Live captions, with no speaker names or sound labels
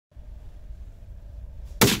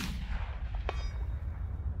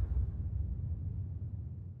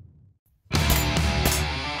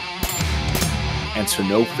answer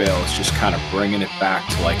no fail is just kind of bringing it back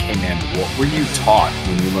to like, hey man, what were you taught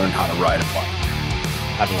when you learned how to ride a bike?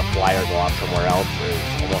 Having a flyer go off somewhere else is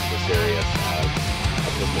almost as serious as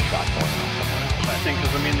a pistol shot going off somewhere else. I think,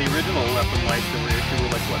 because I mean, the original weapon lights that were issued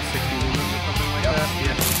were like, what, 60 lumens or something like that?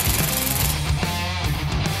 Yeah.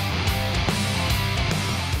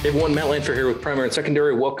 Hey everyone, Matt Landfair here with Primary and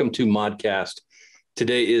Secondary. Welcome to ModCast.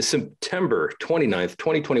 Today is September 29th,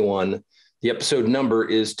 2021. The episode number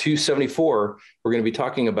is 274. We're going to be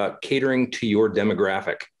talking about catering to your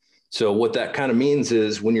demographic. So what that kind of means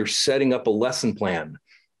is when you're setting up a lesson plan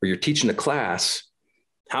or you're teaching a class,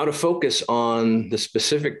 how to focus on the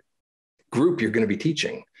specific group you're going to be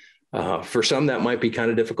teaching. For some, that might be kind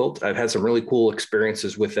of difficult. I've had some really cool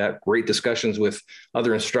experiences with that, great discussions with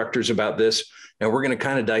other instructors about this, and we're going to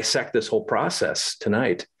kind of dissect this whole process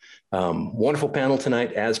tonight. Wonderful panel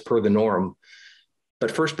tonight, as per the norm. But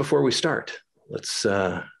first, before we start, let's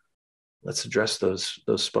address those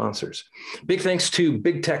sponsors. Big thanks to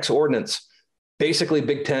Big Tex Ordnance. Basically,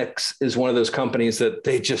 Big Tex is one of those companies that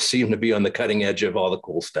they just seem to be on the cutting edge of all the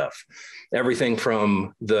cool stuff. Everything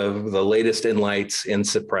from the latest in lights, in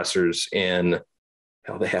suppressors, in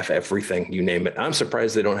hell, they have everything, you name it. I'm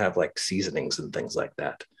surprised they don't have like seasonings and things like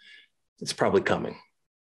that. It's probably coming.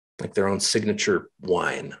 Like their own signature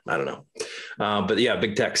wine. I don't know. But yeah,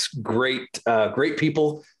 Big Tex, great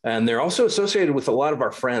people. And they're also associated with a lot of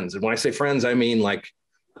our friends. And when I say friends, I mean like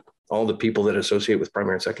all the people that associate with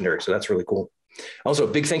primary and secondary. So that's really cool. Also,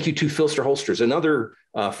 big thank you to Filster Holsters, another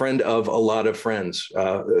friend of a lot of friends.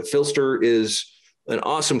 Filster is an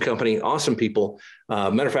awesome company, awesome people.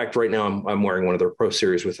 Matter of fact, right now I'm wearing one of their Pro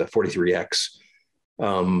Series with a 43X.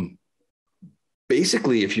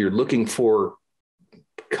 Basically, if you're looking for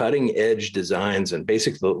cutting edge designs and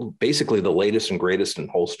basically the latest and greatest in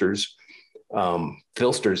holsters,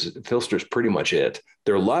 Filster's pretty much it.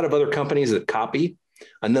 There are a lot of other companies that copy.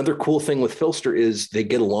 Another cool thing with Filster is they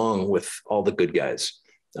get along with all the good guys.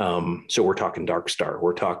 So we're talking Dark Star,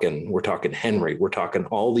 we're talking Henry, we're talking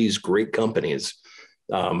all these great companies.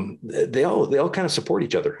 They all kind of support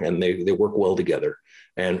each other and they work well together.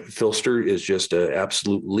 And Filster is just an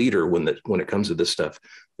absolute leader when it comes to this stuff.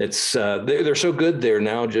 It's they're so good. They're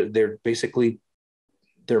memed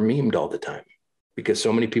all the time because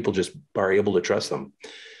so many people just are able to trust them.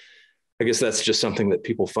 I guess that's just something that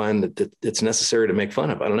people find that it's necessary to make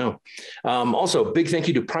fun of. I don't know. Also, big thank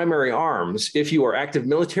you to Primary Arms. If you are active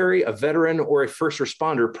military, a veteran, or a first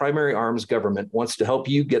responder, Primary Arms Government wants to help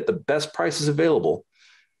you get the best prices available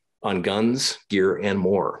on guns, gear, and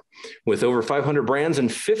more. With over 500 brands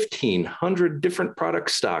and 1,500 different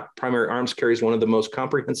products stocked, Primary Arms carries one of the most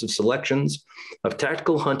comprehensive selections of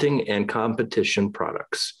tactical hunting and competition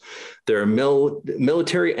products. Their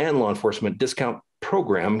military and law enforcement discount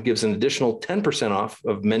program gives an additional 10% off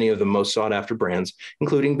of many of the most sought-after brands,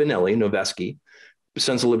 including Benelli, Noveski,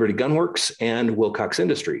 Sons of Liberty Gunworks, and Wilcox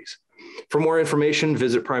Industries. For more information,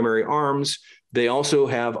 visit Primary Arms. They also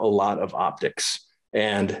have a lot of optics,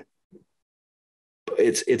 and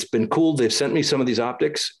it's been cool. They've sent me some of these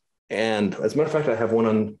optics, and as a matter of fact, I have one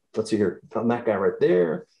on, let's see here, on that guy right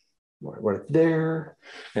there, right there.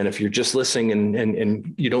 And if you're just listening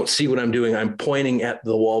and you don't see what I'm doing, I'm pointing at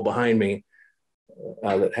the wall behind me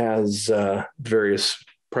that has various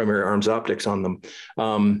Primary Arms optics on them.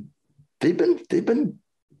 They've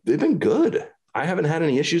been good. I haven't had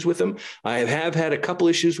any issues with them. I have had a couple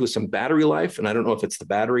issues with some battery life, and I don't know if it's the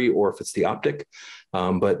battery or if it's the optic,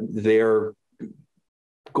 but they're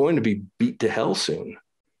going to be beat to hell soon,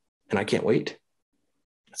 and I can't wait.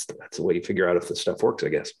 That's the way you figure out if this stuff works, I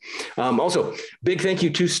guess. Also, big thank you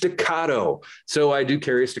to Staccato. So I do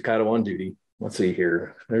carry a Staccato on duty. Let's see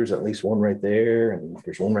here. There's at least one right there, and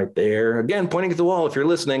there's one right there. Again, pointing at the wall. If you're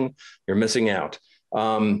listening, you're missing out.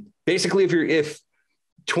 Basically, if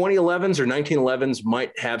 2011s or 1911s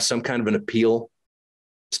might have some kind of an appeal,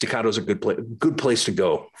 Staccato's a good place to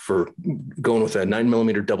go for going with a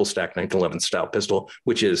 9mm double stack 1911 style pistol,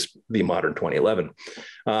 which is the modern 2011.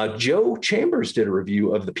 Joe Chambers did a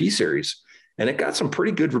review of the P series, and it got some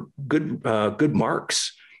pretty good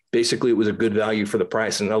marks. Basically, it was a good value for the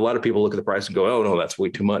price. And a lot of people look at the price and go, oh, no, that's way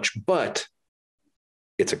too much. But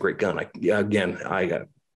it's a great gun. I've been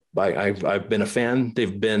a fan.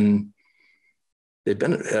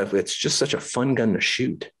 It's just such a fun gun to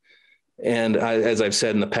shoot. And as I've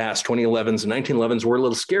said in the past, 2011s and 1911s were a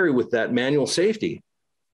little scary with that manual safety.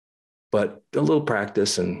 But a little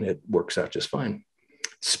practice and it works out just fine.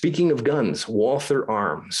 Speaking of guns, Walther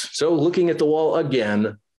Arms. So looking at the wall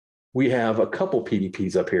again, we have a couple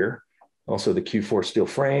PDPs up here. Also the Q4 steel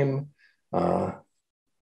frame,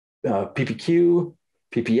 PPQ,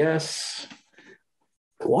 PPS,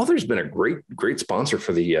 Walther's been a great sponsor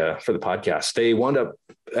for the podcast. They wound up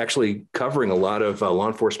actually covering a lot of law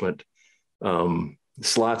enforcement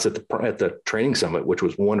slots at the training summit, which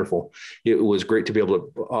was wonderful. It was great to be able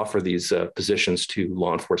to offer these positions to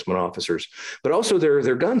law enforcement officers, but also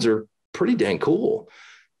their guns are pretty dang cool.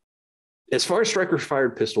 As far as striker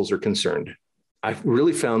fired pistols are concerned, I've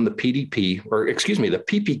really found the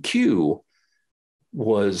PPQ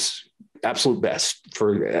was absolute best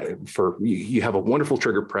for you have a wonderful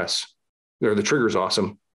trigger press. The trigger is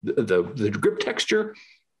awesome. The grip texture,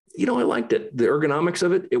 I liked it. The ergonomics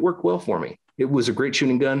of it, it worked well for me. It was a great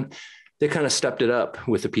shooting gun. They kind of stepped it up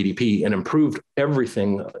with the PDP and improved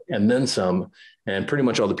everything and then some. And pretty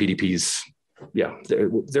much all the PDPs,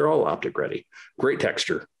 they're all optic ready. Great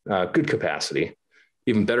texture, good capacity,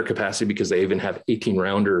 even better capacity because they even have 18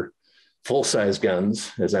 rounder full size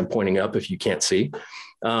guns, as I'm pointing up if you can't see.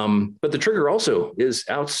 But the trigger also is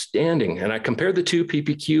outstanding. And I compared the two,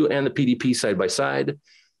 PPQ and the PDP side by side.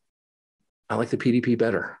 I like the PDP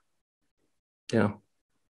better. Yeah.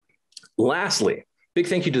 Lastly, big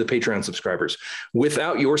thank you to the Patreon subscribers.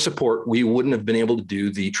 Without your support, we wouldn't have been able to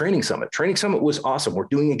do the training summit. Training summit was awesome. We're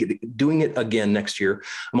doing it again next year.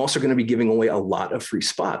 I'm also going to be giving away a lot of free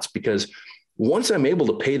spots because once I'm able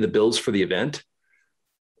to pay the bills for the event,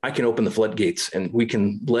 I can open the floodgates and we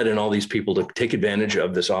can let in all these people to take advantage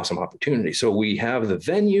of this awesome opportunity. So we have the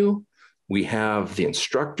venue, we have the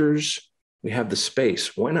instructors, we have the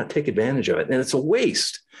space. Why not take advantage of it? And it's a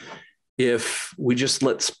waste if we just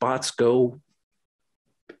let spots go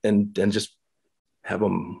and just have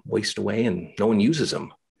them waste away and no one uses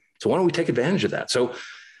them. So why don't we take advantage of that? So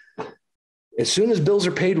as soon as bills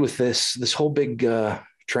are paid with this whole big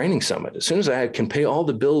training summit, as soon as I can pay all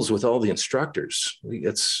the bills with all the instructors,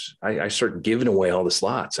 I start giving away all the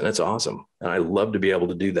slots, and it's awesome. And I love to be able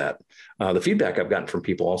to do that. The feedback I've gotten from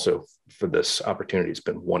people also for this opportunity has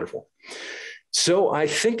been wonderful. So I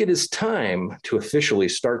think it is time to officially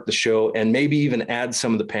start the show and maybe even add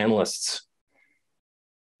some of the panelists.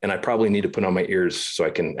 And I probably need to put on my ears so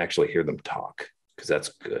I can actually hear them talk, because that's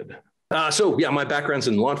good. My background's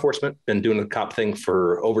in law enforcement, been doing the cop thing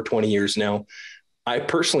for over 20 years now. I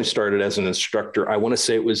personally started as an instructor. I want to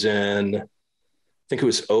say it was in, I think it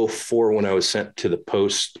was 2004 when I was sent to the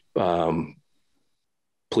post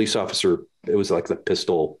police officer. It was like the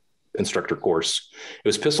pistol instructor course. It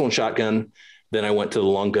was pistol and shotgun. Then I went to the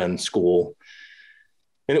long gun school,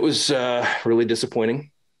 and it was really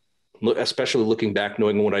disappointing, especially looking back,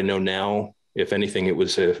 knowing what I know now. If anything, it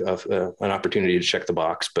was an opportunity to check the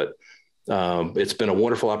box, but it's been a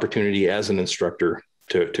wonderful opportunity as an instructor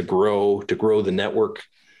to grow the network,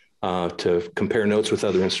 to compare notes with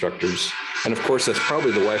other instructors. And of course, that's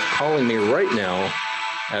probably the wife calling me right now,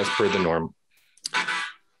 as per the norm.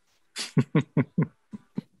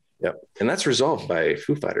 Yep. And that's resolved by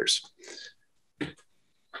Foo Fighters.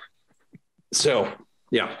 So,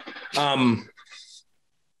 yeah. I've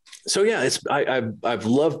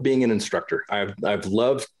loved being an instructor. I've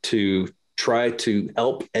loved to try to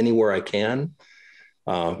help anywhere I can.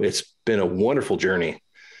 It's been a wonderful journey,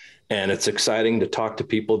 and it's exciting to talk to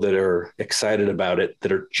people that are excited about it,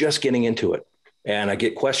 that are just getting into it. And I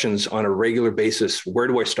get questions on a regular basis. Where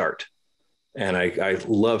do I start? And I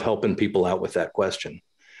love helping people out with that question.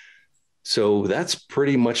 So that's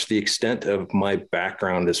pretty much the extent of my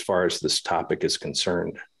background as far as this topic is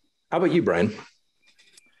concerned. How about you, Brian?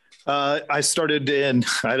 I started in,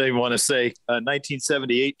 I don't even want to say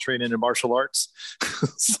 1978 training in martial arts.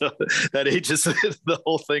 So that ages the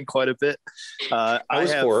whole thing quite a bit. I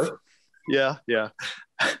was 4. Yeah.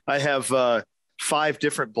 I have 5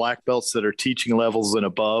 different black belts that are teaching levels and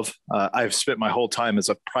above. I've spent my whole time as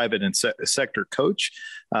a private and sector coach.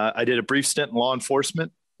 I did a brief stint in law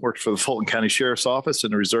enforcement, worked for the Fulton County Sheriff's Office in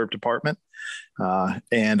the Reserve Department.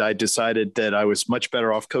 And I decided that I was much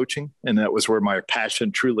better off coaching, and that was where my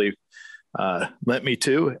passion truly lent me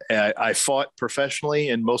to. I fought professionally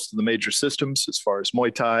in most of the major systems as far as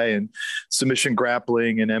Muay Thai and submission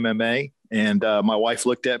grappling and MMA. And my wife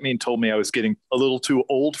looked at me and told me I was getting a little too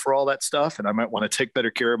old for all that stuff, and I might want to take better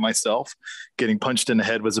care of myself. Getting punched in the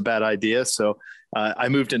head was a bad idea. So I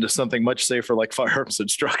moved into something much safer like firearms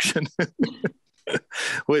instruction.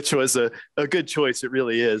 Which was a good choice. It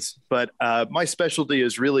really is. But my specialty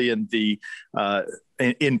is really in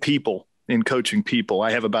in people, in coaching people.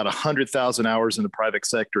 I have about 100,000 hours in the private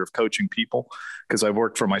sector of coaching people because I've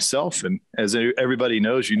worked for myself. And as everybody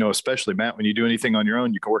knows, especially Matt, when you do anything on your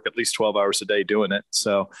own, you can work at least 12 hours a day doing it.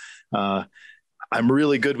 So I'm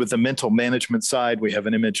really good with the mental management side. We have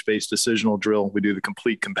an image-based decisional drill. We do the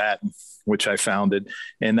complete combatant, which I founded,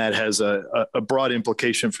 and that has a broad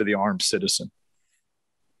implication for the armed citizen.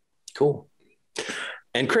 Cool.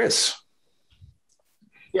 And Chris.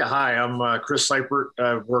 Yeah, hi, I'm Chris Cypert.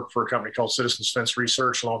 I work for a company called Citizen Defense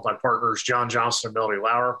Research along with my partners, John Johnson and Melody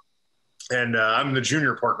Lauer. And I'm the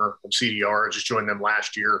junior partner of CDR. I just joined them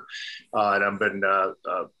last year. And I've been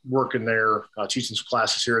working there, teaching some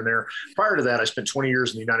classes here and there. Prior to that, I spent 20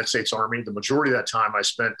 years in the United States Army. The majority of that time I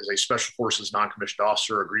spent as a Special Forces non-commissioned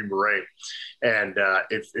officer, a Green Beret. And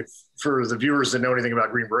if for the viewers that know anything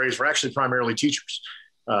about Green Berets, we're actually primarily teachers,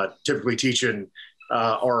 typically teaching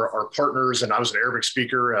our partners. And I was an Arabic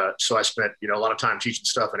speaker. So I spent, a lot of time teaching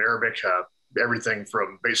stuff in Arabic, everything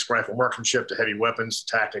from basic rifle marksmanship to heavy weapons,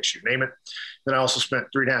 tactics, you name it. Then I also spent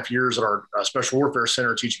 3.5 years at our Special Warfare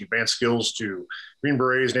Center teaching advanced skills to Green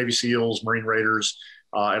Berets, Navy SEALs, Marine Raiders.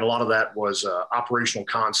 And a lot of that was operational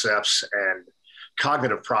concepts and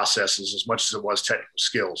cognitive processes as much as it was technical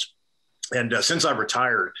skills. And since I've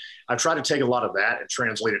retired, I've tried to take a lot of that and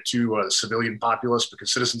translate it to the civilian populace,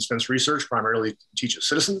 because citizen defense research primarily teaches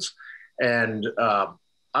citizens. And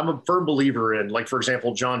I'm a firm believer in, like, for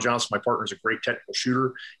example, John Johnson, my partner, is a great technical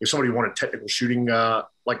shooter. If somebody wanted technical shooting,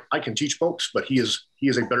 like, I can teach folks, but he is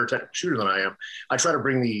a better technical shooter than I am. I try to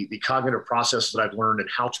bring the cognitive processes that I've learned and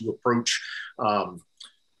how to approach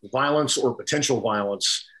violence or potential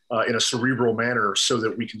violence in a cerebral manner, so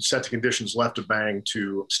that we can set the conditions left of bang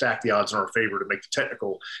to stack the odds in our favor to make the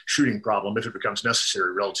technical shooting problem, if it becomes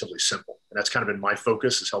necessary, relatively simple. And that's kind of been my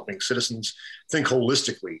focus, is helping citizens think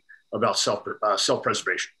holistically about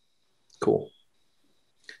self-preservation. Cool.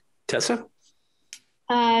 Tessah?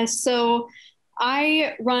 So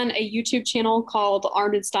I run a YouTube channel called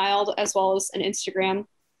Armed and Styled, as well as an Instagram.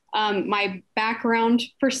 My background,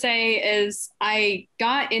 per se, is I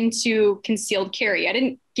got into concealed carry. I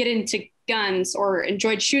didn't get into guns or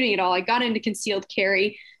enjoyed shooting at all. I got into concealed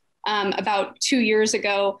carry about 2 years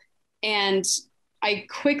ago, and I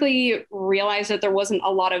quickly realized that there wasn't a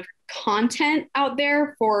lot of content out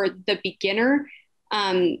there for the beginner,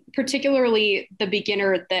 particularly the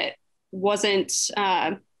beginner that wasn't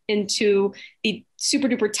into the super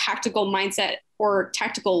duper tactical mindset or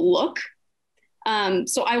tactical look.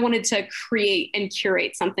 So I wanted to create and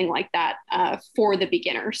curate something like that for the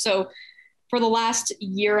beginner. So for the last 1.5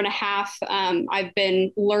 years, I've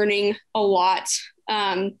been learning a lot.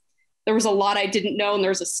 There was a lot I didn't know, and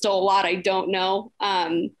there's still a lot I don't know.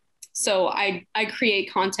 So I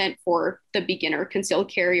create content for the beginner concealed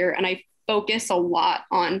carrier, and I focus a lot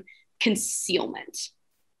on concealment.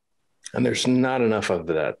 And there's not enough of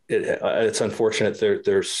that. It's unfortunate.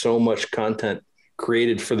 There's so much content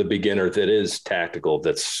created for the beginner that is tactical,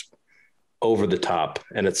 that's over the top,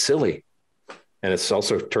 and it's silly. And it's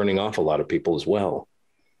also turning off a lot of people as well.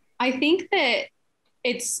 I think that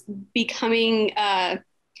it's becoming, I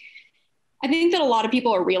think that a lot of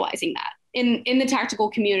people are realizing that in the tactical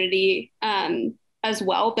community as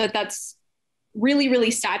well, that's really, really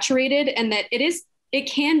saturated, and that it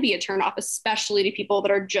can be a turnoff, especially to people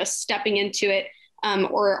that are just stepping into it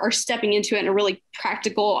or are stepping into it in a really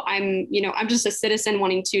practical, I'm just a citizen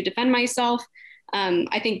wanting to defend myself.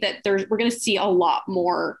 I think that we're going to see a lot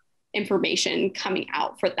more information coming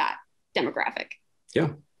out for that demographic.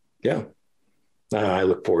 Yeah. I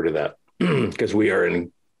look forward to that, because we are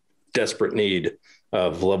in desperate need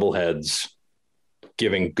of level heads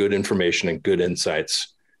giving good information and good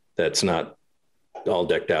insights that's not all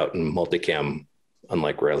decked out in multicam,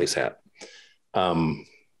 unlike Riley's hat.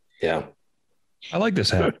 Yeah. I like this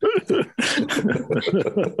hat.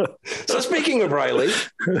 So speaking of Riley.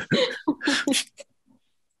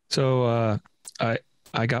 So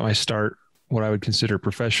I got my start, what I would consider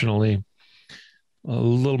professionally, a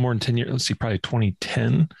little more than 10 years. Let's see, probably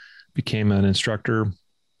 2010, became an instructor,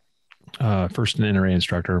 first an NRA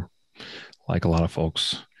instructor, like a lot of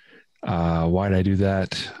folks. Why did I do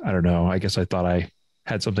that? I don't know. I guess I thought I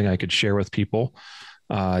had something I could share with people.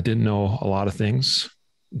 I didn't know a lot of things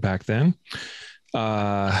back then.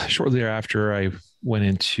 Shortly thereafter, I went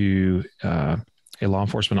into a law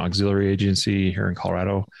enforcement auxiliary agency here in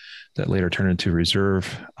Colorado that later turned into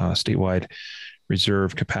reserve, statewide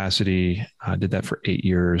reserve capacity. I did that for 8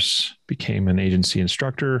 years, became an agency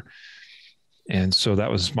instructor. And so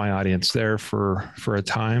that was my audience there for a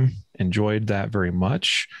time. Enjoyed that very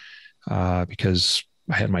much because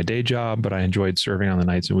I had my day job, but I enjoyed serving on the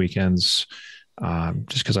nights and weekends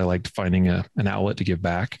just because I liked finding an outlet to give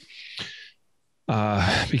back.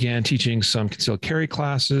 Began teaching some concealed carry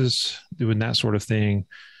classes, doing that sort of thing.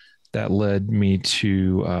 That led me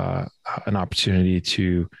to an opportunity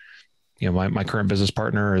to, my current business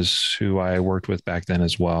partner is who I worked with back then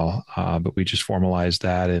as well. But we just formalized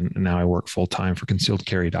that. And now I work full-time for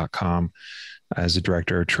concealedcarry.com as a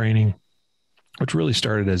director of training, which really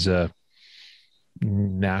started as a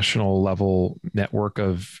national level network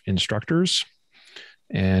of instructors.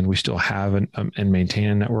 And we still have and maintain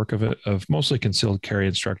a network of mostly concealed carry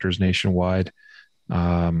instructors nationwide.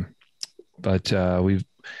 But we've,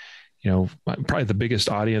 probably the biggest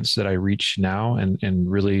audience that I reach now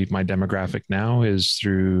and really my demographic now is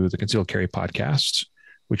through the Concealed Carry podcast,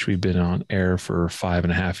 which we've been on air for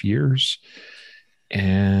 5.5 years.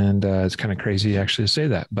 And it's kind of crazy actually to say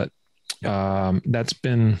that, but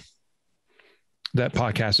that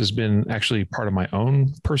podcast has been actually part of my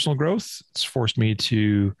own personal growth. It's forced me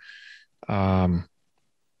to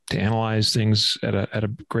analyze things at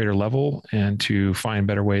a greater level and to find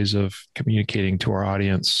better ways of communicating to our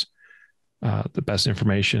audience the best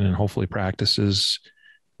information and hopefully practices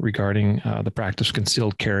regarding the practice of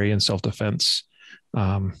concealed carry and self-defense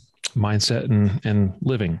mindset and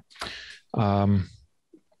living.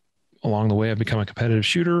 Along the way, I've become a competitive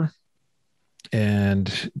shooter,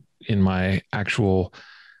 and in my actual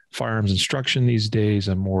firearms instruction these days,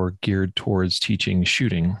 I'm more geared towards teaching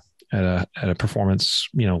shooting at a performance,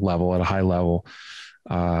 level, at a high level.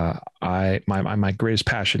 My greatest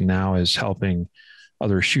passion now is helping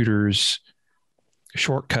other shooters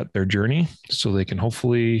shortcut their journey so they can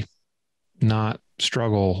hopefully not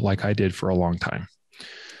struggle like I did for a long time.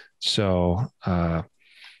 So,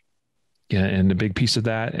 and a big piece of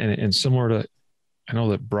that, and similar to, I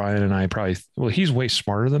know that Brian and I he's way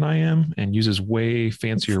smarter than I am and uses way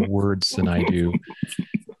fancier words than I do,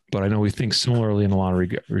 but I know we think similarly in a lot of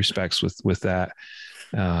respects with that.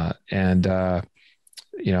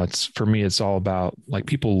 It's, for me, it's all about, like,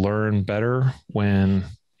 people learn better when,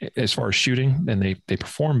 as far as shooting, and they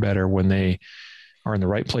perform better when they are in the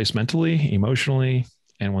right place mentally, emotionally,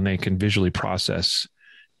 and when they can visually process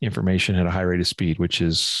information at a high rate of speed, which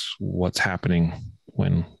is what's happening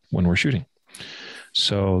when we're shooting.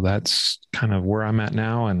 So that's kind of where I'm at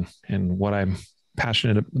now and what I'm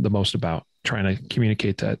passionate the most about, trying to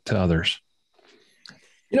communicate that to others.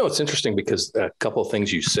 It's interesting because a couple of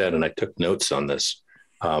things you said, and I took notes on this,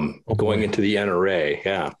 going into the NRA.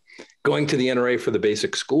 Yeah. Going to the NRA for the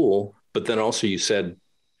basic school, but then also you said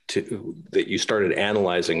that you started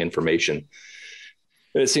analyzing information.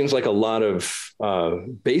 And it seems like a lot of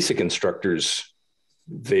basic instructors,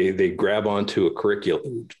 they grab onto a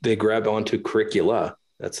curriculum. They grab onto curricula.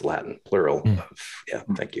 That's Latin, plural. Yeah,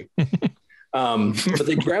 thank you. But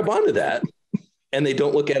they grab onto that and they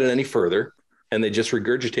don't look at it any further, and they just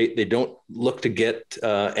regurgitate. They don't look to get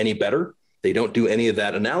any better. They don't do any of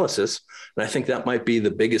that analysis. And I think that might be the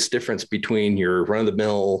biggest difference between your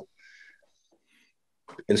run-of-the-mill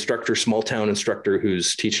instructor, small town instructor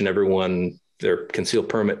who's teaching everyone their concealed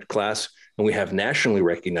permit class, and we have nationally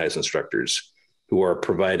recognized instructors who are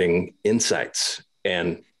providing insights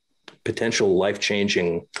and potential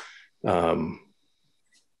life-changing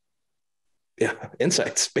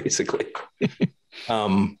insights, basically.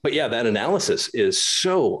 But yeah, that analysis is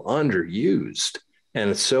so underused,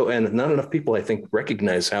 and not enough people, I think,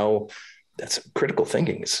 recognize how that's critical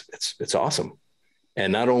thinking. It's awesome.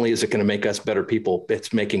 And not only is it going to make us better people,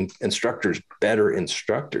 it's making instructors better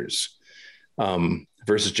instructors.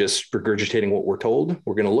 Versus just regurgitating what we're told.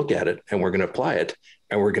 We're going to look at it and we're going to apply it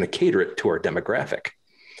and we're going to cater it to our demographic.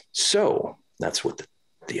 So that's what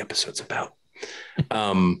the episode's about.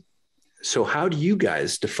 So how do you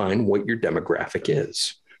guys define what your demographic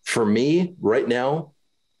is? For me right now,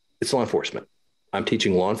 it's law enforcement. I'm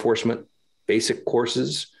teaching law enforcement basic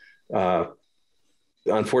courses.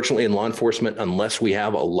 Unfortunately, in law enforcement, unless we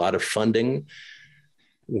have a lot of funding,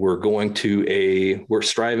 we're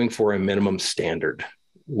striving for a minimum standard.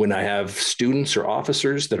 When I have students or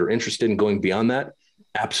officers that are interested in going beyond that,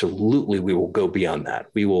 absolutely, we will go beyond that.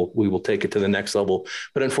 We will take it to the next level.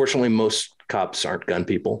 But unfortunately, most cops aren't gun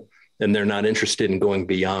people, and they're not interested in going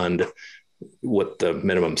beyond what the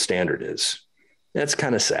minimum standard is. That's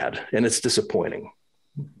kind of sad, and it's disappointing.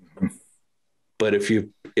 But if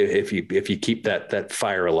you keep that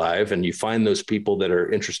fire alive and you find those people that are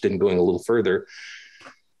interested in going a little further,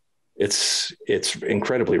 it's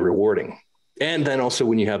incredibly rewarding. And then also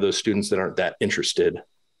when you have those students that aren't that interested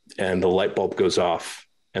and the light bulb goes off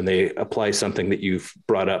and they apply something that you've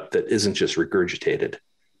brought up that isn't just regurgitated,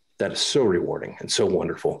 that is so rewarding and so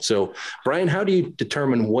wonderful. So Brian, how do you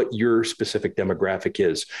determine what your specific demographic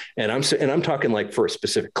is? And I'm talking like for a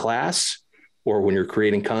specific class, or when you're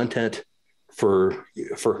creating content, for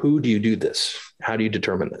who do you do this? How do you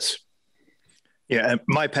determine this? Yeah,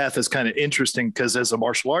 my path is kind of interesting because as a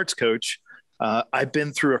martial arts coach, I've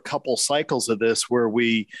been through a couple cycles of this where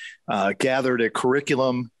we gathered a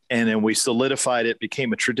curriculum and then we solidified it,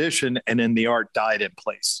 became a tradition, and then the art died in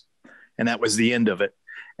place. And that was the end of it.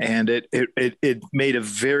 And it made a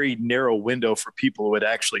very narrow window for people who would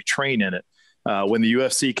actually train in it. When the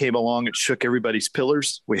UFC came along, it shook everybody's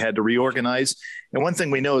pillars. We had to reorganize. And one thing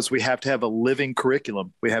we know is we have to have a living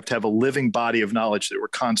curriculum. We have to have a living body of knowledge that we're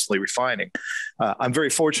constantly refining. I'm very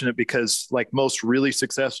fortunate because, like most really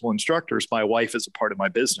successful instructors, my wife is a part of my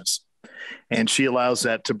business, and she allows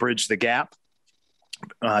that to bridge the gap.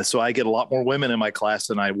 So I get a lot more women in my class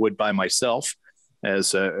than I would by myself.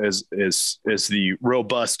 As the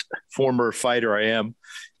robust former fighter I am,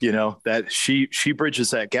 that she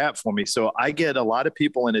bridges that gap for me. So I get a lot of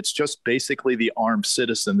people, and it's just basically the armed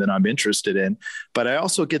citizen that I'm interested in. But I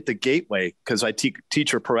also get the gateway because I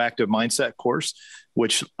teach a proactive mindset course,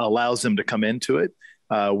 which allows them to come into it.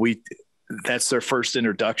 That's their first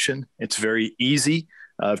introduction. It's very easy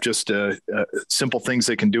of just simple things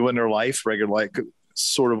they can do in their life, regular life,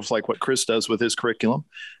 sort of like what Chris does with his curriculum.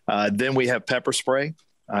 Then we have pepper spray.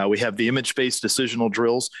 We have the image-based decisional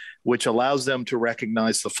drills, which allows them to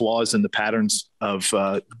recognize the flaws in the patterns of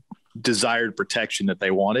desired protection that they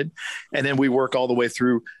wanted. And then we work all the way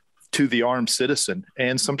through to the armed citizen.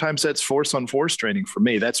 And sometimes that's force on force training for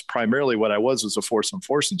me. That's primarily what I was a force on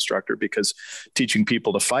force instructor, because teaching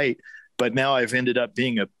people to fight. But now I've ended up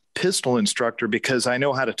being a pistol instructor because I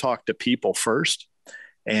know how to talk to people first.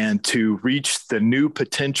 And to reach the new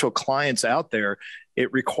potential clients out there,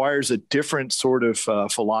 it requires a different sort of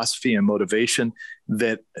philosophy and motivation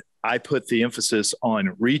that I put the emphasis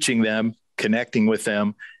on reaching them, connecting with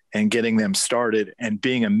them, and getting them started and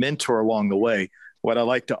being a mentor along the way. What I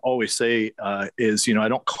like to always say is, I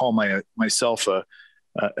don't call myself an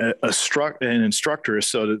instructor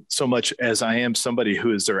so much as I am somebody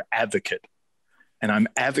who is their advocate. And I'm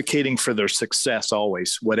advocating for their success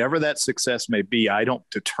always. Whatever that success may be, I don't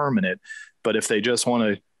determine it. But if they just want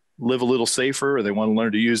to live a little safer, or they want to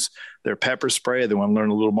learn to use their pepper spray, they want to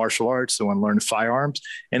learn a little martial arts, they want to learn firearms,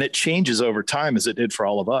 and it changes over time as it did for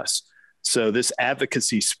all of us. So this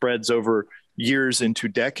advocacy spreads over years into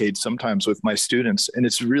decades, sometimes with my students. And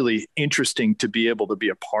it's really interesting to be able to be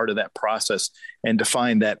a part of that process and to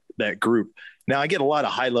find that group. Now, I get a lot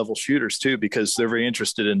of high-level shooters, too, because they're very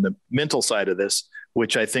interested in the mental side of this,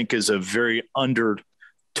 which I think is a very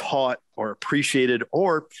under-taught or appreciated,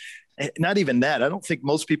 or not even that. I don't think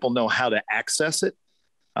most people know how to access it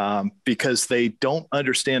because they don't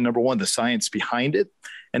understand, number one, the science behind it.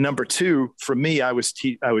 And number two, for me, I was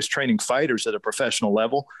training fighters at a professional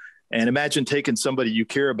level. And imagine taking somebody you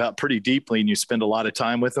care about pretty deeply and you spend a lot of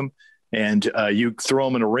time with them, and you throw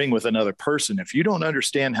them in a ring with another person. If you don't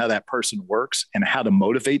understand how that person works and how to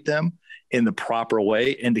motivate them in the proper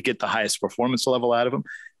way and to get the highest performance level out of them,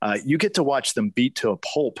 you get to watch them beat to a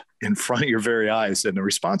pulp in front of your very eyes. And the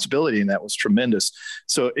responsibility in that was tremendous.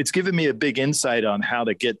 So it's given me a big insight on how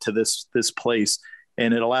to get to this place.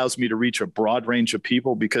 And it allows me to reach a broad range of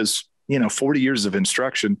people because, 40 years of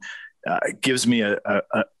instruction gives me a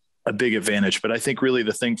big advantage. But I think really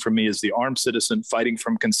the thing for me is the armed citizen fighting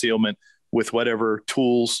from concealment with whatever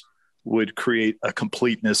tools would create a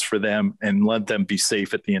completeness for them and let them be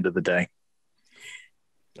safe at the end of the day.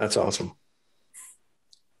 That's awesome.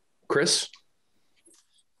 Chris?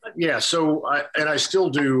 Yeah. So I still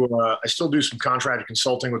do some contracted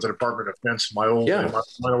consulting with the Department of Defense in my old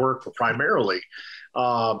my work, but primarily.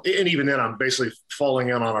 And even then, I'm basically falling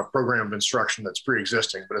in on a program of instruction that's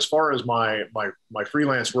pre-existing. But as far as my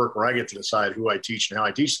freelance work, where I get to decide who I teach and how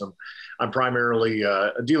I teach them, I'm primarily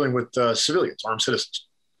dealing with civilians, armed citizens,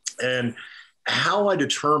 and how I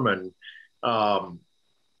determine who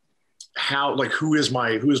is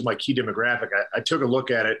my key demographic. I took a look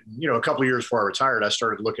at it. A couple of years before I retired, I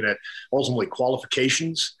started looking at ultimately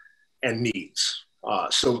qualifications and needs.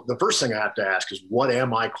 So the first thing I have to ask is, what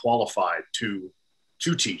am I qualified to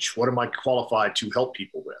teach? What am I qualified to help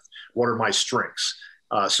people with? What are my strengths?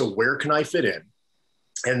 So where can I fit in?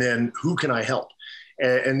 And then who can I help?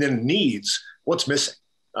 And then needs, what's missing?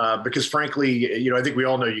 Because frankly, I think we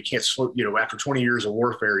all know you can't, after 20 years of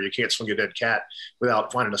warfare, you can't swing a dead cat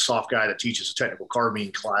without finding a soft guy that teaches a technical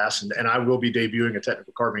carbine class. And I will be debuting a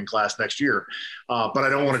technical carbine class next year, but I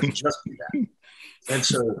don't want to just do that. And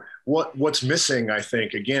so what's missing, I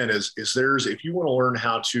think, again, is if you want to learn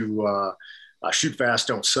how to shoot fast,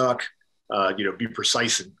 don't suck, be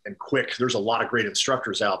precise and quick. There's a lot of great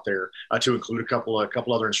instructors out there, to include a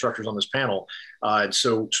couple other instructors on this panel. And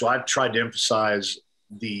so I've tried to emphasize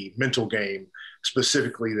the mental game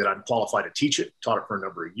specifically, that I'm qualified to teach it, taught it for a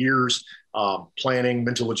number of years, planning,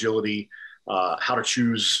 mental agility, how to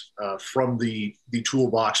choose from the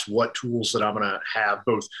toolbox what tools that I'm going to have,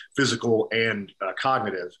 both physical and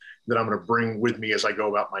cognitive, that I'm going to bring with me as I go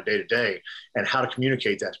about my day to day, and how to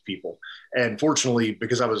communicate that to people. And fortunately,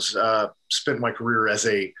 because I was spent my career as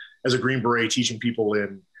a Green Beret teaching people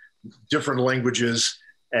in different languages,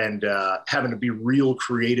 and having to be real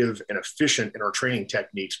creative and efficient in our training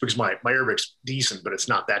techniques, because my Arabic's decent, but it's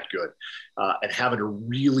not that good. And having to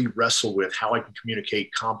really wrestle with how I can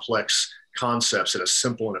communicate complex concepts in a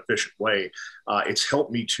simple and efficient way. It's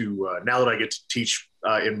helped me to, now that I get to teach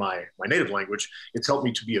in my native language, it's helped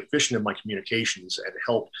me to be efficient in my communications and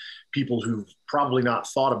help people who've probably not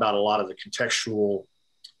thought about a lot of the contextual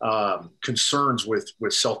concerns with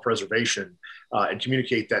self-preservation and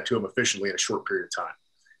communicate that to them efficiently in a short period of time.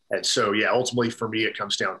 And so, yeah, ultimately for me, it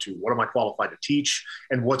comes down to what am I qualified to teach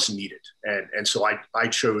and what's needed. And so I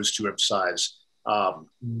chose to emphasize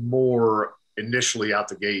more initially out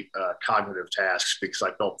the gate cognitive tasks, because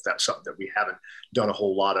I felt that's something that we haven't done a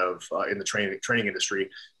whole lot of in the training industry,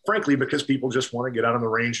 frankly, because people just want to get out on the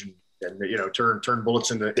range and you know, turn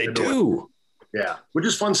bullets into. They do. Yeah, which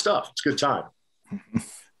is fun stuff. It's a good time.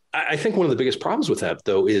 I think one of the biggest problems with that,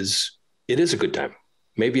 though, is it is a good time.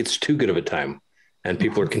 Maybe it's too good of a time. And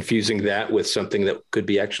people are confusing that with something that could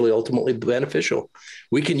be actually ultimately beneficial.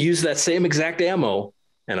 We can use that same exact ammo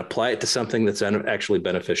and apply it to something that's actually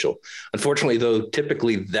beneficial. Unfortunately, though,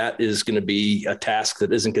 typically that is going to be a task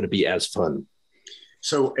that isn't going to be as fun.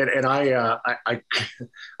 So, and I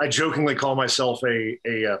jokingly call myself a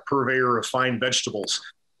purveyor of fine vegetables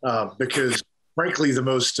because, frankly, the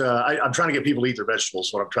most I'm trying to get people to eat their vegetables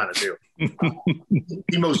is what I'm trying to do.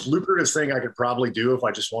 The most lucrative thing I could probably do if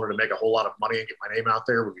I just wanted to make a whole lot of money and get my name out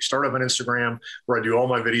there would be start up an Instagram where I do all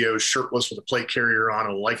my videos shirtless with a plate carrier on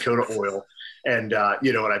and a light coat of oil. And,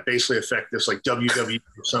 you know, and I basically affect this like WWE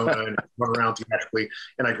persona and run around theatrically.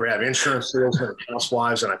 And I grab insurance salesmen and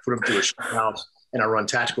housewives and I put them through a shop house and I run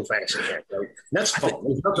tactical fantasy camp. Right? And that's fun.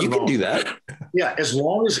 You can do that. Yeah. As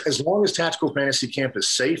long as tactical fantasy camp is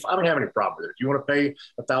safe, I don't have any problem with it. If you want to pay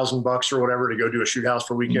 $1,000 or whatever to go do a shoot house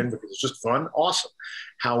for a weekend because it's just fun, awesome.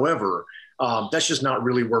 However, that's just not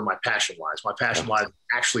really where my passion lies. My passion lies in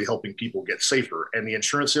actually helping people get safer. And the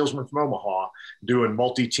insurance salesman from Omaha doing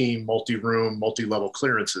multi-team, multi-room, multi-level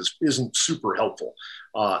clearances isn't super helpful.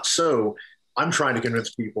 So I'm trying to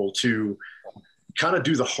convince people to kind of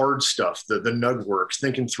do the hard stuff, the nug work,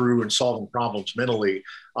 thinking through and solving problems mentally.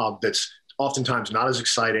 That's oftentimes not as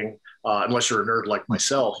exciting unless you're a nerd like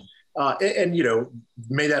myself. And, you know,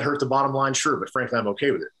 may that hurt the bottom line? Sure. But frankly, I'm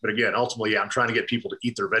okay with it. But again, ultimately, I'm trying to get people to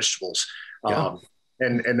eat their vegetables.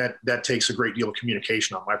 And that takes a great deal of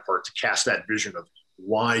communication on my part to cast that vision of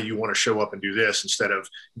why you want to show up and do this instead of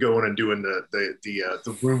going and doing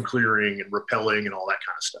the room clearing and rappelling and all that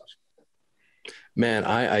kind of stuff. Man,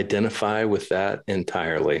 I identify with that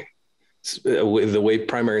entirely. The way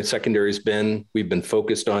primary and secondary has been, we've been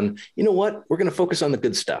focused on, you know what, we're going to focus on the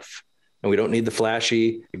good stuff. And we don't need the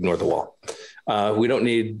flashy, ignore the wall. We don't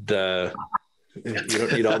need all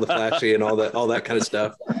the flashy and all that kind of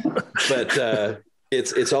stuff. But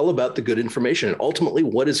it's all about the good information. And ultimately,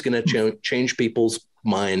 what is going to change people's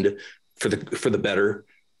mind for the better,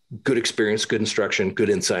 good experience, good instruction, good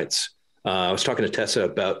insights. I was talking to Tessah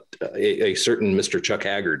about a certain Mr. Chuck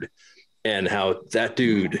Haggard and how that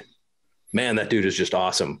dude is just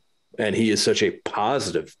awesome. And he is such a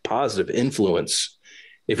positive influence.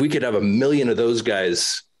 If we could have 1 million of those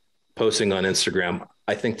guys posting on Instagram,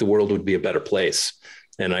 I think the world would be a better place.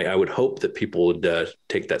 And I would hope that people would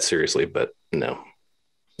take that seriously, but no.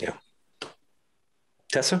 Yeah.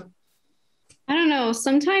 Tessah? I don't know.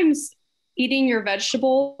 Sometimes eating your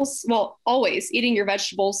vegetables, well, always eating your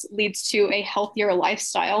vegetables leads to a healthier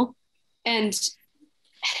lifestyle. And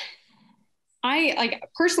I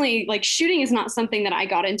personally, shooting is not something that I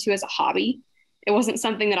got into as a hobby. It wasn't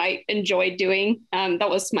something that I enjoyed doing. That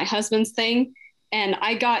was my husband's thing. And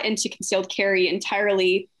I got into concealed carry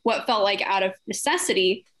entirely what felt like out of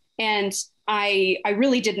necessity. And I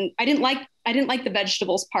didn't like the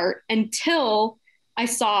vegetables part until I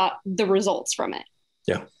saw the results from it.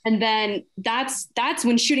 Yeah. And then that's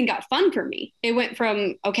when shooting got fun for me. It went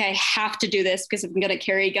from, okay, I have to do this because if I'm going to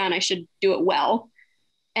carry a gun, I should do it well.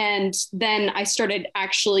 And then I started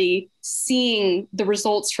actually seeing the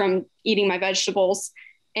results from eating my vegetables.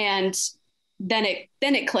 And then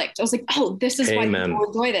it clicked. I was like, oh, this is why people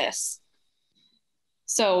enjoy this.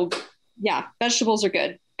 So yeah, vegetables are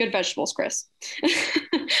good. Good vegetables, Chris.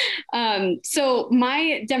 So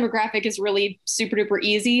my demographic is really super duper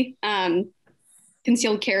easy.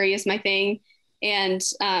 Concealed carry is my thing. And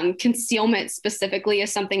concealment specifically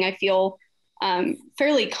is something I feel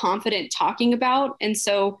fairly confident talking about. And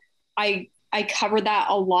so I cover that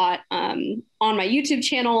a lot on my YouTube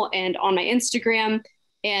channel and on my Instagram.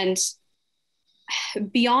 And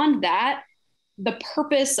beyond that, the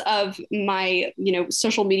purpose of my,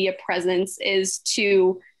 social media presence is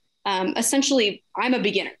to essentially, I'm a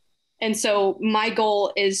beginner. And so my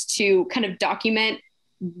goal is to kind of document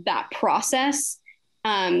that process,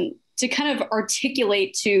 to kind of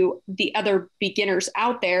articulate to the other beginners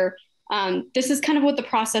out there. This is kind of what the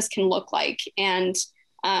process can look like. And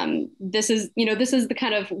this is the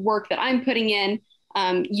kind of work that I'm putting in.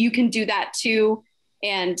 You can do that too.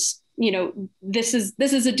 And, this is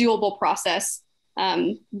a doable process.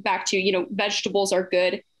 Back to, vegetables are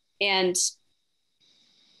good, and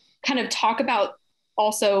kind of talk about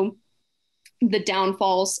also the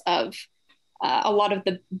downfalls of a lot of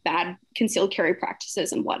the bad concealed carry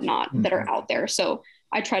practices and whatnot that are out there. So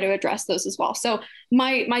I try to address those as well. So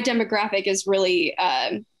my demographic is really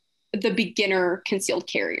the beginner concealed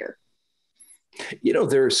carrier.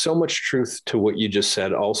 There's so much truth to what you just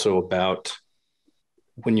said also about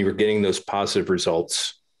when you were getting those positive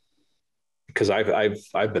results, because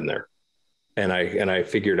I've been there, and I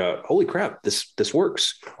figured out, holy crap, this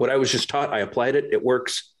works. What I was just taught, I applied it. It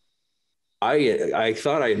works. I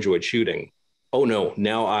thought I enjoyed shooting. Oh no,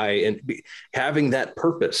 now having that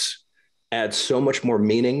purpose adds so much more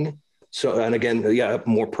meaning. So, and again,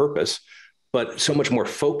 more purpose, but so much more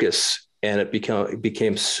focus, and it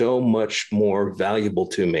became so much more valuable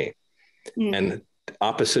to me. And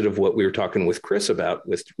opposite of what we were talking with Chris about,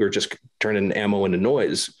 we were just turning ammo into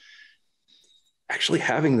noise. Actually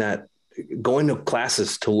having that, going to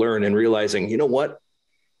classes to learn and realizing, you know what,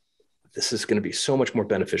 this is going to be so much more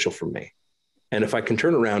beneficial for me. And if I can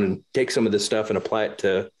turn around and take some of this stuff and apply it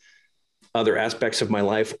to other aspects of my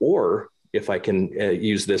life, or if I can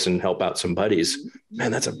use this and help out some buddies,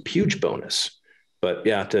 man, that's a huge bonus. But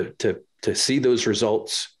yeah, to see those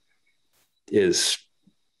results is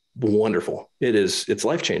wonderful. It's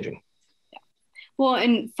life-changing. Yeah. Well,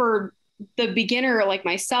 and for the beginner like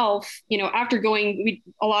myself, after going,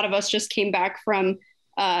 a lot of us just came back from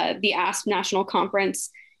the ASP National Conference.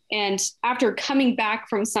 And after coming back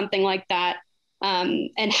from something like that,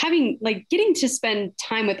 and getting to spend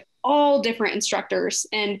time with all different instructors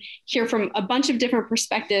and hear from a bunch of different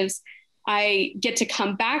perspectives, I get to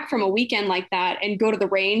come back from a weekend like that and go to the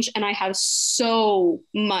range, and I have so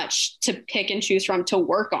much to pick and choose from to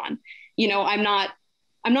work on.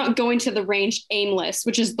 I'm not going to the range aimless,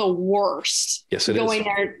 which is the worst. Yes, it going is.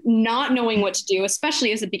 there, not knowing what to do,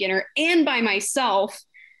 especially as a beginner and by myself.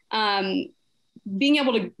 Being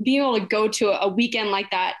able to go to a weekend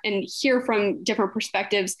like that and hear from different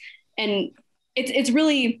perspectives, and it's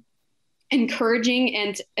really encouraging,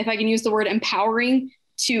 and if I can use the word empowering,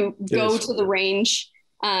 to go to the range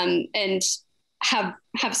and have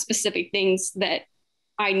specific things that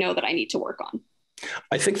I know that I need to work on.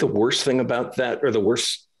 I think the worst thing about that, or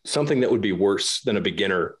something that would be worse than a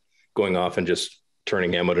beginner going off and just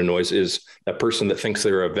turning ammo to noise, is that person that thinks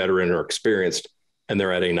they're a veteran or experienced and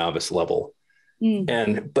they're at a novice level.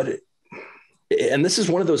 And this is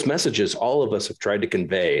one of those messages all of us have tried to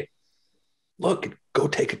convey. Look, go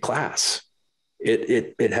take a class.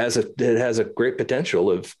 It has a great potential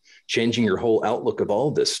of changing your whole outlook of all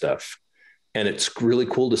of this stuff. And it's really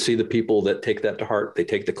cool to see the people that take that to heart. They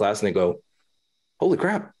take the class and they go, holy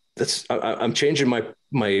crap, I'm changing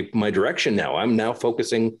my direction now. I'm now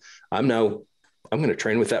focusing. I'm going to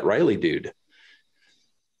train with that Riley dude,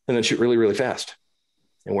 and then shoot really, really fast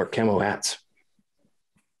and wear camo hats.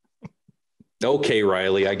 Okay,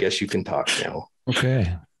 Riley, I guess you can talk now.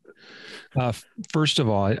 Okay. First of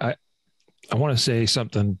all, I want to say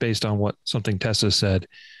something based on something Tessah said.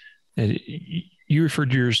 And you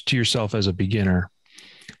referred to yourself as a beginner,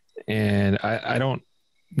 and I don't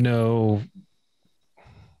know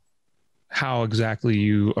how exactly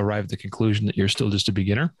you arrived at the conclusion that you're still just a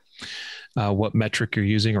beginner, what metric you're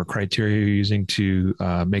using or criteria you're using to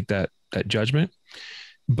make that judgment.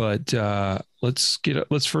 But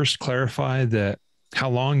let's first clarify that how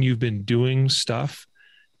long you've been doing stuff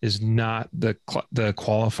is not the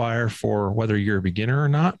qualifier for whether you're a beginner or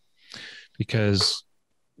not, because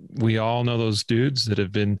we all know those dudes that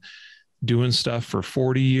have been doing stuff for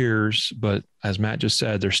 40 years, but as Matt just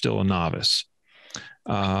said, they're still a novice.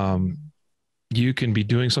 You can be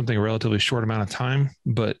doing something a relatively short amount of time,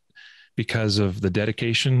 but because of the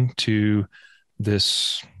dedication to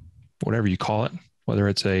this, whatever you call it, whether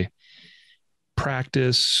it's a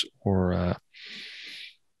practice or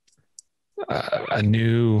a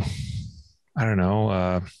new,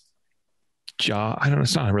 job. I don't know.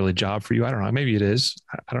 It's not really a job for you. I don't know. Maybe it is.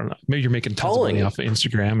 I don't know. Maybe you're making tons of money off of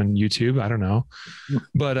Instagram and YouTube. I don't know.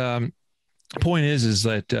 But point is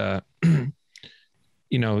that,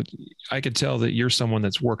 you know, I could tell that you're someone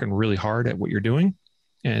that's working really hard at what you're doing,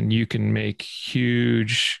 and you can make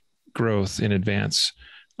huge growth in advance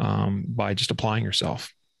by just applying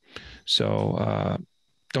yourself. So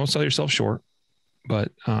don't sell yourself short,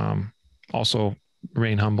 but also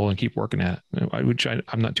remain humble and keep working at it, which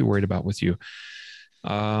I'm not too worried about with you.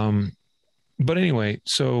 But anyway,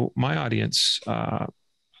 so my audience, I'm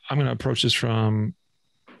going to approach this from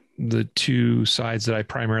the two sides that I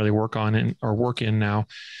primarily work on or work in now.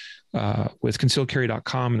 With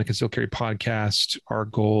concealedcarry.com and the Concealed Carry podcast, our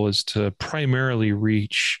goal is to primarily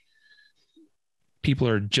reach people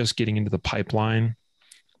who are just getting into the pipeline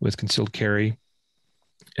with concealed carry.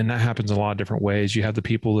 And that happens in a lot of different ways. You have the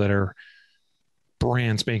people that are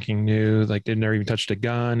brand spanking new, like they've never even touched a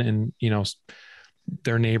gun, and, you know,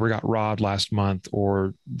 their neighbor got robbed last month,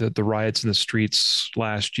 or the riots in the streets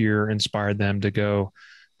last year inspired them to go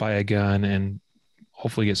buy a gun and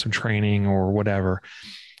hopefully get some training or whatever.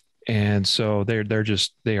 And so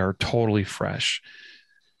they are totally fresh.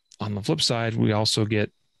 On the flip side, we also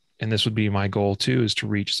get, and this would be my goal too, is to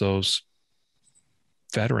reach those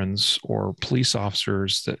veterans or police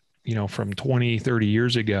officers that, you know, from 20, 30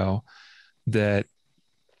 years ago that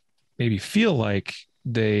maybe feel like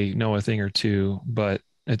they know a thing or two, but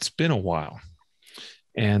it's been a while.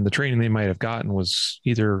 And the training they might have gotten was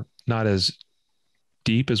either not as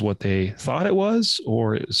deep as what they thought it was,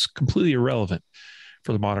 or it was completely irrelevant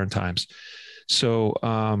for the modern times. So,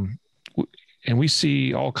 and we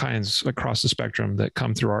see all kinds across the spectrum that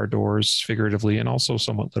come through our doors, figuratively and also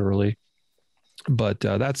somewhat literally. But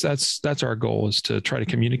that's our goal, is to try to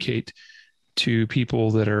communicate to people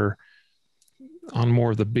that are on more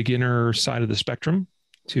of the beginner side of the spectrum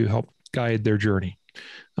to help guide their journey,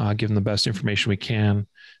 give them the best information we can,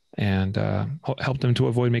 and help them to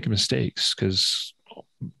avoid making mistakes. Because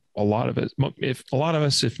a lot of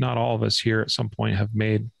us, if not all of us here at some point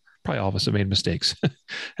probably all of us have made mistakes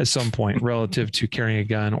at some point relative to carrying a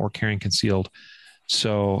gun or carrying concealed.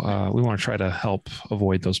 So we want to try to help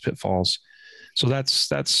avoid those pitfalls. So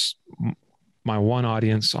that's my one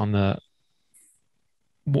audience on the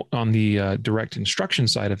direct instruction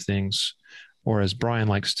side of things, or as Brian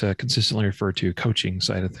likes to consistently refer to, coaching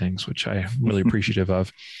side of things, which I'm really appreciative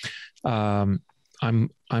of. I'm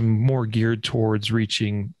more geared towards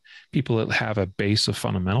reaching people that have a base of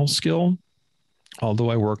fundamental skill, although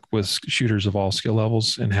I work with shooters of all skill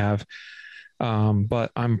levels and have,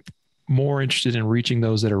 but I'm more interested in reaching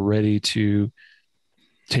those that are ready to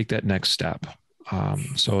take that next step.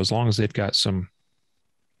 So as long as they've got some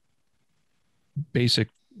basic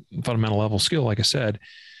fundamental level skill, like I said,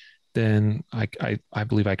 then I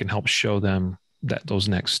believe I can help show them those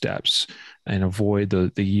next steps and avoid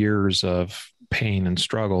the years of pain and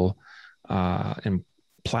struggle, and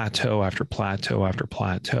plateau after plateau after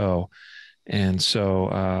plateau. And so,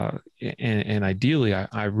 and ideally,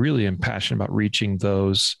 I really am passionate about reaching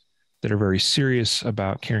those that are very serious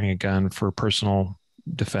about carrying a gun for personal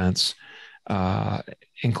defense,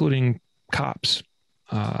 including cops.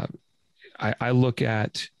 I look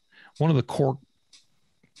at one of the core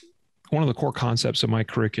concepts of my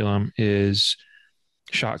curriculum is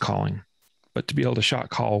shot calling. But to be able to shot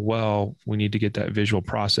call well, we need to get that visual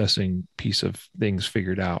processing piece of things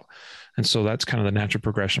figured out. And so that's kind of the natural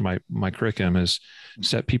progression of my curriculum, is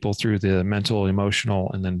set people through the mental,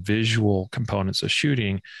 emotional, and then visual components of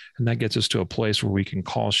shooting. And that gets us to a place where we can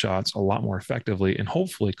call shots a lot more effectively, and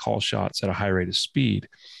hopefully call shots at a high rate of speed,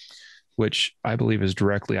 which I believe is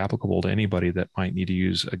directly applicable to anybody that might need to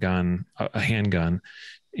use a gun, a handgun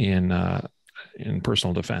in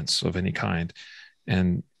personal defense of any kind.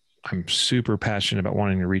 And I'm super passionate about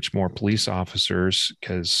wanting to reach more police officers,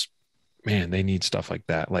 because, man, they need stuff like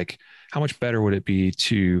that. Like, how much better would it be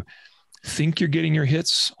to think you're getting your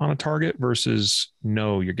hits on a target versus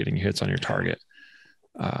know you're getting your hits on your target?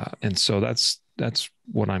 And so that's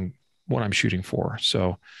what I'm shooting for.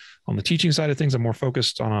 So on the teaching side of things, I'm more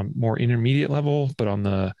focused on a more intermediate level, but on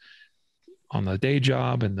the day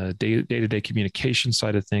job and the day-to-day communication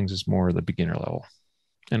side of things is more the beginner level.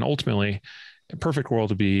 And ultimately, a perfect world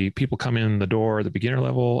to be people come in the door at the beginner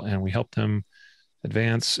level and we help them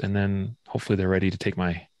advance, and then hopefully they're ready to take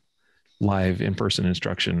my live in-person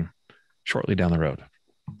instruction shortly down the road.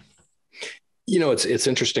 You know, it's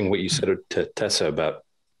interesting what you said to Tessah about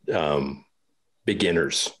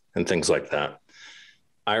beginners and things like that.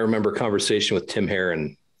 I remember a conversation with Tim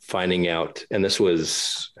Herron finding out, and this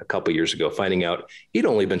was a couple of years ago, finding out he'd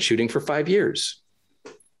only been shooting for 5 years.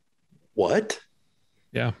 What?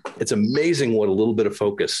 Yeah. It's amazing what a little bit of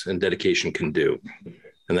focus and dedication can do.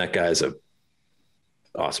 And that guy's a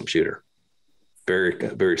awesome shooter. very,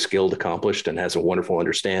 very skilled, accomplished, and has a wonderful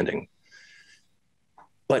understanding.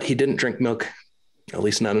 But he didn't drink milk, at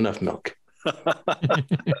least not enough milk.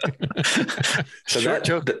 So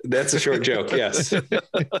that's a short joke. Yes.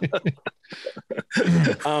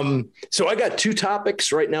 So I got two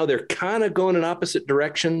topics right now. They're kind of going in opposite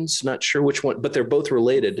directions. Not sure which one, but they're both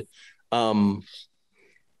related. I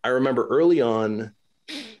remember early on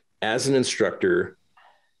as an instructor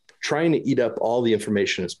trying to eat up all the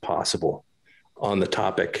information as possible on the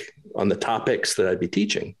topics that I'd be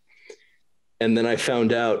teaching. And then I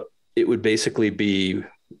found out it would basically be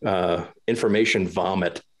information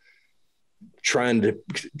vomit, trying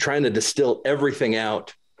to distill everything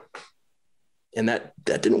out. And that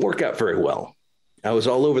didn't work out very well. I was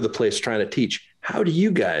all over the place trying to teach. How do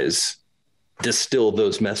you guys distill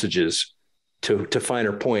those messages to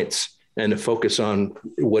finer points and to focus on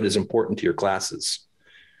what is important to your classes?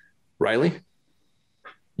 Riley?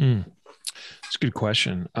 It's a good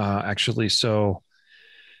question. Actually, so,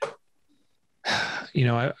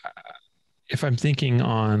 if I'm thinking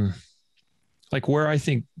on like where I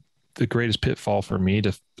think the greatest pitfall for me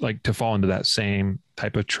to fall into that same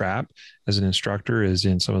type of trap as an instructor is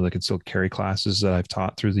in some of the concealed carry classes that I've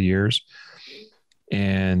taught through the years.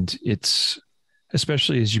 And it's,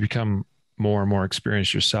 especially as you become more and more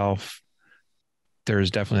experienced yourself,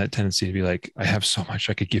 there's definitely that tendency to be like, I have so much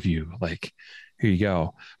I could give you, like, here you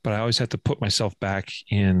go. But I always have to put myself back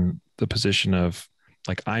in the position of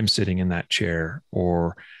like, I'm sitting in that chair,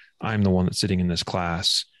 or I'm the one that's sitting in this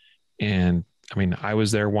class. And I mean, I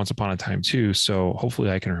was there once upon a time too. So hopefully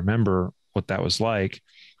I can remember what that was like.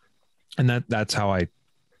 And that's how I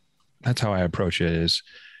approach it, is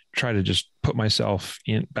try to just put myself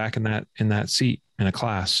back in that seat in a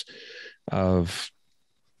class of,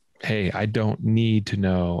 hey, I don't need to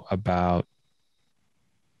know about,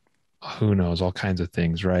 who knows, all kinds of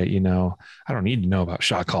things, right? I don't need to know about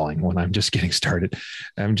shot calling when I'm just getting started.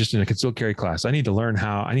 I'm just in a concealed carry class. I need to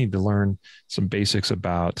learn some basics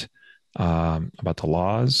about the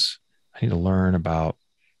laws. I need to learn about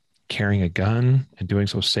carrying a gun and doing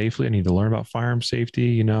so safely. I need to learn about firearm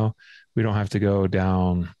safety. We don't have to go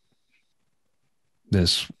down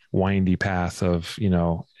this windy path of,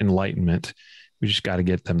 enlightenment. We just got to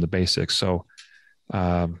get them the basics. So,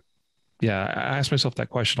 I ask myself that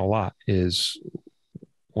question a lot, is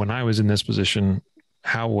when I was in this position,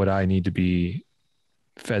 how would I need to be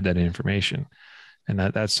fed that information? And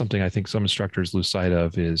that's something I think some instructors lose sight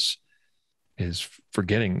of, is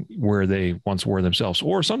forgetting where they once were themselves.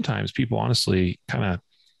 Or sometimes people honestly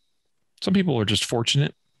some people are just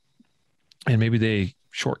fortunate and maybe they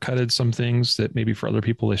shortcutted some things that maybe for other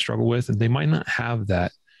people they struggle with, and they might not have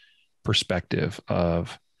that perspective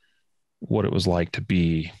of what it was like to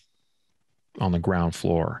be on the ground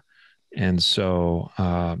floor. And so,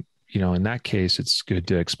 in that case, it's good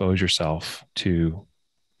to expose yourself to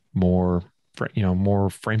more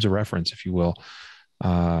frames of reference, if you will.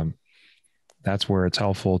 That's where it's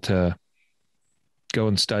helpful to go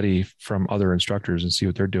and study from other instructors and see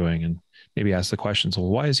what they're doing, and maybe ask the questions, well,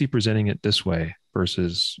 why is he presenting it this way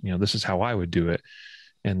versus, this is how I would do it.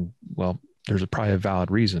 And well, there's probably a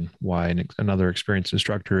valid reason why another experienced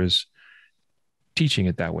instructor is teaching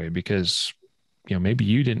it that way, because maybe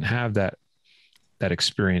you didn't have that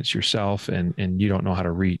experience yourself, and you don't know how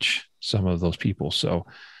to reach some of those people. So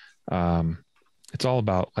it's all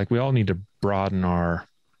about, like, we all need to broaden our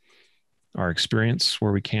experience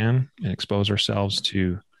where we can and expose ourselves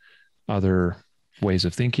to other ways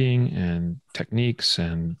of thinking and techniques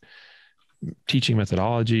and teaching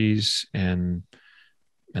methodologies, and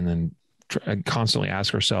then constantly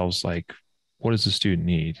ask ourselves, like, what does the student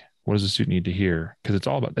need? What does the student need to hear? Because it's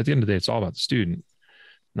all about, at the end of the day, it's all about the student,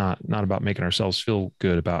 not about making ourselves feel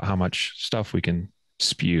good about how much stuff we can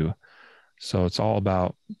spew. So it's all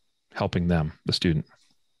about helping them, the student.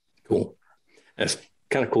 Cool. That's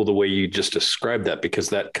kind of cool the way you just described that, because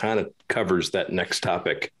that kind of covers that next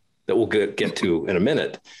topic that we'll get to in a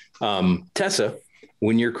minute. Tessah,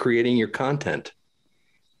 when you're creating your content,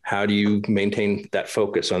 how do you maintain that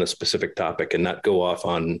focus on a specific topic and not go off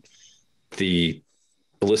on the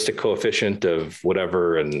ballistic coefficient of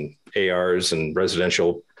whatever and ARs and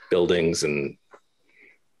residential buildings? And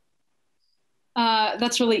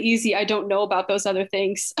that's really easy. I don't know about those other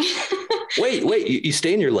things. wait, you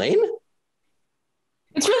stay in your lane?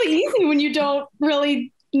 It's really easy when you don't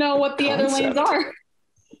really know what the other lanes are.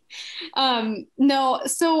 No,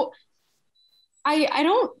 so I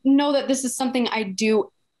don't know that this is something I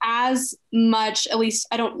do as much. At least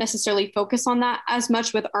I don't necessarily focus on that as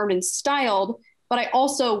much with Armed and Styled, but I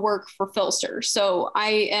also work for Philster. So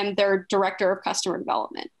I am their director of customer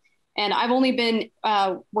development. And I've only been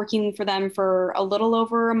working for them for a little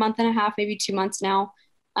over a month and a half, maybe 2 months now.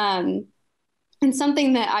 And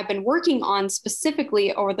something that I've been working on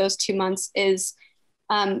specifically over those 2 months is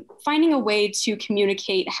finding a way to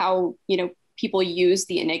communicate how, people use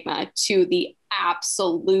the Enigma to the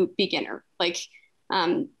absolute beginner. Like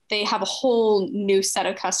they have a whole new set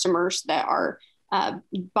of customers that are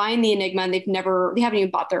buying the Enigma, and they haven't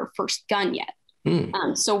even bought their first gun yet.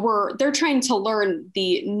 So they're trying to learn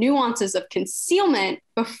the nuances of concealment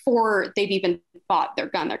before they've even bought their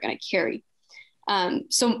gun they're going to carry.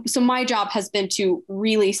 So my job has been to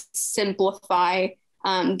really simplify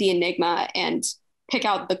the Enigma and pick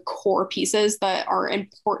out the core pieces that are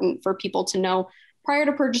important for people to know prior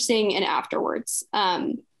to purchasing and afterwards.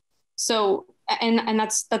 So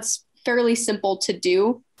that's fairly simple to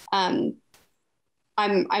do. I'm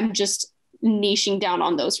just niching down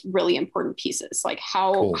on those really important pieces. Like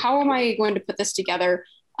how am I going to put this together?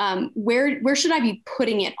 Where should I be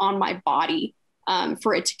putting it on my body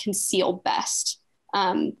for it to conceal best?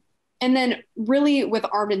 And then really with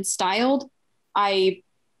Armed and Styled,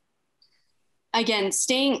 again,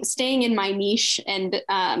 staying in my niche and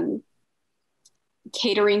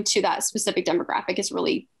catering to that specific demographic is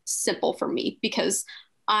really simple for me, because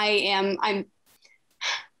I'm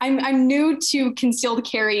new to concealed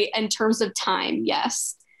carry in terms of time.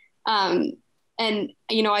 Yes. And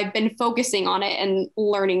I've been focusing on it and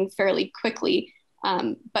learning fairly quickly.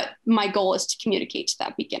 But my goal is to communicate to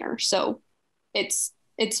that beginner. So it's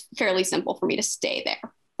fairly simple for me to stay there. If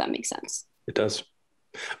that makes sense. It does.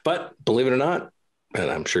 But believe it or not,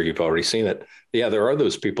 and I'm sure you've already seen it, yeah, there are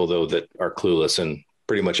those people, though, that are clueless in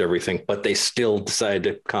pretty much everything, but they still decide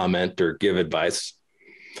to comment or give advice.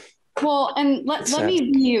 Well, and let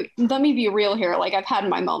me be real here. Like I've had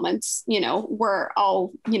my moments, where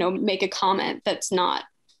I'll, make a comment that's not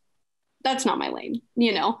my lane,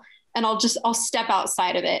 and I'll step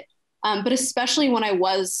outside of it. But especially when I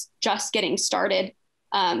was just getting started,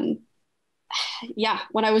 when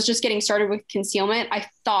I was just getting started with concealment, I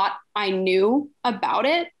thought I knew about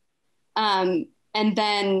it. And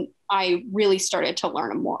then I really started to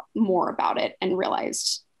learn more about it and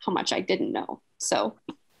realized how much I didn't know. So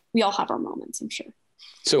we all have our moments, I'm sure.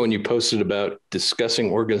 So when you posted about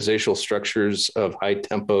discussing organizational structures of high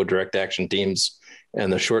tempo direct action teams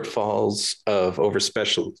and the shortfalls of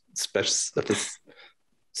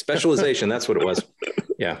specialization, that's what it was.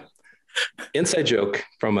 Yeah. Inside joke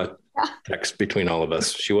from a text between all of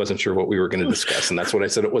us. She wasn't sure what we were going to discuss, and that's what I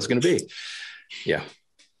said it was going to be. Yeah.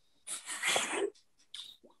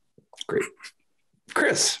 Great.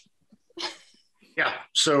 Chris. Yeah.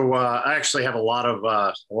 So I actually have a lot of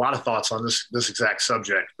thoughts on this exact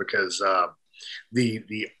subject, because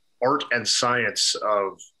the art and science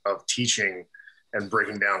of teaching and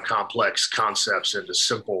breaking down complex concepts into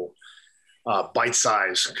simple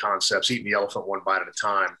bite-sized concepts, eating the elephant one bite at a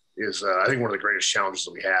time, is I think one of the greatest challenges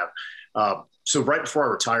that we have. So right before I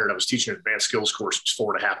retired, I was teaching an advanced skills course. It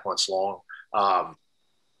was 4.5 months long.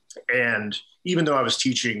 And even though I was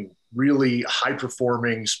teaching really high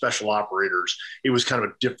performing special operators, it was kind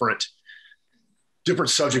of a different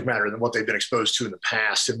subject matter than what they've been exposed to in the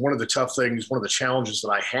past. And one of the tough things, one of the challenges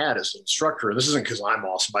that I had as an instructor, and this isn't because I'm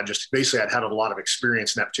awesome, I'd had a lot of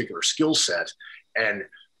experience in that particular skill set. And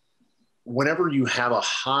whenever you have a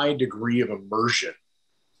high degree of immersion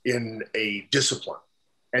in a discipline,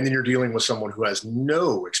 and then you're dealing with someone who has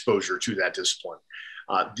no exposure to that discipline,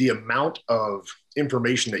 the amount of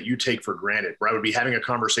information that you take for granted, where I would be having a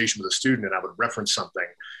conversation with a student and I would reference something,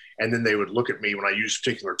 and then they would look at me when I used a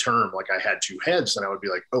particular term, like I had two heads, and I would be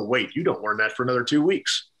like, oh, wait, you don't learn that for another 2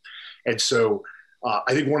 weeks. And so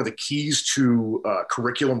I think one of the keys to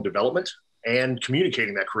curriculum development and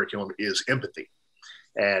communicating that curriculum is empathy.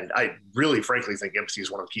 And I really, frankly, think empathy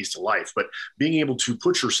is one of the keys to life. But being able to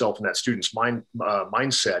put yourself in that student's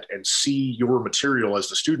mindset and see your material as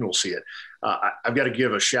the student will see it. I've got to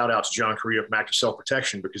give a shout out to John Correa from Active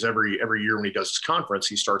Self-Protection, because every year when he does his conference,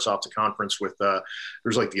 he starts off the conference with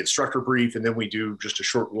there's like the instructor brief, and then we do just a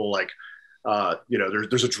short little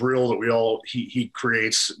there's a drill that he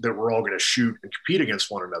creates that we're all going to shoot and compete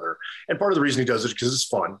against one another. And part of the reason he does it is because it's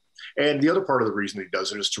fun. And the other part of the reason he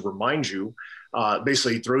does it is to remind you,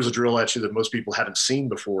 basically he throws a drill at you that most people haven't seen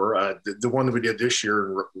before. The one that we did this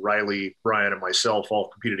year, Riley, Brian, and myself all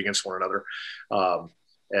competed against one another.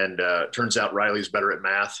 And turns out Riley's better at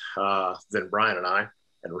math than Brian and I.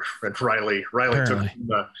 And Riley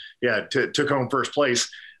took home first place.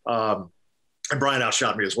 And Brian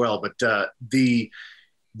outshot me as well. But the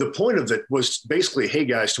point of it was basically, hey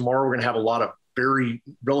guys, tomorrow we're going to have a lot of very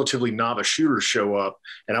relatively novice shooters show up,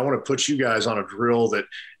 and I want to put you guys on a drill that,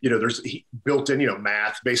 there's built in,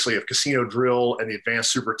 math, basically a casino drill and the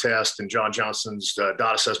advanced super test and John Johnson's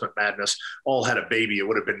dot assessment madness all had a baby, it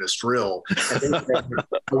would have been this drill. And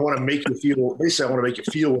I want to make you feel, basically I want to make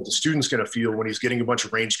you feel what the student's going to feel when he's getting a bunch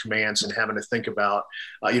of range commands and having to think about,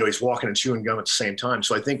 he's walking and chewing gum at the same time.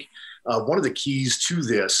 So I think one of the keys to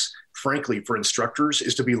this, frankly, for instructors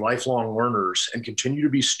is to be lifelong learners and continue to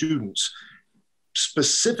be students,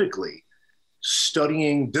 specifically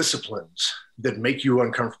studying disciplines that make you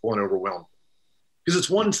uncomfortable and overwhelmed. Because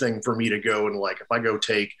it's one thing for me to go and if I go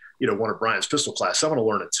take, one of Brian's pistol class, I'm going to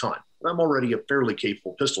learn a ton. I'm already a fairly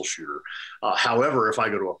capable pistol shooter. However, if I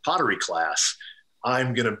go to a pottery class,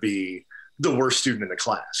 I'm going to be the worst student in the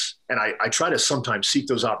class. And I try to sometimes seek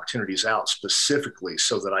those opportunities out specifically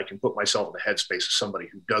so that I can put myself in the headspace of somebody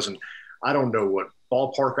who I don't know what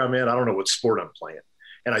ballpark I'm in. I don't know what sport I'm playing.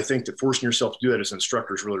 And I think that forcing yourself to do that as an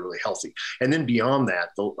instructor is really, really healthy. And then beyond that,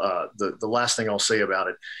 the last thing I'll say about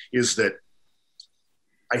it is that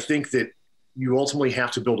I think that you ultimately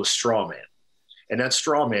have to build a straw man. And that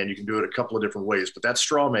straw man, you can do it a couple of different ways, but that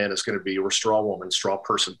straw man is going to be, or straw woman, straw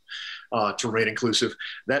person, to remain inclusive.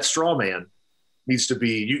 That straw man needs to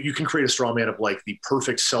be, you can create a straw man of the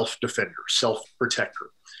perfect self-defender,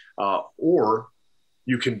 self-protector, or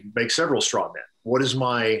you can make several straw men. What does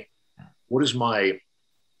my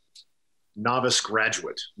novice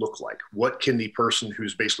graduate look like? What can the person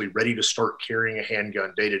who's basically ready to start carrying a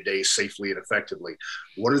handgun day to day safely and effectively,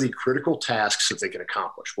 what are the critical tasks that they can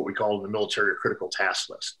accomplish? What we call in the military a critical task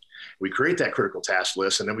list. We create that critical task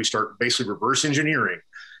list, and then we start basically reverse engineering.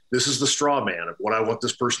 This is the straw man of what I want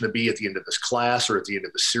this person to be at the end of this class or at the end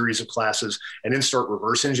of the series of classes, and then start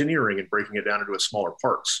reverse engineering and breaking it down into its smaller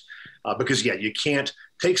parts. Because you can't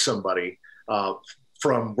take somebody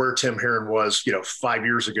from where Tim Herron was, 5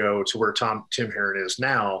 years ago to where Tim Herron is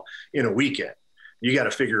now in a weekend. You got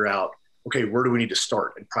to figure out, okay, where do we need to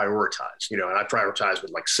start and prioritize? And I prioritize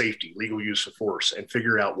with safety, legal use of force, and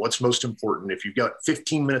figure out what's most important. If you've got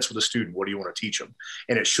 15 minutes with a student, what do you want to teach them?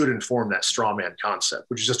 And it should inform that straw man concept,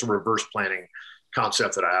 which is just a reverse planning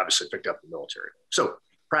concept that I obviously picked up in the military. So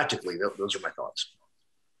practically, those are my thoughts.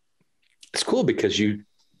 It's cool because you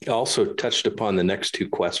also touched upon the next two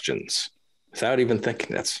questions without even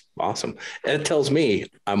thinking. That's awesome. And it tells me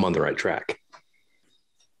I'm on the right track.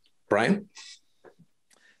 Brian?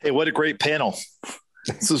 Hey, what a great panel.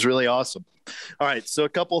 This is really awesome. All right. So a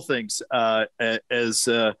couple of things.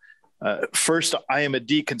 First, I am a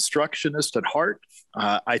deconstructionist at heart.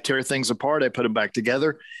 I tear things apart. I put them back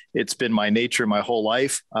together. It's been my nature my whole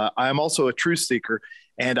life. I'm also a truth seeker,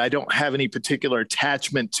 and I don't have any particular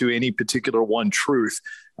attachment to any particular one truth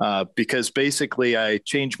because basically I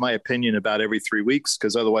change my opinion about every 3 weeks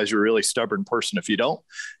because otherwise you're a really stubborn person if you don't,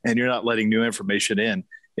 and you're not letting new information in.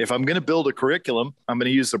 If I'm going to build a curriculum, I'm going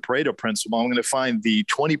to use the Pareto principle. I'm going to find the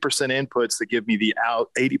 20% inputs that give me the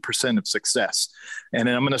 80% of success. And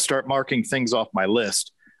then I'm going to start marking things off my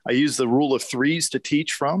list. I use the rule of threes to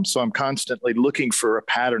teach from. So I'm constantly looking for a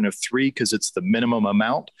pattern of three because it's the minimum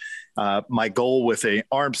amount. My goal with an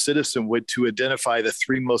armed citizen would to identify the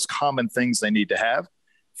three most common things they need to have.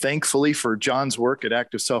 Thankfully for John's work at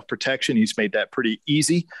Active Self-Protection, he's made that pretty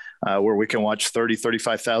easy, where we can watch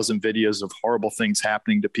 35,000 videos of horrible things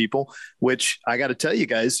happening to people, which I got to tell you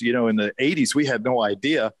guys, in the 80s, we had no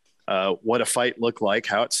idea what a fight looked like,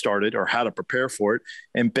 how it started, or how to prepare for it.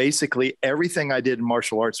 And basically everything I did in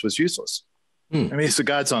martial arts was useless. I mean, it's the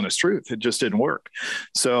God's honest truth. It just didn't work.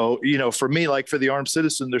 So, for me, like for the armed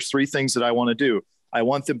citizen, there's three things that I want to do. I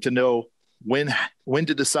want them to know when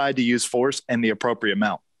to decide to use force and the appropriate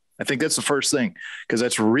amount. I think that's the first thing, because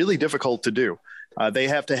that's really difficult to do. They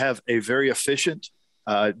have to have a very efficient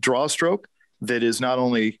draw stroke that is not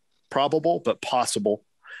only probable, but possible.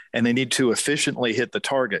 And they need to efficiently hit the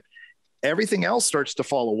target. Everything else starts to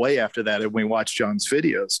fall away after that when we watch John's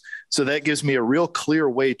videos. So that gives me a real clear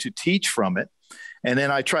way to teach from it. And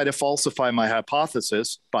then I try to falsify my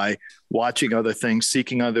hypothesis by watching other things,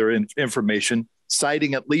 seeking other information,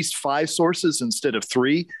 citing at least 5 sources instead of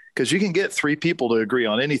 3, because you can get 3 people to agree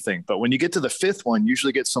on anything. But when you get to the 5th one, you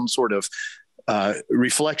usually get some sort of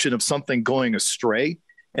reflection of something going astray,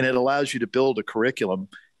 and it allows you to build a curriculum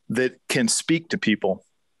that can speak to people.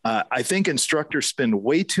 I think instructors spend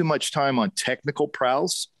way too much time on technical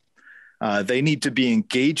prowess. They need to be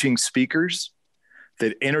engaging speakers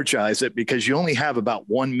that energize it, because you only have about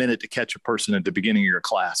 1 minute to catch a person at the beginning of your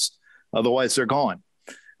class. Otherwise, they're gone.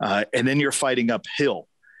 And then you're fighting uphill,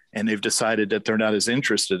 and they've decided that they're not as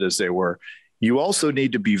interested as they were. You also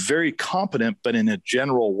need to be very competent, but in a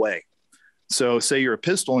general way. So say you're a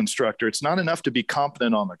pistol instructor, it's not enough to be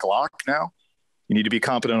competent on the Glock now. You need to be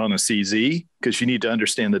competent on a CZ because you need to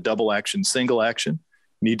understand the double action, single action.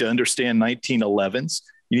 You need to understand 1911s.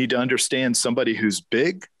 You need to understand somebody who's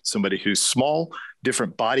big, somebody who's small,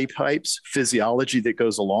 different body types, physiology that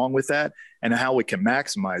goes along with that, and how we can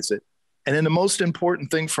maximize it. And then the most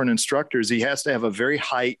important thing for an instructor is he has to have a very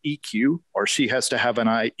high EQ, or she has to have an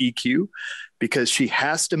high EQ, because she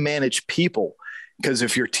has to manage people. Because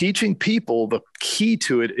if you're teaching people, the key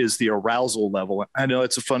to it is the arousal level. I know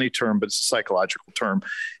it's a funny term, but it's a psychological term.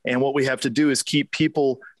 And what we have to do is keep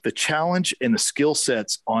people, the challenge and the skill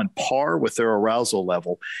sets on par with their arousal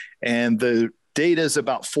level. And the data is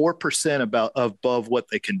about 4% above what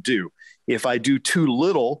they can do. If I do too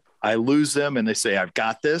little, I lose them and they say, I've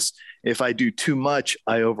got this. If I do too much,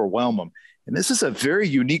 I overwhelm them. And this is a very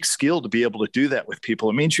unique skill to be able to do that with people.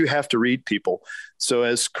 It means you have to read people. So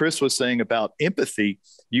as Chris was saying about empathy,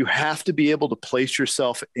 you have to be able to place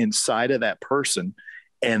yourself inside of that person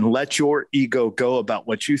and let your ego go about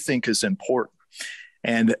what you think is important.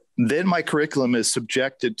 And then my curriculum is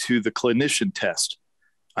subjected to the clinician test.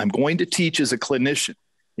 I'm going to teach as a clinician.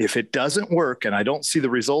 If it doesn't work and I don't see the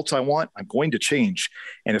results I want, I'm going to change.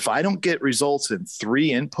 And if I don't get results in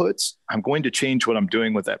 3 inputs, I'm going to change what I'm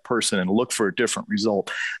doing with that person and look for a different result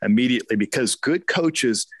immediately, because good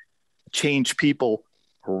coaches change people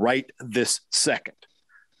right this second.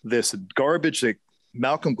 This garbage that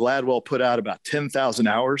Malcolm Gladwell put out about 10,000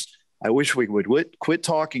 hours, I wish we would quit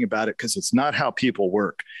talking about it, because it's not how people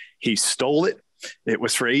work. He stole it. It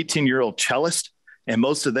was for 18-year-old cellists, and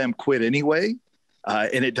most of them quit anyway.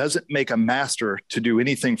 And it doesn't make a master to do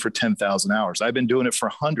anything for 10,000 hours. I've been doing it for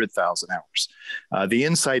 100,000 hours. The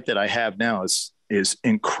insight that I have now is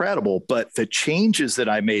incredible, but the changes that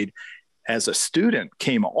I made as a student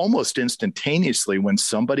came almost instantaneously when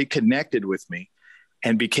somebody connected with me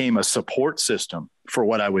and became a support system for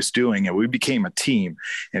what I was doing. And we became a team.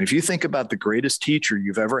 And if you think about the greatest teacher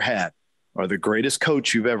you've ever had, or the greatest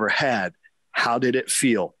coach you've ever had, how did it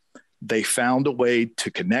feel? They found a way to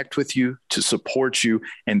connect with you, to support you,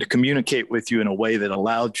 and to communicate with you in a way that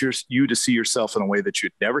allowed you to see yourself in a way that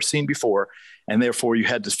you'd never seen before. And therefore, you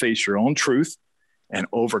had to face your own truth and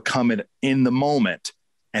overcome it in the moment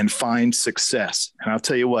and find success. And I'll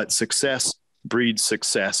tell you what, success breeds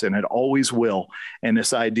success, and it always will. And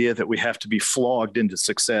this idea that we have to be flogged into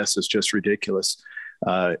success is just ridiculous.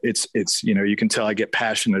 It's you can tell I get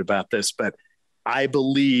passionate about this, but I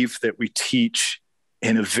believe that we teach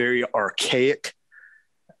in a very archaic,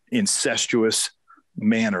 incestuous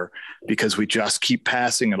manner, because we just keep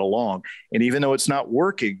passing it along. And even though it's not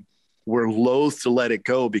working, we're loath to let it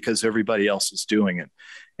go because everybody else is doing it.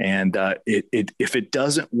 And if it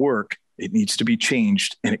doesn't work, it needs to be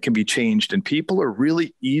changed, and it can be changed. And people are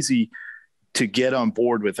really easy to get on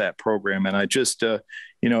board with that program. And I just,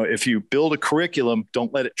 if you build a curriculum,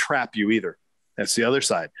 don't let it trap you either. That's the other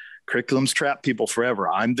side. Curriculums trap people forever.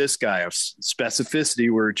 I'm this guy of specificity.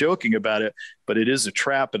 We're joking about it, but it is a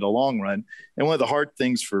trap in the long run. And one of the hard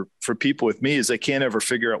things for people with me is they can't ever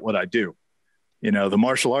figure out what I do. The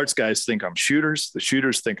martial arts guys think I'm shooters. The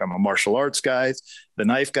shooters think I'm a martial arts guy. The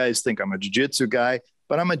knife guys think I'm a jiu-jitsu guy,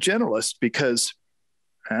 but I'm a generalist because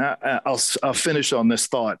I'll finish on this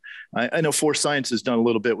thought. I know Force Science has done a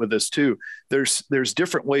little bit with this too. There's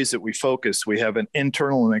different ways that we focus. We have an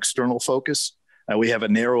internal and external focus. We have a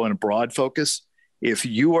narrow and a broad focus. If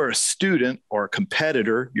you are a student or a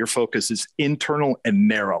competitor, your focus is internal and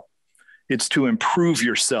narrow. It's to improve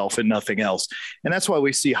yourself and nothing else. And that's why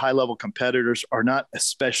we see high-level competitors are not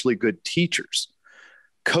especially good teachers.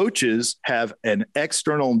 Coaches have an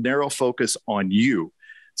external narrow focus on you.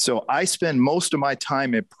 So I spend most of my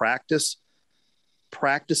time in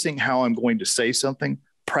practicing how I'm going to say something,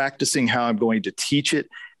 practicing how I'm going to teach it,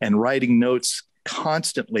 and writing notes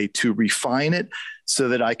constantly to refine it so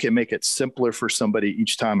that I can make it simpler for somebody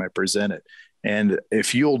each time I present it. And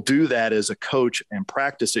if you'll do that as a coach and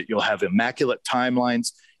practice it, you'll have immaculate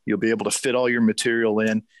timelines. You'll be able to fit all your material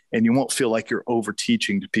in, and you won't feel like you're over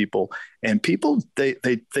teaching to people. And people, they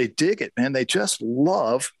dig it, man. They just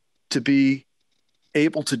love to be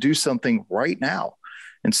able to do something right now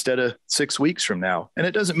instead of 6 weeks from now. And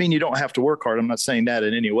it doesn't mean you don't have to work hard. I'm not saying that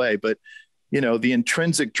in any way, but the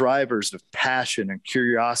intrinsic drivers of passion and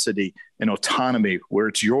curiosity and autonomy, where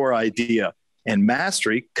it's your idea, and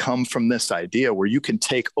mastery come from this idea where you can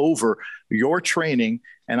take over your training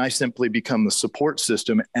and I simply become the support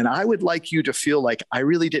system. And I would like you to feel like I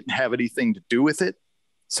really didn't have anything to do with it.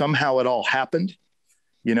 Somehow it all happened.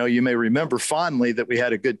 You may remember fondly that we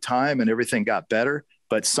had a good time and everything got better,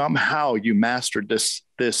 but somehow you mastered this,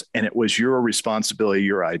 and it was your responsibility,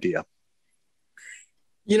 your idea.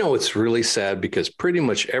 It's really sad because pretty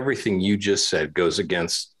much everything you just said goes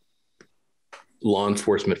against law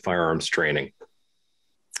enforcement firearms training.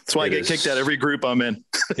 That's why I get kicked out every group I'm in.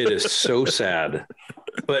 It is so sad,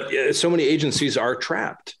 but so many agencies are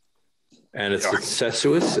trapped, and it's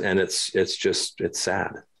incestuous, and it's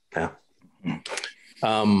sad. Yeah.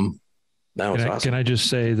 That was awesome. Can I just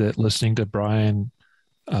say that listening to Brian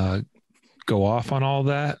go off on all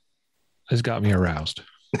that has got me aroused.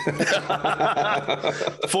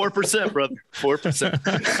 4%, brother.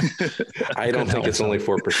 4%. I don't think it's only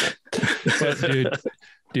 4%. But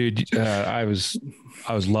dude, I was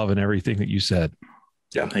loving everything that you said.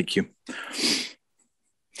 Yeah, thank you.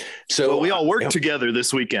 So we all worked together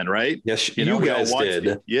this weekend, right? Yes, you guys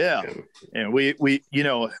did. Yeah. And we,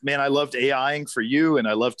 man, I loved AIing for you, and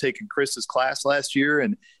I loved taking Chris's class last year.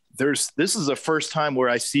 And this is the first time where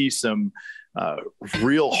I see some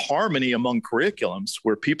real harmony among curriculums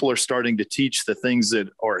where people are starting to teach the things that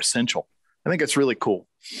are essential. I think it's really cool.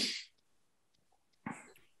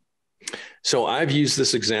 So I've used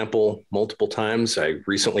this example multiple times. I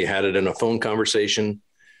recently had it in a phone conversation.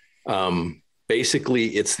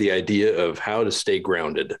 Basically, it's the idea of how to stay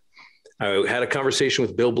grounded. I had a conversation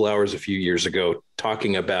with Bill Blowers a few years ago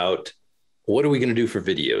talking about what are we going to do for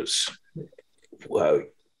videos? We're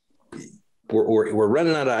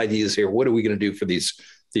running out of ideas here. What are we going to do for these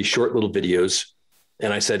short little videos?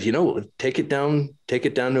 And I said, take it down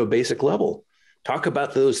to a basic level. Talk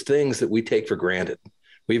about those things that we take for granted.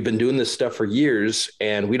 We've been doing this stuff for years,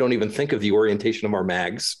 and we don't even think of the orientation of our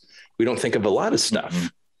mags. We don't think of a lot of stuff. Mm-hmm.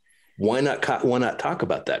 Why not talk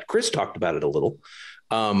about that? Chris talked about it a little.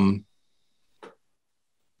 How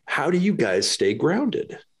do you guys stay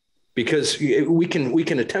grounded? Because we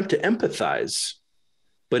can attempt to empathize,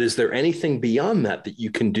 but is there anything beyond that you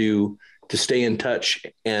can do to stay in touch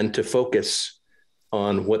and to focus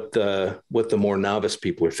on what the more novice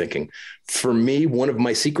people are thinking? For me, one of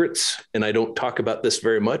my secrets, and I don't talk about this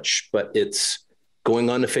very much, but it's going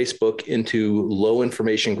on to Facebook into low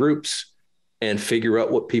information groups and figure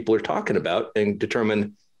out what people are talking about and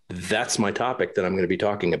determine that's my topic that I'm going to be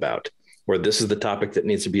talking about, or this is the topic that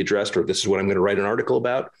needs to be addressed, or this is what I'm going to write an article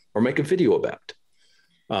about or make a video about.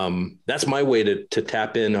 That's my way to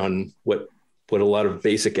tap in on what a lot of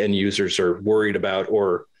basic end users are worried about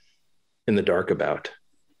or in the dark about.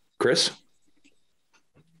 Chris?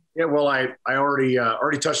 Yeah, well, I already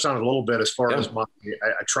touched on it a little bit as far as I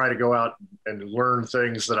try to go out and learn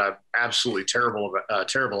things that I'm absolutely terrible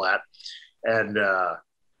at. And,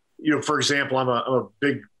 for example, I'm a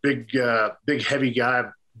big heavy guy.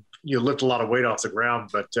 Lift a lot of weight off the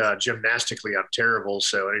ground, but gymnastically I'm terrible.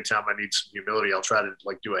 So anytime I need some humility, I'll try to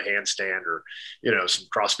do a handstand or, some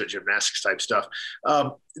CrossFit gymnastics type stuff.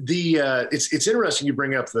 It's interesting you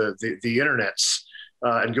bring up the internets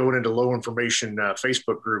and going into low information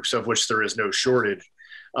Facebook groups, of which there is no shortage.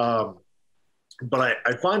 But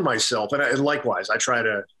I find myself, and likewise, I try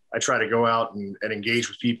to go out and engage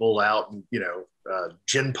with people out and,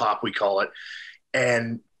 gin pop, we call it.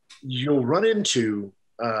 And you'll run into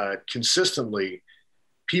consistently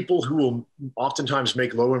people who will oftentimes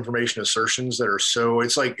make low information assertions that are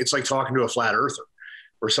it's like talking to a flat earther,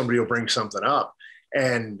 where somebody will bring something up.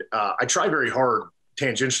 And I try very hard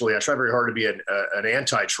tangentially. I try very hard to be an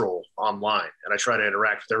anti-troll online, and I try to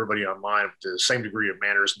interact with everybody online with the same degree of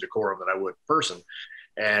manners and decorum that I would in person.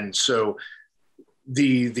 And so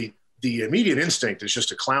the immediate instinct is just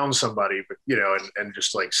to clown somebody, but and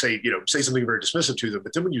just say something very dismissive to them.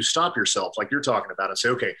 But then when you stop yourself, like you're talking about, and say,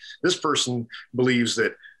 okay, this person believes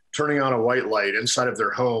that turning on a white light inside of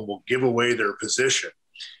their home will give away their position,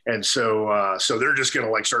 and so they're just going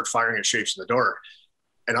to start firing at shapes in the dark.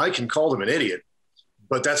 And I can call them an idiot,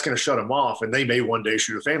 but that's going to shut them off, and they may one day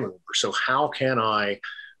shoot a family member. So how can I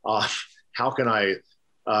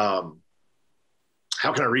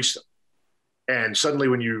reach them? And suddenly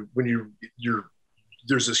when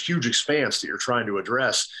there's this huge expanse that you're trying to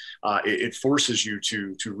address, it forces you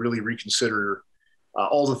to really reconsider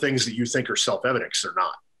all the things that you think are self-evident, because they're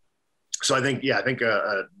not. So I think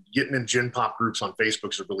getting in gin pop groups on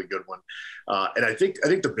Facebook is a really good one. And I think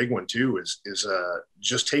the big one too is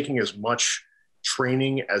just taking as much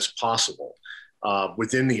training as possible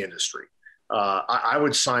within the industry. I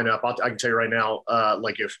would sign up. I can tell you right now,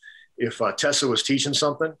 if Tessah was teaching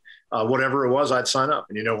something, whatever it was, I'd sign up.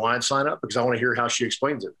 And you know why I'd sign up? Because I want to hear how she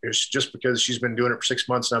explains it. It's just because she's been doing it for 6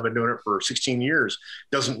 months and I've been doing it for 16 years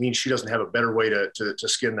doesn't mean she doesn't have a better way to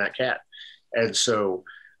skin that cat. And so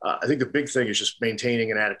I think the big thing is just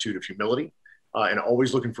maintaining an attitude of humility and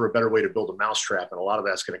always looking for a better way to build a mousetrap. And a lot of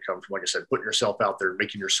that's going to come from, like I said, putting yourself out there,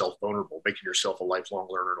 making yourself vulnerable, making yourself a lifelong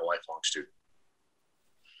learner and a lifelong student.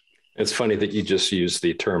 It's funny that you just used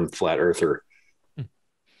the term flat earther.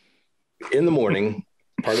 In the morning,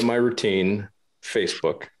 part of my routine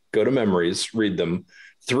Facebook, go to memories, read them.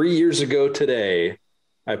 3 years ago today,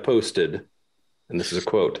 I posted, and this is a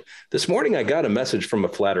quote, "This morning I got a message from a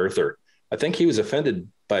flat earther. I think he was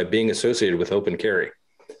offended by being associated with open carry."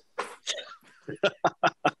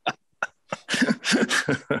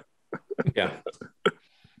 Yeah.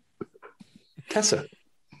 Tessah.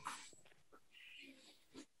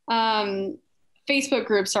 Facebook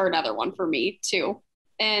groups are another one for me too.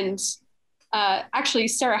 And actually,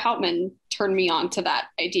 Sarah Houtman turned me on to that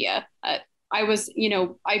idea. I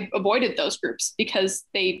avoided those groups because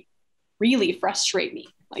they really frustrate me.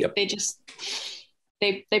 Like yep.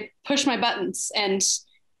 they push my buttons. And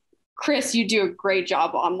Chris, you do a great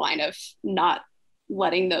job online of not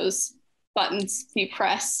letting those buttons be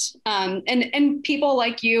pressed. And people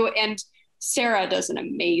like you and Sarah does an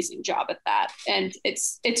amazing job at that. And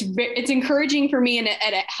it's encouraging for me, and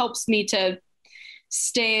it helps me to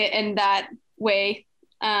stay in that way.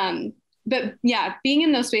 But yeah, being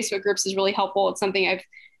in those Facebook groups is really helpful. It's something I've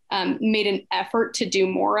made an effort to do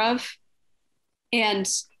more of. And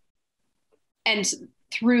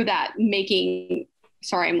through that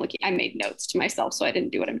I made notes to myself, so I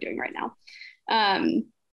didn't do what I'm doing right now.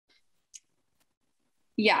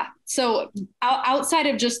 Yeah. So outside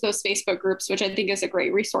of just those Facebook groups, which I think is a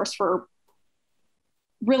great resource for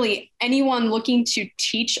really anyone looking to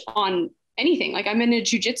teach on anything, like I'm in a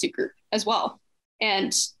jujitsu group as well.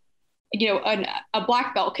 And, a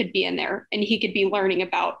black belt could be in there and he could be learning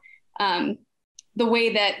about the way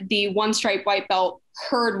that the one stripe white belt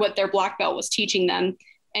heard what their black belt was teaching them.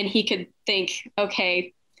 And he could think,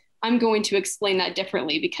 okay, I'm going to explain that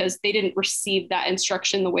differently because they didn't receive that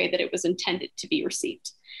instruction the way that it was intended to be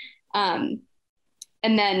received. And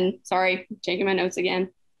then, sorry, checking my notes again.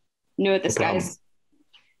 Knew it, this guy's.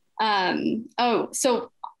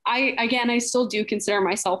 So I still do consider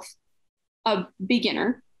myself a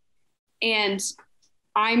beginner, and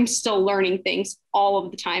I'm still learning things all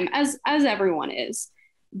of the time, as everyone is.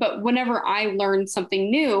 But whenever I learn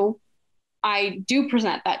something new, I do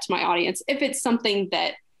present that to my audience if it's something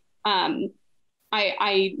that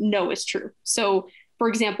I know is true. So, for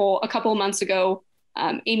example, a couple of months ago,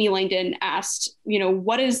 Amy Langdon asked,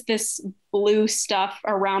 what is this blue stuff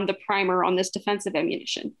around the primer on this defensive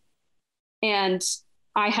ammunition? And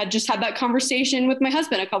I had just had that conversation with my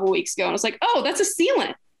husband a couple of weeks ago, and I was like, oh, that's a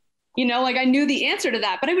sealant. I knew the answer to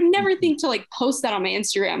that, but I would never think to post that on my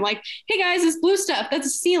Instagram. Like, hey guys, this blue stuff, that's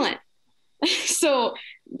a sealant. So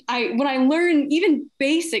when I learn even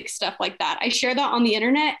basic stuff like that, I share that on the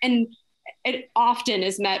internet, and it often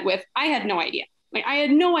is met with, I had no idea. I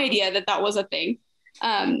had no idea that was a thing.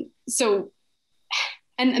 So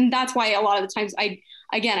that's why a lot of the times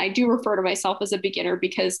I do refer to myself as a beginner,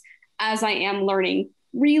 because as I am learning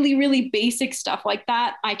really, really basic stuff like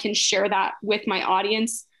that, I can share that with my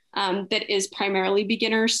audience that is primarily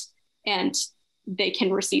beginners, and they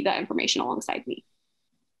can receive that information alongside me.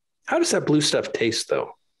 How does that blue stuff taste,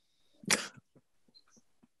 though?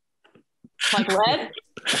 Like red?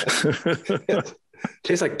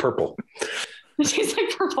 Tastes like purple. It tastes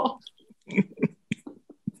like purple.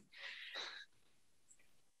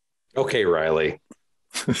 Okay, Riley.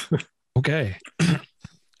 Okay.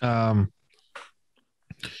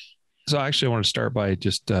 So actually I want to start by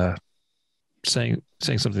just saying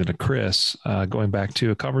something to Chris, going back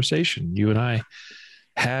to a conversation you and I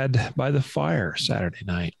had by the fire Saturday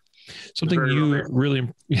night. Something you really,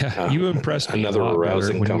 you impressed me. Another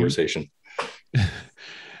arousing conversation.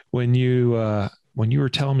 When you were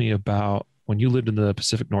telling me about when you lived in the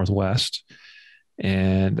Pacific Northwest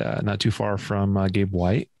and not too far from Gabe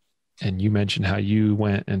White, and you mentioned how you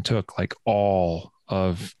went and took all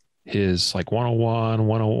of his 101,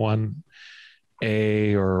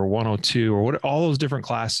 101A or 102 or all those different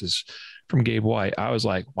classes from Gabe White. I was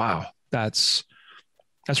like, wow, that's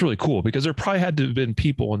really cool, because there probably had to have been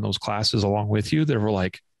people in those classes along with you that were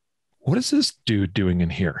like, what is this dude doing in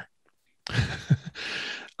here?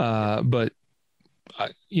 But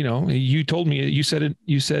you told me, you said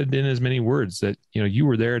it in as many words that, you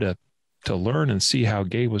were there to learn and see how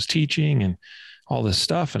Gabe was teaching and all this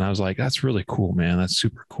stuff. And I was like, that's really cool, man. That's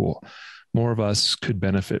super cool. More of us could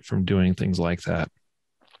benefit from doing things like that.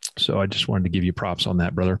 So I just wanted to give you props on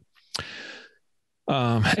that, brother.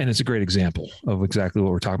 And it's a great example of exactly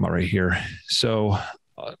what we're talking about right here. So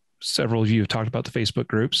several of you have talked about the Facebook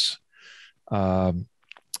groups. I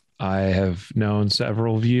have known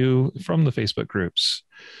several of you from the Facebook groups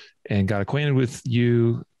and got acquainted with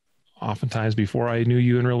you oftentimes before I knew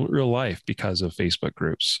you in real life because of Facebook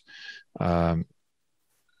groups.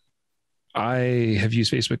 I have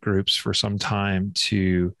used Facebook groups for some time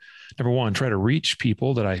to, number one, try to reach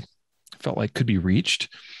people that I felt like could be reached.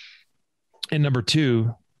 And number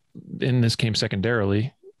two, and this came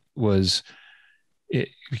secondarily, was it,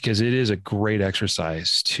 because it is a great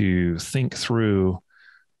exercise to think through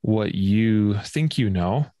what you think you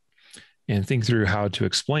know and think through how to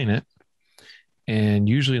explain it. And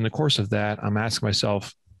usually in the course of that, I'm asking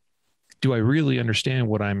myself, do I really understand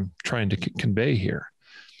what I'm trying to convey here?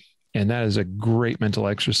 And that is a great mental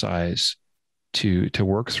exercise to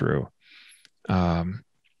work through. And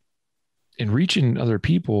reaching other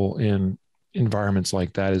people in environments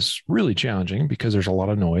like that is really challenging because there's a lot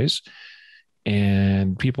of noise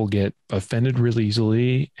and people get offended really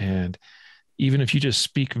easily. And even if you just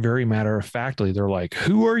speak very matter of factly, they're like,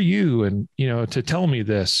 who are you? And, to tell me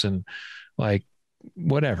this, and like,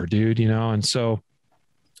 whatever, dude, And so,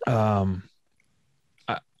 I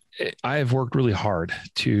have worked really hard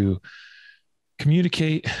to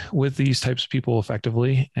communicate with these types of people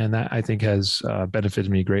effectively. And that I think has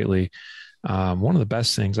benefited me greatly. One of the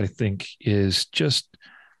best things I think is just,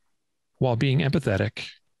 while being empathetic,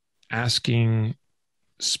 asking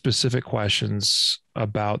specific questions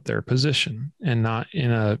about their position, and not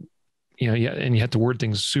in a, and you have to word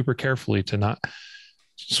things super carefully to not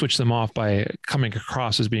switch them off by coming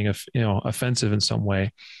across as being, offensive in some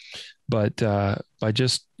way. But by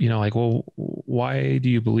just, like, well, why do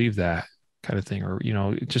you believe that kind of thing? Or,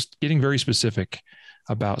 just getting very specific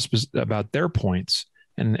about their points,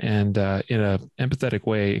 and in a empathetic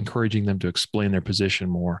way, encouraging them to explain their position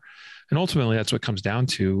more. And ultimately, that's what comes down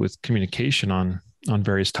to with communication on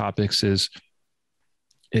various topics is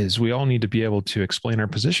we all need to be able to explain our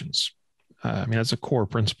positions. That's a core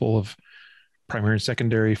principle of primary and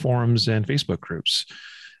secondary forums and Facebook groups,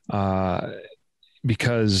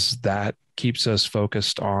 because that keeps us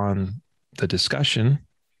focused on the discussion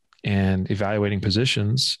and evaluating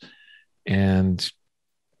positions. And,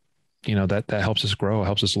 that helps us grow,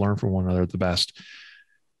 helps us learn from one another the best.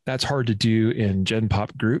 That's hard to do in Gen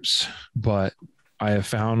Pop groups, but I have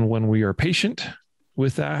found when we are patient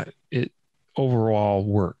with that, it overall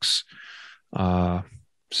works.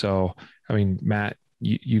 So, Matt,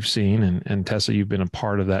 you've seen, and Tessah, you've been a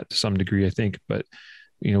part of that to some degree, I think, but,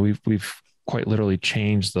 we've quite literally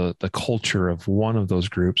changed the culture of one of those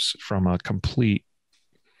groups from a complete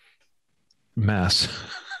mess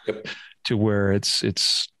to where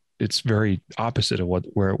it's very opposite of what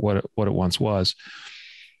it once was.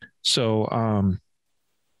 So,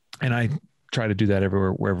 and I try to do that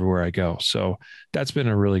wherever I go. So that's been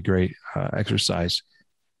a really great exercise.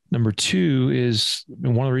 Number two is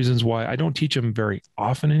one of the reasons why I don't teach them very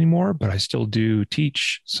often anymore, but I still do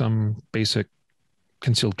teach some basic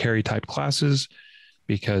concealed carry type classes,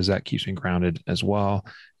 because that keeps me grounded as well.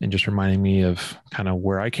 And just reminding me of kind of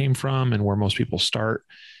where I came from and where most people start.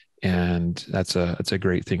 And that's a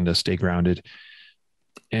great thing to stay grounded.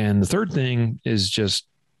 And the third thing is just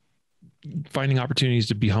finding opportunities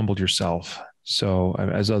to be humbled yourself. So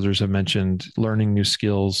as others have mentioned, learning new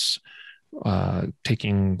skills,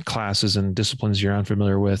 taking classes and disciplines you're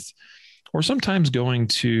unfamiliar with, or sometimes going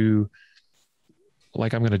to,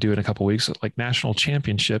 like I'm going to do in a couple of weeks, like national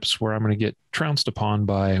championships where I'm going to get trounced upon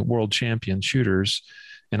by world champion shooters.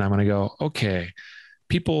 And I'm going to go, okay,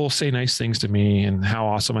 people say nice things to me and how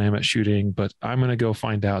awesome I am at shooting, but I'm going to go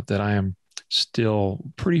find out that I am still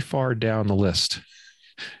pretty far down the list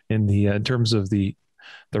in terms of the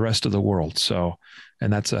rest of the world. So,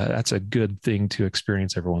 and that's a good thing to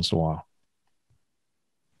experience every once in a while.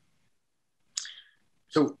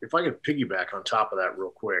 So if I could piggyback on top of that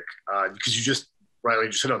real quick, because you just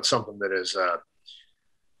hit on something that is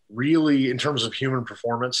really, in terms of human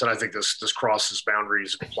performance, and I think this crosses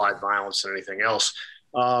boundaries of applied violence and anything else.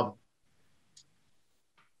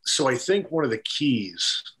 So I think one of the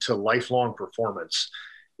keys to lifelong performance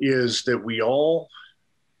is that we all,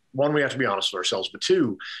 one, we have to be honest with ourselves, but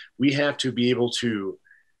two, we have to be able to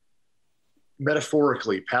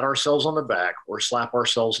metaphorically pat ourselves on the back or slap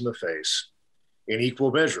ourselves in the face in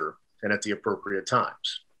equal measure and at the appropriate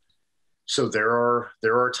times. So there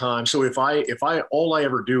are times. So if I all I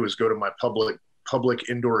ever do is go to my public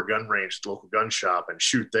indoor gun range, the local gun shop, and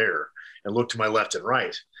shoot there and look to my left and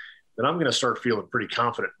right, then I'm going to start feeling pretty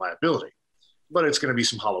confident in my ability, but it's going to be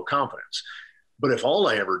some hollow confidence. But if all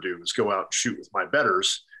I ever do is go out and shoot with my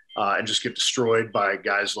betters and just get destroyed by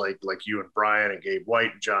guys like you and Brian and Gabe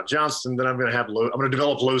White and John Johnston, then I'm going to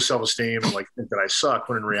develop low self-esteem and think that I suck,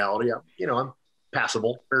 when in reality, I'm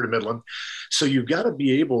passable, fair to middling. So you've got to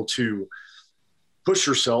be able to push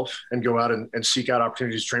yourself and go out and seek out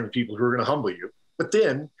opportunities to train with people who are going to humble you. But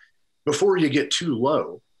then before you get too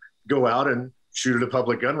low, go out and shoot at a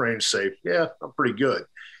public gun range, say, yeah, I'm pretty good.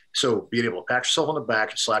 So being able to pat yourself on the back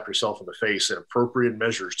and slap yourself in the face in appropriate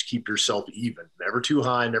measures to keep yourself even, never too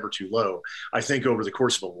high, never too low. I think over the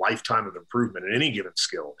course of a lifetime of improvement in any given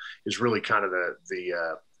skill is really kind of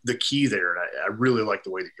the key there. And I really like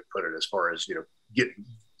the way that you put it as far as,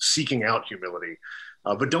 seeking out humility,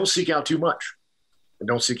 but don't seek out too much, and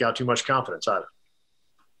don't seek out too much confidence either.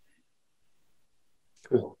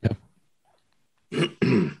 Cool.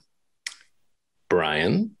 Yeah.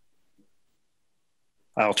 Brian?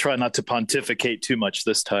 I'll try not to pontificate too much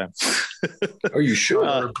this time. Are you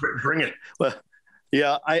sure? Bring it. Well,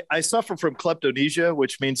 yeah, I suffer from kleptomnesia,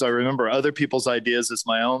 which means I remember other people's ideas as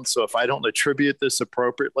my own. So if I don't attribute this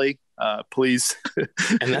appropriately, please.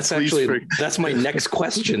 And that's that's my next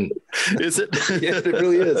question. Is it? Yeah, it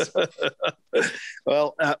really is.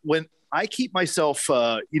 Well, when I keep myself,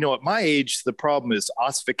 at my age, the problem is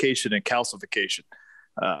ossification and calcification.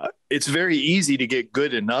 It's very easy to get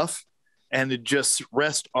good enough and to just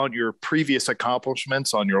rest on your previous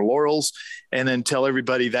accomplishments, on your laurels, and then tell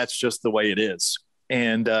everybody that's just the way it is.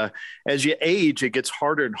 And as you age, it gets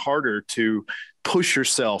harder and harder to push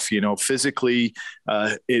yourself, physically.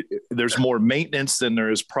 There's more maintenance than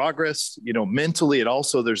there is progress, mentally. It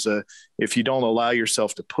also, if you don't allow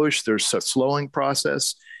yourself to push, there's a slowing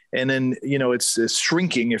process. And then, it's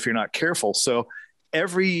shrinking if you're not careful. So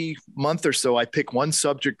every month or so, I pick one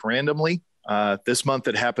subject randomly. This month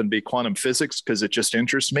it happened to be quantum physics because it just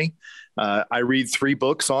interests me. I read 3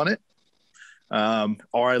 books on it,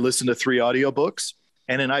 or I listen to 3 audiobooks.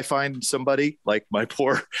 And then I find somebody like my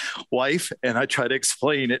poor wife, and I try to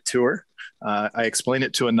explain it to her. I explain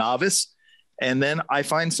it to a novice. And then I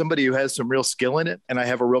find somebody who has some real skill in it, and I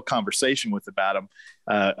have a real conversation with them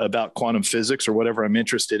about quantum physics or whatever I'm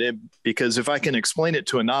interested in. Because if I can explain it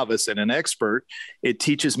to a novice and an expert, it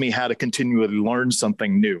teaches me how to continually learn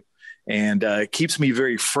something new. And it keeps me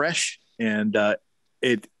very fresh, and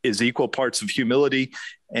it is equal parts of humility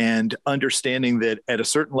and understanding that at a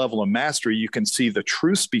certain level of mastery, you can see the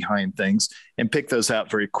truths behind things and pick those out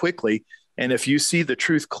very quickly. And if you see the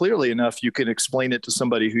truth clearly enough, you can explain it to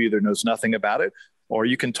somebody who either knows nothing about it, or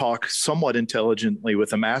you can talk somewhat intelligently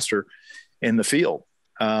with a master in the field.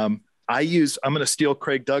 I'm going to steal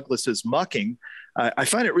Craig Douglas's mucking. I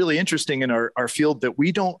find it really interesting in our field that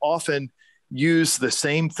we don't often use the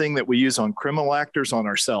same thing that we use on criminal actors on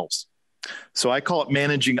ourselves. So I call it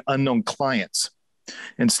managing unknown clients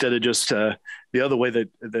instead of just the other way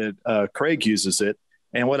that Craig uses it.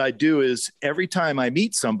 And what I do is every time I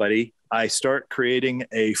meet somebody, I start creating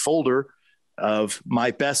a folder of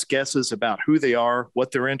my best guesses about who they are,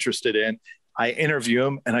 what they're interested in. I interview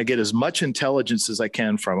them, and I get as much intelligence as I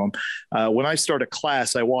can from them. When I start a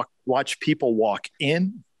class, I watch people walk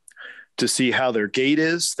in to see how their gait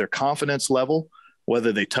is, their confidence level,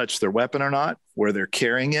 whether they touch their weapon or not, where they're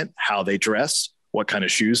carrying it, how they dress, what kind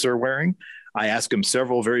of shoes they're wearing. I ask them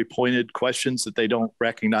several very pointed questions that they don't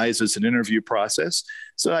recognize as an interview process.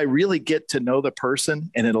 So I really get to know the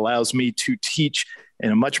person, and it allows me to teach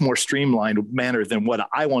in a much more streamlined manner than what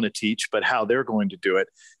I want to teach, but how they're going to do it.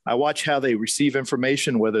 I watch how they receive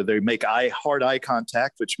information, whether they make hard eye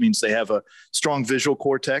contact, which means they have a strong visual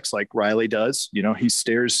cortex like Riley does. He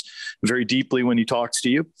stares very deeply when he talks to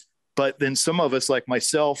you. But then some of us, like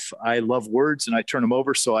myself, I love words and I turn them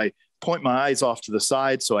over. So I point my eyes off to the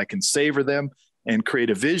side so I can savor them and create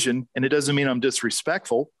a vision. And it doesn't mean I'm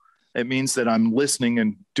disrespectful. It means that I'm listening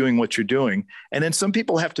and doing what you're doing. And then some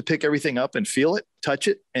people have to pick everything up and feel it, touch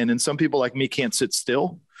it. And then some people like me can't sit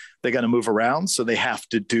still. They got to move around. So they have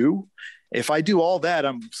to do. If I do all that,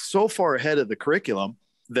 I'm so far ahead of the curriculum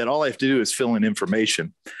that all I have to do is fill in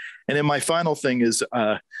information. And then my final thing is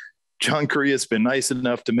John Correa has been nice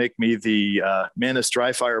enough to make me the Manus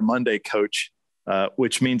Dry Fire Monday coach,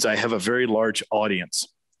 which means I have a very large audience.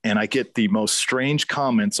 And I get the most strange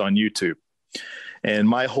comments on YouTube. And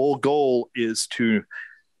my whole goal is to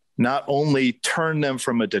not only turn them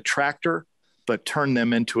from a detractor, but turn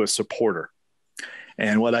them into a supporter.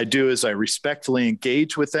 And what I do is I respectfully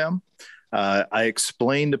engage with them. I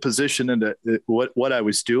explain the position and what I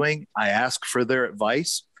was doing. I ask for their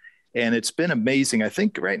advice. And it's been amazing. I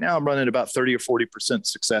think right now I'm running about 30 or 40%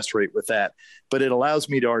 success rate with that. But it allows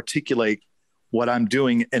me to articulate what I'm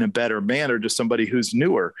doing in a better manner to somebody who's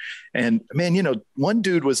newer. And man, one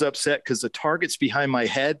dude was upset because the targets behind my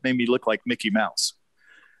head made me look like Mickey Mouse.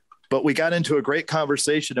 But we got into a great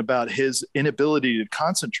conversation about his inability to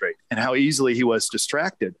concentrate and how easily he was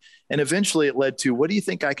distracted. And eventually it led to, what do you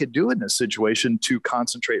think I could do in this situation to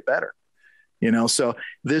concentrate better? So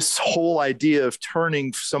this whole idea of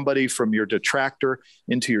turning somebody from your detractor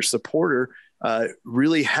into your supporter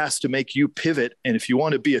really has to make you pivot. And if you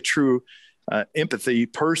want to be a true empathy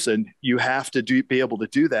person, you have to be able to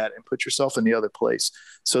do that and put yourself in the other place.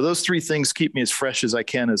 So those three things keep me as fresh as I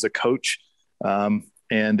can as a coach.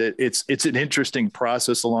 And it's an interesting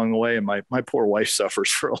process along the way. And my poor wife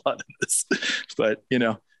suffers for a lot of this, but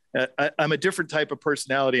I'm a different type of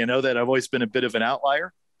personality. I know that I've always been a bit of an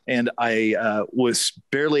outlier, and I was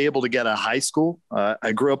barely able to get out of high school.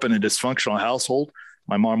 I grew up in a dysfunctional household.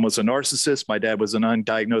 My mom was a narcissist. My dad was an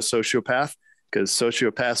undiagnosed sociopath, because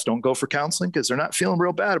sociopaths don't go for counseling because they're not feeling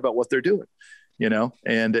real bad about what they're doing,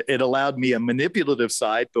 and it allowed me a manipulative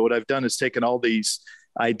side. But what I've done is taken all these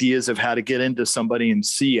ideas of how to get into somebody and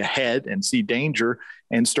see ahead and see danger,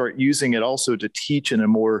 and start using it also to teach in a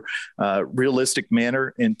more realistic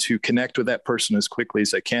manner and to connect with that person as quickly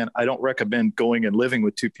as I can. I don't recommend going and living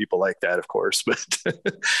with two people like that, of course, but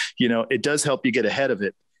it does help you get ahead of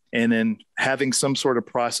it. And then having some sort of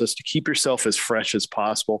process to keep yourself as fresh as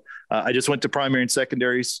possible. I just went to primary and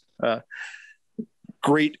secondaries,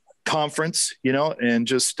 great conference, and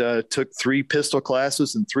just took 3 pistol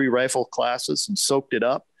classes and 3 rifle classes and soaked it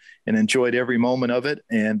up and enjoyed every moment of it,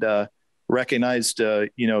 and recognized,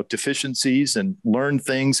 deficiencies and learned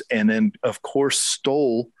things. And then, of course,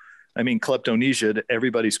 kleptomnesia to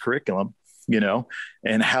everybody's curriculum,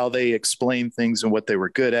 and how they explain things and what they were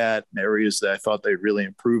good at, and areas that I thought they'd really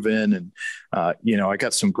improve in. And, I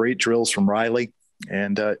got some great drills from Riley,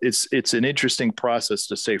 and it's an interesting process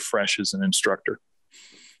to stay fresh as an instructor.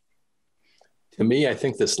 To me, I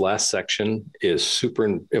think this last section is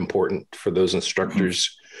super important for those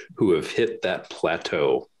instructors who have hit that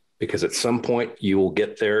plateau, because at some point you will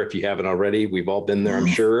get there. If you haven't already, we've all been there, I'm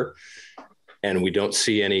sure. And we don't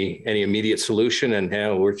see any immediate solution. And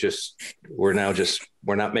now we're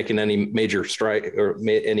not making any major stride or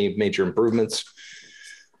any major improvements.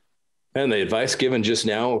 And the advice given just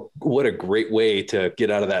now, what a great way to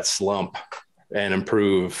get out of that slump and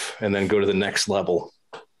improve and then go to the next level.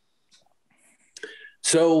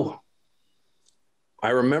 So I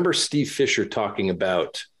remember Steve Fisher talking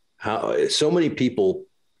about how so many people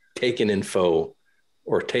take an info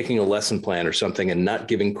or taking a lesson plan or something and not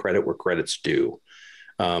giving credit where credit's due.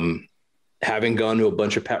 Having gone to a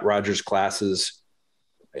bunch of Pat Rogers classes,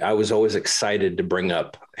 I was always excited to bring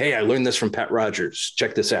up, hey, I learned this from Pat Rogers.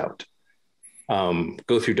 Check this out.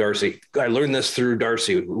 Go through Darcy. I learned this through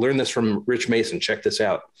Darcy. Learned this from Rich Mason. Check this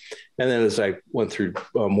out. And then as I went through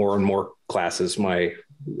more and more classes,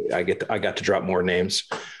 I got to drop more names.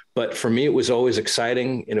 But for me, it was always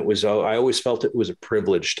exciting, and I always felt it was a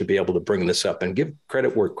privilege to be able to bring this up and give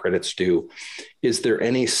credit where credit's due. Is there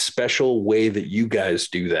any special way that you guys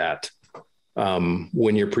do that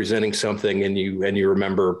when you're presenting something and you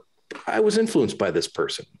remember, I was influenced by this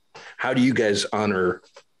person? How do you guys honor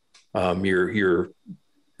your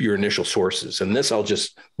initial sources? And this I'll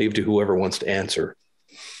just leave to whoever wants to answer.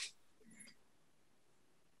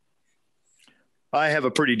 I have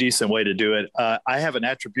a pretty decent way to do it. I have an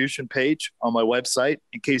attribution page on my website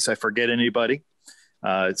in case I forget anybody.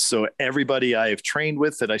 So everybody I have trained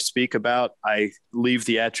with that I speak about, I leave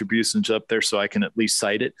the attributions up there so I can at least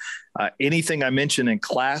cite it. Anything I mention in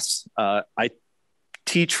class, I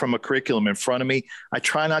teach from a curriculum in front of me. I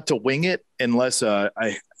try not to wing it unless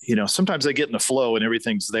sometimes I get in the flow and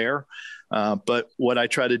everything's there. But what I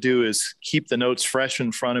try to do is keep the notes fresh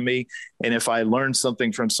in front of me. And if I learn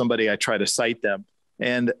something from somebody, I try to cite them.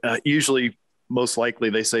 And usually, most likely,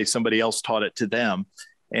 they say somebody else taught it to them.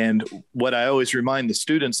 And what I always remind the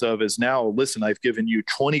students of is, now, listen, I've given you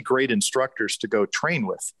 20 great instructors to go train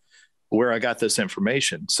with where I got this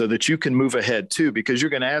information, so that you can move ahead too, because you're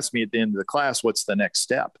going to ask me at the end of the class, what's the next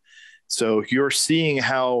step? So you're seeing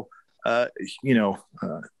how, a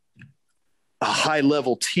high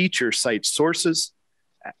level teacher cites sources,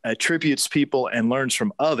 attributes people, and learns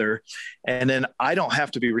from other. And then I don't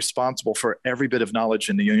have to be responsible for every bit of knowledge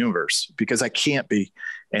in the universe, because I can't be,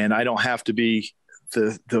 and I don't have to be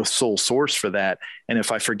the sole source for that. And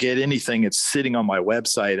if I forget anything, it's sitting on my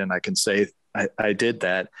website and I can say, I did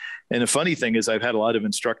that. And the funny thing is, I've had a lot of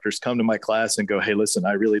instructors come to my class and go, hey, listen,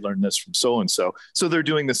 I really learned this from so-and-so. So they're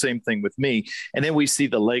doing the same thing with me. And then we see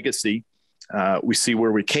the legacy. We see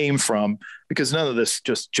where we came from, because none of this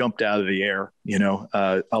just jumped out of the air.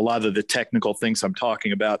 A lot of the technical things I'm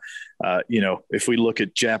talking about, if we look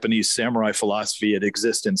at Japanese samurai philosophy, it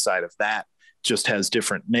exists inside of that, just has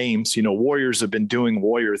different names. Warriors have been doing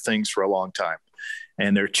warrior things for a long time,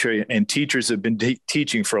 and and teachers have been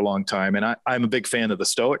teaching for a long time. And I'm a big fan of the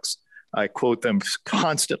Stoics. I quote them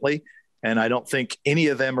constantly, and I don't think any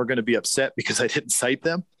of them are going to be upset because I didn't cite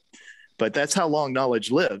them, but that's how long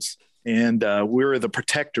knowledge lives. And we're the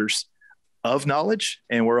protectors of knowledge,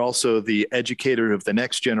 and we're also the educator of the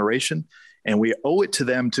next generation. And we owe it to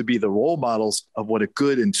them to be the role models of what a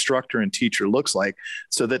good instructor and teacher looks like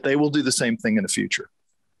so that they will do the same thing in the future.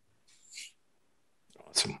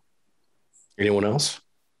 Awesome. Anyone else?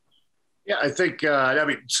 Yeah, I think,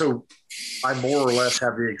 so I more or less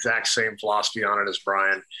have the exact same philosophy on it as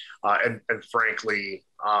Brian. And frankly,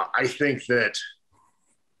 I think that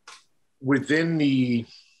within the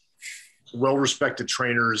well-respected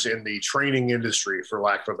trainers in the training industry, for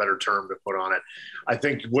lack of a better term to put on it, I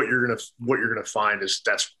think what you're gonna find is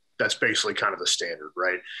that's basically kind of the standard,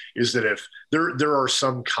 right? Is that if there are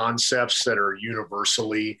some concepts that are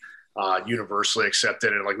universally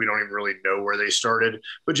accepted, and like we don't even really know where they started,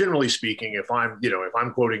 but generally speaking, if I'm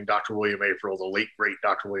quoting Dr. William April, the late great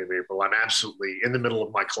Dr. William April, I'm absolutely in the middle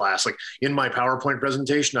of my class, like in my PowerPoint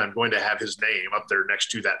presentation, I'm going to have his name up there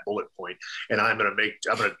next to that bullet point, and I'm going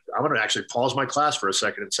to actually pause my class for a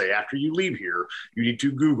second and say, after you leave here, you need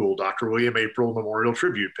to Google Dr. William April Memorial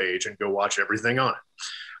Tribute page and go watch everything on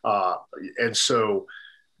it. And so,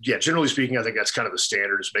 yeah, generally speaking, I think that's kind of the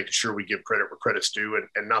standard, is making sure we give credit where credit's due,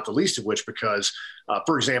 and not the least of which, because,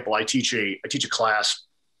 for example, I teach a class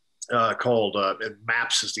called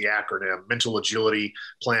MAPS is the acronym, Mental Agility,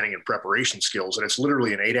 Planning, and Preparation Skills, and it's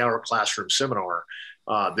literally an 8-hour classroom seminar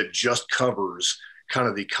that just covers kind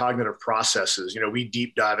of the cognitive processes. We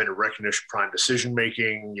deep dive into recognition, prime decision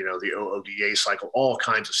making, the OODA cycle, all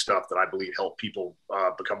kinds of stuff that I believe help people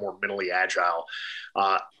become more mentally agile.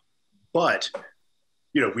 But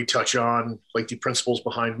we touch on like the principles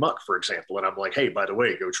behind muck, for example. And I'm like, hey, by the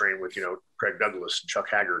way, go train with, Craig Douglas and Chuck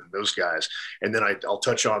Haggard and those guys. And then I'll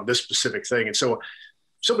touch on this specific thing. And so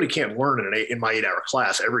somebody can't learn in my 8-hour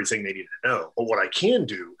class everything they need to know. But what I can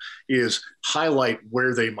do is highlight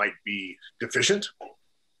where they might be deficient,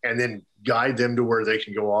 and then guide them to where they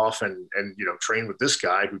can go off and train with this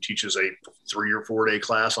guy who teaches a 3 or 4 day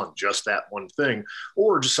class on just that one thing,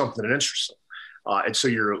 or just something that interests them. And so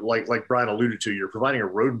you're like Brian alluded to, you're providing a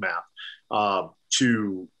roadmap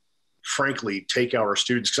to frankly take our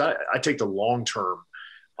students, because I take the long-term,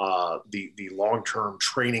 the long-term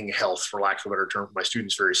training health, for lack of a better term, for my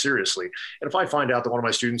students very seriously. And if I find out that one of my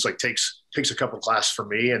students like takes a couple of classes from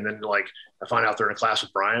me, and then like I find out they're in a class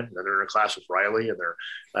with Brian, and they're in a class with Riley, and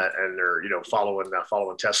they're following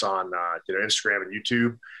Tessah on Instagram and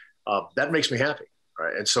YouTube, that makes me happy,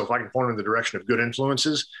 right? And so if I can point them in the direction of good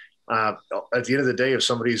influences. At the end of the day, if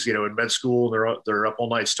somebody's in med school and they're up all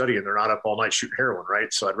night studying, they're not up all night shooting heroin,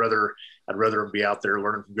 right? So I'd rather them be out there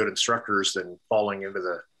learning from good instructors than falling into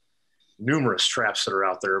the numerous traps that are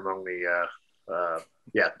out there among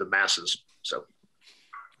the masses. So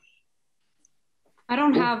I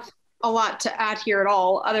don't have a lot to add here at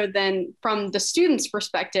all, other than from the student's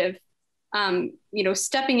perspective.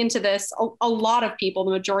 Stepping into this, a lot of people,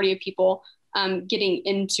 the majority of people, getting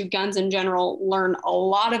into guns in general, learn a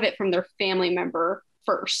lot of it from their family member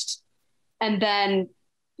first. And then,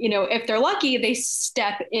 if they're lucky, they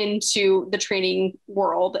step into the training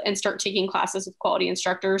world and start taking classes with quality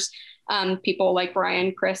instructors, people like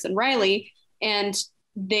Brian, Chris, and Riley. And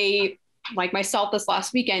they, like myself this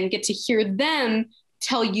last weekend, get to hear them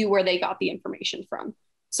tell you where they got the information from.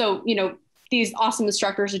 So, these awesome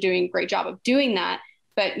instructors are doing a great job of doing that.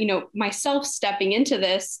 But, myself stepping into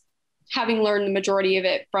this, having learned the majority of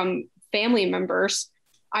it from family members,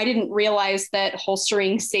 I didn't realize that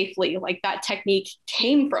holstering safely, like that technique,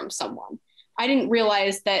 came from someone. I didn't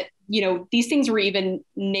realize that, these things were even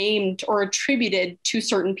named or attributed to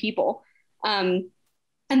certain people. And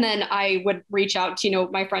then I would reach out to,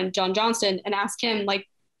 my friend John Johnston and ask him like,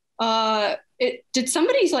 did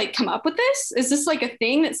somebody like come up with this? Is this like a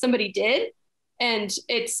thing that somebody did? And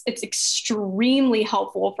it's extremely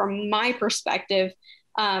helpful from my perspective,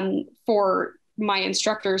 for my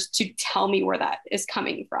instructors to tell me where that is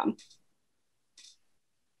coming from.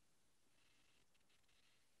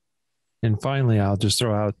 And finally, I'll just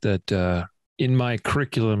throw out that in my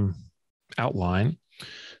curriculum outline,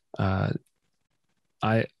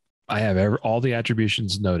 I have all the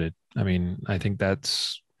attributions noted. I mean, I think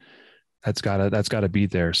that's gotta be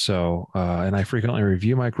there. So, and I frequently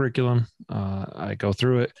review my curriculum. I go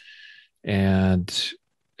through it, and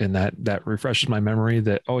that refreshes my memory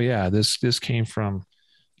that, oh yeah, this came from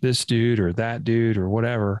this dude or that dude or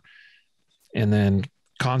whatever. And then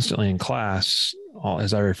constantly in class,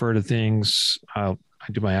 as I refer to things, I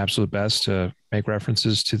do my absolute best to make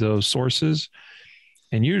references to those sources.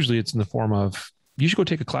 And usually it's in the form of, you should go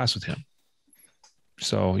take a class with him.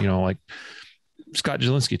 So, like Scott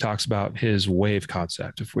Jelinski talks about his wave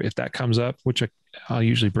concept. If that comes up, which I'll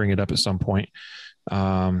usually bring it up at some point,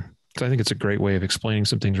 because I think it's a great way of explaining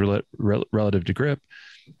some things relative to grip.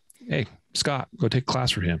 Hey, Scott, go take a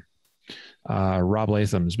class for him. Rob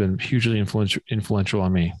Latham has been hugely influential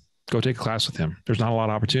on me. Go take a class with him. There's not a lot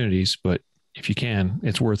of opportunities, but if you can,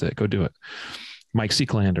 it's worth it. Go do it. Mike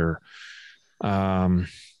Seeklander, Brian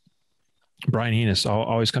Enos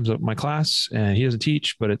always comes up in my class, and he doesn't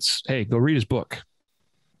teach, but it's, hey, go read his book,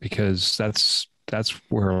 because that's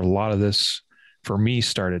where a lot of this for me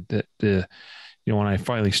started. When I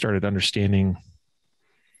finally started understanding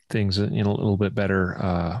things in a little bit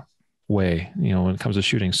better way, when it comes to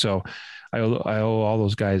shooting. So I owe all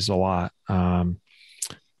those guys a lot. Matt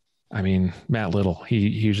Little, he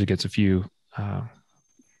usually gets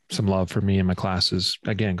some love for me in my classes.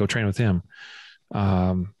 Again, go train with him.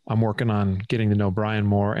 I'm working on getting to know Brian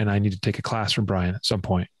more, and I need to take a class from Brian at some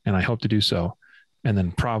point, and I hope to do so. And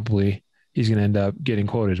then probably he's going to end up getting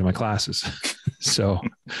quoted in my classes. So,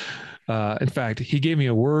 in fact, he gave me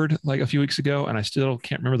a word like a few weeks ago, and I still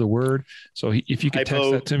can't remember the word. So if you could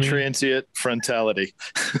text that to me, transient frontality.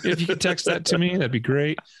 If you could text that to me, that'd be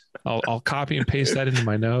great. I'll copy and paste that into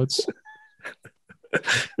my notes.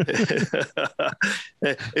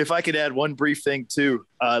 If I could add one brief thing too,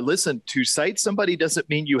 listen, to cite somebody doesn't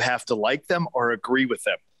mean you have to like them or agree with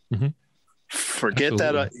them. Mm-hmm. Forget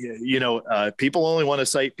Absolutely. That. People only want to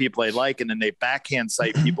cite people they like, and then they backhand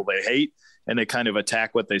cite people they hate, and they kind of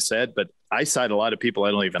attack what they said. But I cite a lot of people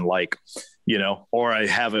I don't even like, or I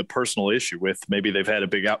have a personal issue with. Maybe they've had a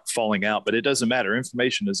big falling out, but it doesn't matter.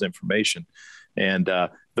 Information is information. And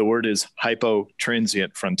the word is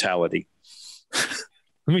hypotransient frontality.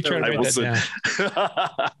 Let me try to write that down.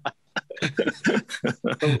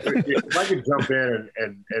 If I could jump in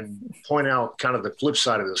and point out kind of the flip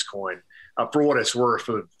side of this coin, for what it's worth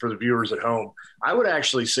for the viewers at home, I would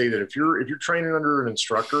actually say that if you're training under an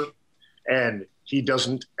instructor and he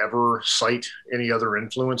doesn't ever cite any other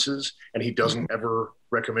influences, and he doesn't ever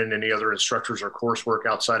recommend any other instructors or coursework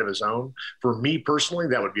outside of his own, for me personally,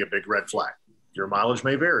 that would be a big red flag. Your mileage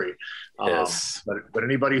may vary, yes. But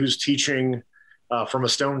anybody who's teaching from a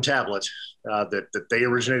stone tablet that they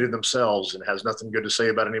originated themselves and has nothing good to say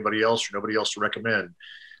about anybody else or nobody else to recommend,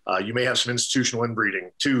 you may have some institutional inbreeding.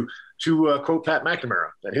 To quote Pat McNamara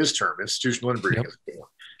at his term, institutional inbreeding. Yep.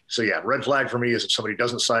 So yeah, red flag for me is if somebody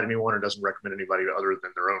doesn't cite anyone or doesn't recommend anybody other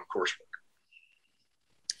than their own coursework.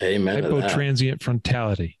 Amen. Hypotransient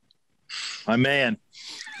frontality. My man.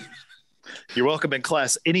 You're welcome in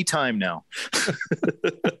class anytime now.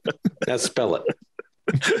 Now spell it.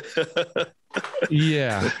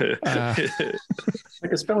 Yeah.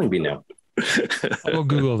 Like a spelling bee now. I'll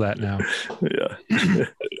Google that now. Yeah.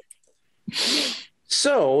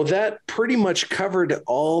 So that pretty much covered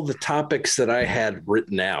all the topics that I had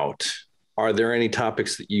written out. Are there any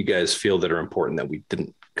topics that you guys feel that are important that we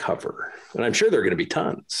didn't cover? And I'm sure there are going to be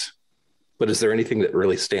tons, but is there anything that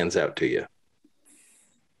really stands out to you?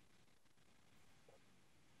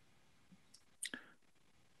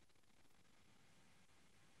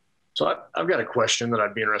 So I've got a question that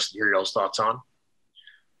I'd be interested to hear y'all's thoughts on.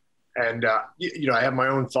 And, I have my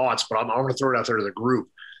own thoughts, but I'm going to throw it out there to the group.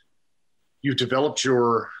 You've developed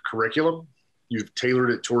your curriculum. You've tailored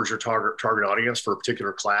it towards your target audience for a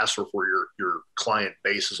particular class or for your client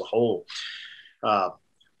base as a whole.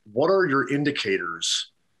 What are your indicators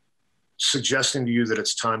suggesting to you that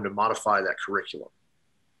it's time to modify that curriculum?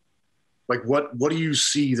 Like what do you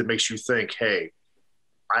see that makes you think, hey,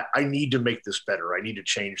 I need to make this better. I need to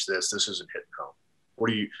change this. This isn't hitting home.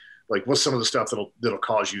 What's some of the stuff that'll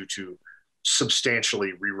cause you to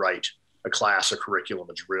substantially rewrite a class, a curriculum,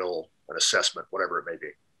 a drill, an assessment, whatever it may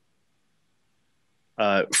be?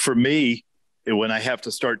 For me, when I have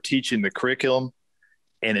to start teaching the curriculum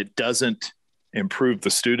and it doesn't improve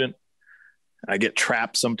the student, I get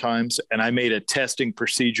trapped sometimes. And I made a testing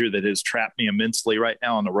procedure that has trapped me immensely right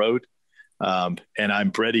now on the road. And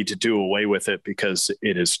I'm ready to do away with it because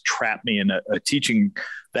it has trapped me in teaching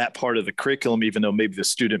that part of the curriculum, even though maybe the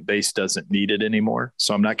student base doesn't need it anymore.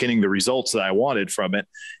 So I'm not getting the results that I wanted from it.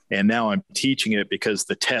 And now I'm teaching it because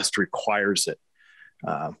the test requires it.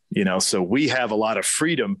 So we have a lot of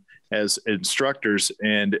freedom as instructors.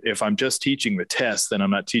 And if I'm just teaching the test, then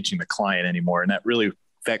I'm not teaching the client anymore. And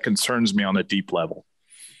that concerns me on a deep level.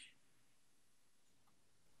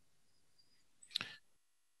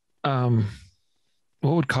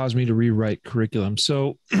 What would cause me to rewrite curriculum?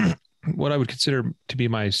 So what I would consider to be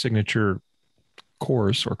my signature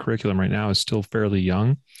course or curriculum right now is still fairly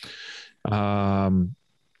young. So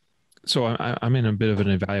I'm in a bit of an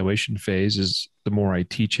evaluation phase. Is the more I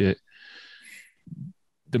teach it,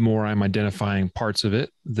 the more I'm identifying parts of it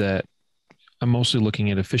that I'm mostly looking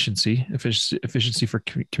at efficiency for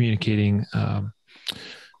communicating the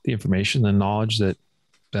information, the knowledge that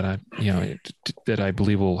that I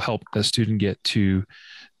believe will help the student get to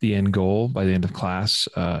the end goal by the end of class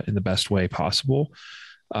in the best way possible.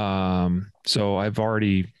 So I've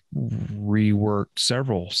already reworked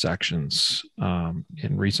several sections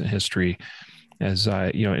in recent history as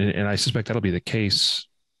and I suspect that'll be the case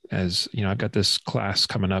as, I've got this class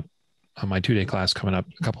coming up, my 2-day class coming up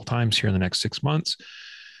a couple of times here in the next 6 months.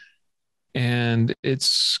 And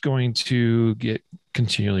it's going to get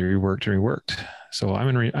continually reworked. So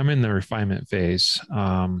I'm in the refinement phase,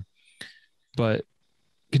 but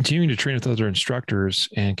continuing to train with other instructors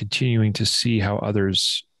and continuing to see how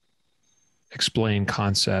others explain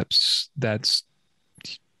concepts. That's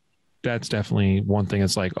definitely one thing.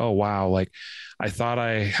 It's like, oh, wow. Like I thought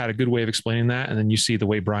I had a good way of explaining that. And then you see the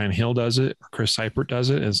way Brian Hill does it, or Chris Cypert does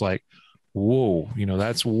it. It's like, whoa,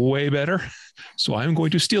 that's way better. So I'm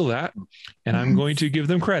going to steal that and I'm going to give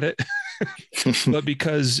them credit, but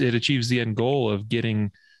because it achieves the end goal of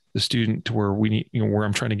getting the student to where we need, where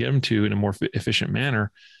I'm trying to get them to in a more efficient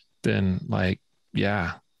manner, then like,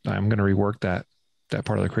 yeah, I'm going to rework that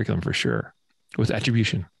part of the curriculum for sure with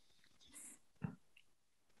attribution.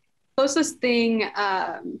 Closest thing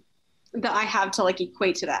that I have to like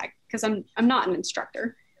equate to that, because I'm not an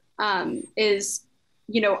instructor, is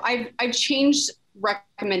I've changed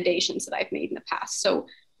recommendations that I've made in the past. So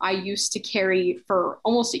I used to carry for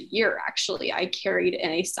almost a year, actually, I carried in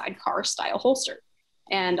a sidecar style holster,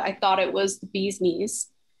 and I thought it was the bee's knees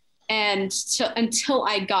until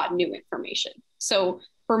I got new information. So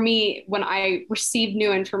for me, when I receive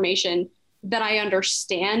new information that I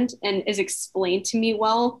understand and is explained to me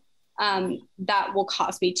well, that will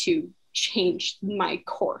cause me to change my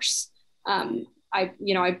course. I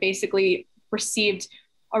basically received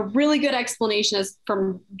a really good explanation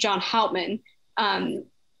from John Houtman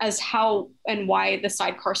as how and why the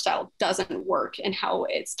sidecar style doesn't work and how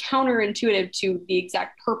it's counterintuitive to the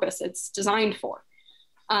exact purpose it's designed for.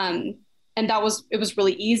 And it was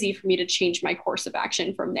really easy for me to change my course of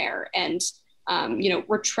action from there and,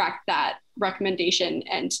 retract that recommendation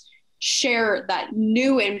and share that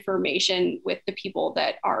new information with the people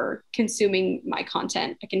that are consuming my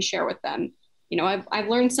content. I can share with them, I've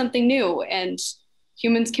learned something new, and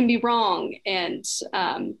humans can be wrong. And,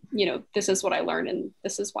 this is what I learned, and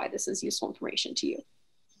this is why this is useful information to you.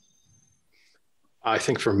 I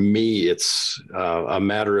think for me, it's a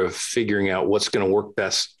matter of figuring out what's going to work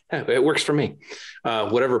best. It works for me.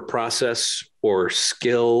 Whatever process or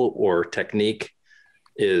skill or technique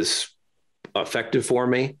is effective for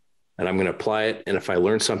me, and I'm going to apply it. And if I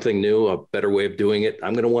learn something new, a better way of doing it,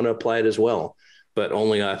 I'm going to want to apply it as well, but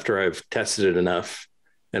only after I've tested it enough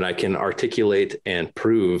and I can articulate and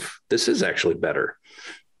prove this is actually better.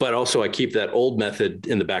 But also I keep that old method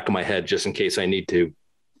in the back of my head just in case I need to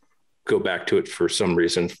go back to it for some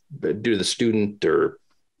reason, due to the student or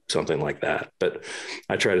something like that. But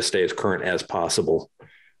I try to stay as current as possible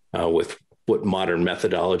with what modern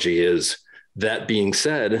methodology is. That being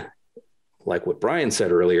said, like what Brian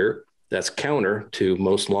said earlier, that's counter to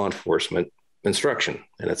most law enforcement instruction.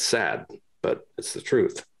 And it's sad, but it's the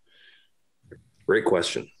truth. Great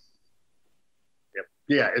question. Yep.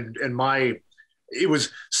 Yeah. And it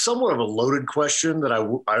was somewhat of a loaded question that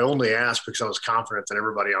I only asked because I was confident that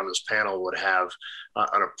everybody on this panel would have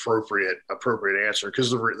an appropriate answer.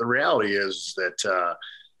 Because the reality is that,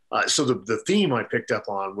 so the theme I picked up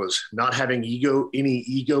on was not having any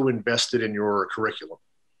ego invested in your curriculum.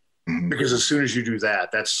 Mm-hmm. Because as soon as you do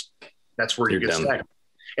that, that's where you get stagnant.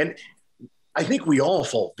 And I think we all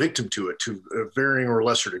fall victim to it to a varying or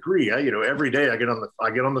lesser degree. Every day I get on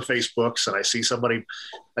the Facebooks and I see somebody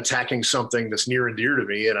attacking something that's near and dear to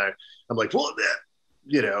me, and I'm like, well,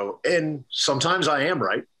 and sometimes I am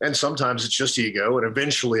right, and sometimes it's just ego, and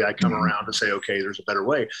eventually I come around and say, okay, there's a better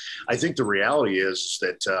way. I think the reality is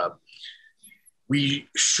that we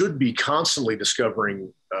should be constantly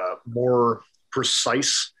discovering more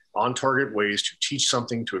precise, on-target ways to teach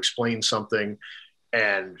something, to explain something.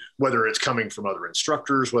 And whether it's coming from other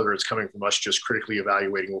instructors, whether it's coming from us just critically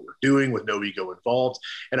evaluating what we're doing with no ego involved.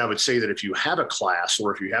 And I would say that if you have a class,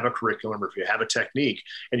 or if you have a curriculum, or if you have a technique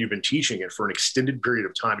and you've been teaching it for an extended period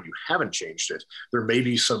of time and you haven't changed it, there may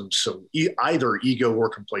be some either ego or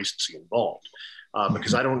complacency involved.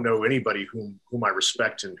 Because I don't know anybody whom I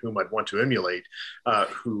respect and whom I'd want to emulate,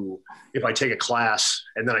 who, if I take a class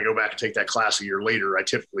and then I go back and take that class a year later, I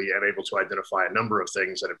typically am able to identify a number of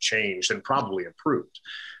things that have changed and probably improved.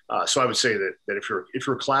 So I would say that if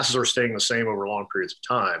your classes are staying the same over long periods of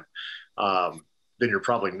time, then you're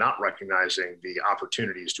probably not recognizing the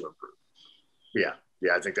opportunities to improve. Yeah,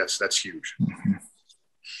 I think that's huge.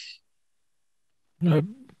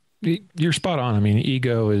 You're spot on. I mean,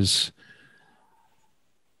 ego is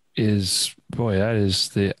that is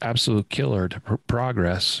the absolute killer to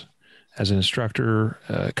progress as an instructor,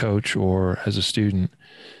 coach, or as a student.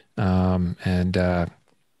 Yeah,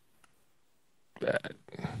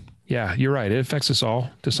 you're right. It affects us all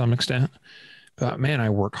to some extent. But man, I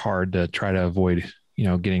work hard to try to avoid,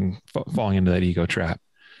 falling into that ego trap.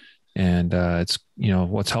 And it's,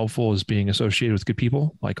 what's helpful is being associated with good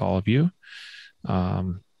people like all of you,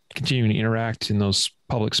 continuing to interact in those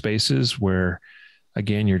public spaces where,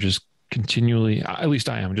 again, you're just continually, at least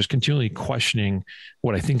I am, just continually questioning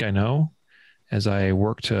what I think I know as I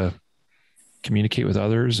work to communicate with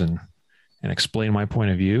others and explain my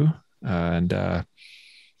point of view. I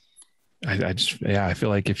feel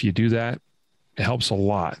like if you do that, it helps a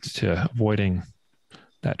lot to avoiding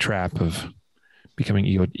that trap of becoming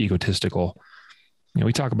egotistical.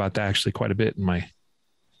 We talk about that actually quite a bit in my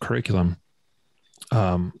curriculum,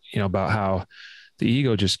 about how the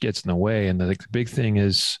ego just gets in the way. And the big thing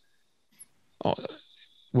is,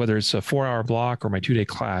 whether it's a 4-hour block or my 2-day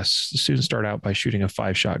class, the students start out by shooting a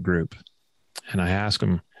 5-shot group. And I ask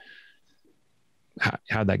them,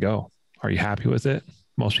 how'd that go? Are you happy with it?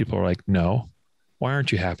 Most people are like, no. Why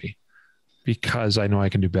aren't you happy? Because I know I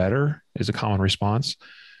can do better is a common response.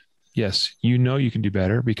 Yes, you can do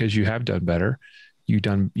better because you have done better. You've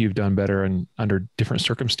done better under different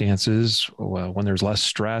circumstances, when there's less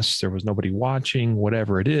stress, there was nobody watching,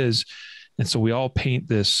 whatever it is. And so we all paint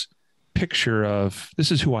this picture of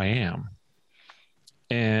this is who I am.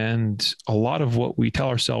 And a lot of what we tell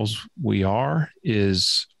ourselves we are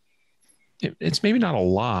is, it's maybe not a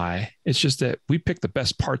lie. It's just that we pick the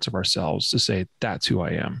best parts of ourselves to say, that's who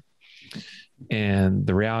I am. And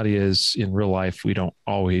the reality is, in real life, we don't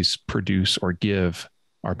always produce or give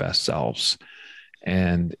our best selves.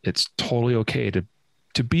 And it's totally okay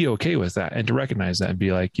to be okay with that and to recognize that and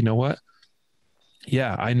be like, you know what?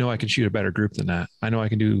 Yeah, I know I can shoot a better group than that. I know I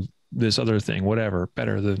can do this other thing, whatever,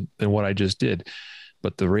 better than what I just did.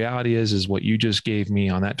 But the reality is what you just gave me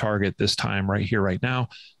on that target this time, right here, right now,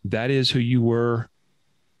 that is who you were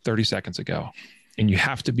 30 seconds ago. And you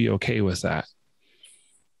have to be okay with that.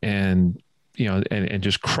 And, and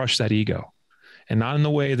just crush that ego. And not in the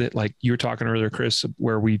way that, like you were talking earlier, Chris,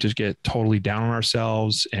 where we just get totally down on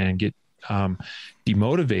ourselves and get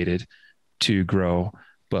demotivated to grow,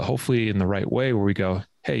 but hopefully in the right way where we go,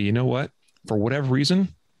 hey, you know what, for whatever reason,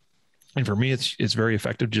 and for me, it's very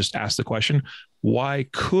effective. Just ask the question, why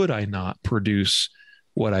could I not produce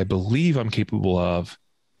what I believe I'm capable of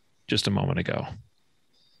just a moment ago?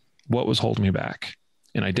 What was holding me back?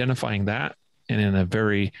 And identifying that, and in a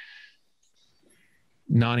very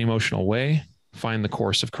non-emotional way, find the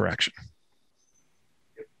course of correction.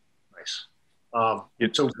 Nice.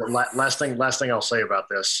 So last thing I'll say about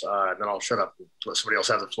this, and then I'll shut up and let somebody else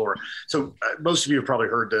have the floor. So most of you have probably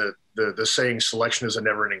heard the saying, selection is a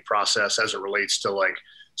never-ending process as it relates to like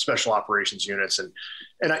special operations units. And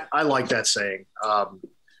I like that saying.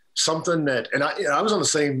 Something that, and I was on the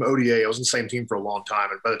same ODA, I was on the same team for a long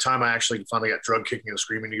time. And by the time I actually finally got drug kicking and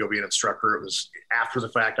screaming to go be an instructor, it was after the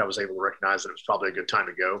fact I was able to recognize that it was probably a good time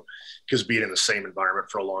to go, because being in the same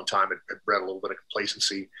environment for a long time, it bred a little bit of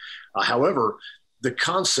complacency. However, the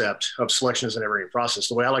concept of selection is an never-ending process.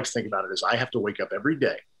 The way I like to think about it is I have to wake up every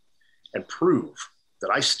day and prove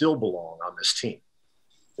that I still belong on this team.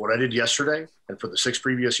 What I did yesterday and for the 6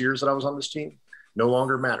 previous years that I was on this team no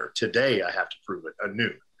longer matter. Today, I have to prove it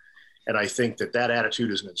anew. And I think that attitude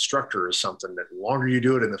as an instructor is something that the longer you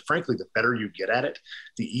do it, and frankly, the better you get at it,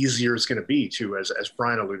 the easier it's going to be to, as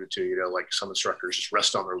Brian alluded to, like some instructors just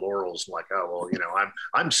rest on their laurels and like, oh, well,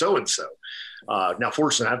 I'm so-and-so. Now,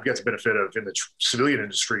 fortunately, I've got the benefit of in the civilian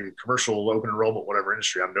industry, commercial, open enrollment, whatever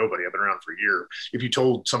industry, I'm nobody. I've been around for a year. If you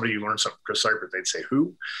told somebody you learned something from Chris Cypert, they'd say,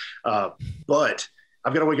 who? But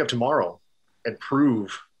I've got to wake up tomorrow and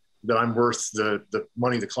prove that I'm worth the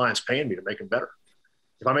money the client's paying me to make them better.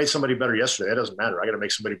 If I made somebody better yesterday, that doesn't matter. I got to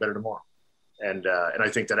make somebody better tomorrow. And I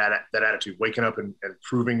think that attitude, waking up and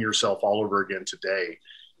proving yourself all over again today,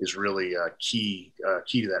 is really key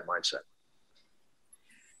to that mindset.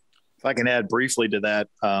 If I can add briefly to that,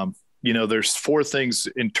 there's 4 things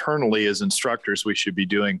internally as instructors we should be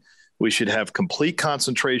doing. We should have complete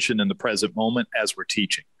concentration in the present moment as we're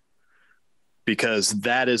teaching, because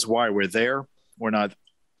that is why we're there. We're not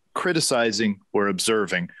criticizing, we're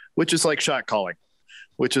observing, which is like shot calling,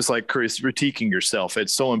 which is like critiquing yourself.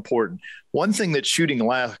 It's so important. One thing that shooting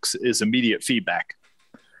lacks is immediate feedback,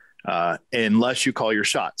 unless you call your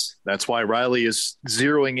shots. That's why Riley is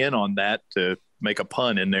zeroing in on that, to make a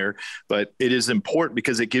pun in there. But it is important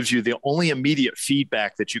because it gives you the only immediate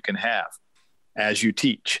feedback that you can have as you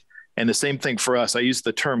teach. And the same thing for us. I use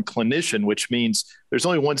the term clinician, which means there's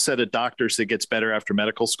only one set of doctors that gets better after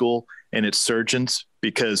medical school, and it's surgeons,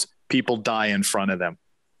 because people die in front of them.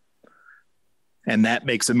 And that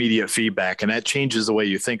makes immediate feedback, and that changes the way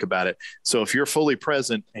you think about it. So if you're fully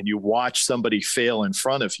present and you watch somebody fail in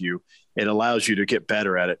front of you, it allows you to get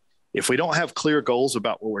better at it. If we don't have clear goals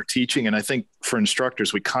about what we're teaching, and I think for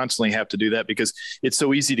instructors, we constantly have to do that, because it's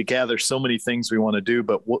so easy to gather so many things we want to do,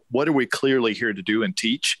 but what are we clearly here to do and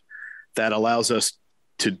teach? That allows us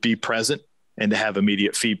to be present and to have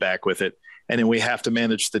immediate feedback with it. And then we have to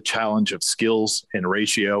manage the challenge of skills and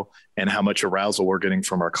ratio and how much arousal we're getting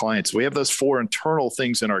from our clients. We have those 4 internal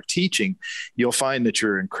things in our teaching. You'll find that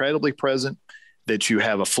you're incredibly present, that you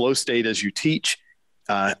have a flow state as you teach.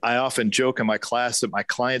 I often joke in my class that my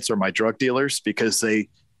clients are my drug dealers, because they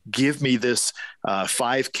give me this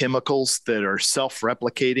 5 chemicals that are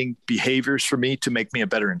self-replicating behaviors for me to make me a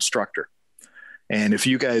better instructor. And if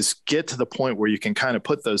you guys get to the point where you can kind of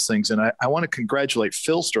put those things in, I want to congratulate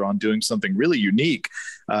Philster on doing something really unique,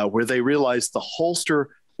 where they realized the holster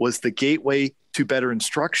was the gateway to better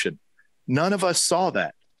instruction. None of us saw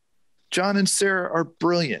that. John and Sarah are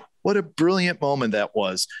brilliant. What a brilliant moment that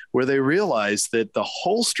was, where they realized that the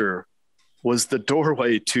holster was the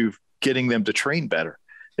doorway to getting them to train better.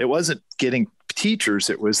 It wasn't getting teachers,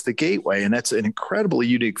 it was the gateway. And that's an incredibly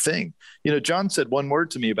unique thing. You know, John said one word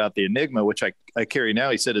to me about the Enigma, which I carry now.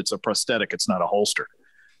 He said, it's a prosthetic, it's not a holster,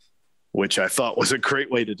 which I thought was a great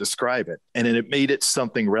way to describe it. And it made it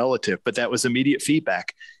something relative, but that was immediate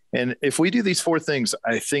feedback. And if we do these 4 things,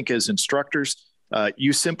 I think as instructors,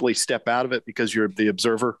 you simply step out of it because you're the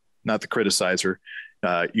observer, not the criticizer.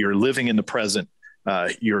 You're living in the present.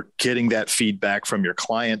 You're getting that feedback from your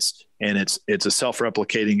clients, and it's a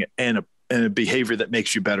self-replicating and a behavior that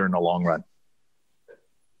makes you better in the long run.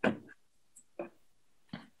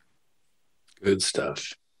 Good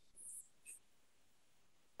stuff.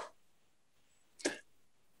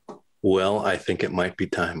 Well, I think it might be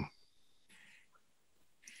time.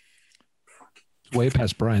 Way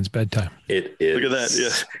past Brian's bedtime. It is. Look at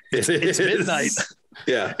that. Yeah. It's midnight.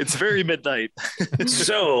 Yeah. It's very midnight.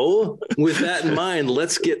 So with that in mind,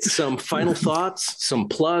 let's get some final thoughts, some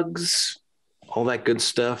plugs, all that good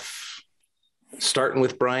stuff. Starting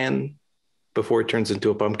with Brian before he turns into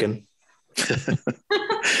a pumpkin.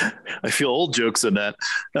 I feel old jokes in that.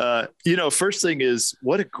 First thing is,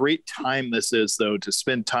 what a great time this is, though, to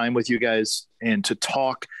spend time with you guys and to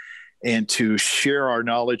talk and to share our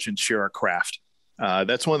knowledge and share our craft.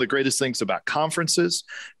 That's one of the greatest things about conferences,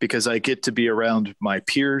 because I get to be around my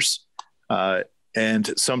peers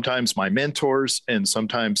and sometimes my mentors and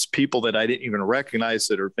sometimes people that I didn't even recognize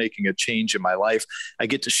that are making a change in my life. I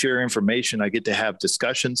get to share information. I get to have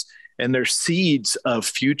discussions, and there's seeds of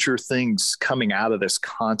future things coming out of this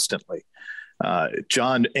constantly.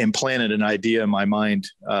 John implanted an idea in my mind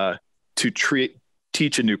to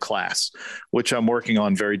teach a new class, which I'm working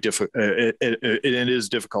on very difficult. It is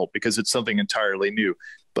difficult because it's something entirely new,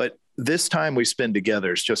 but this time we spend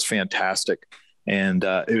together is just fantastic. And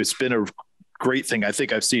it's been a great thing. I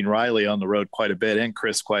think I've seen Riley on the road quite a bit and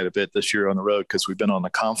Chris quite a bit this year on the road, because we've been on the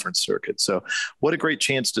conference circuit. So what a great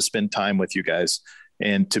chance to spend time with you guys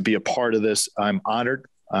and to be a part of this. I'm honored.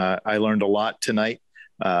 I learned a lot tonight.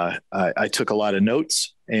 I took a lot of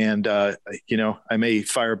notes, and I may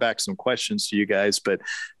fire back some questions to you guys, but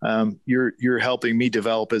you're helping me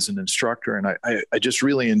develop as an instructor. And I just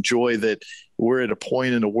really enjoy that we're at a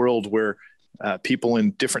point in the world where people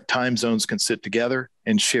in different time zones can sit together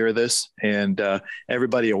and share this, and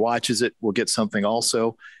everybody who watches it will get something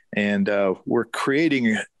also. And we're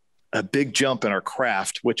creating a big jump in our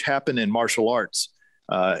craft, which happened in martial arts.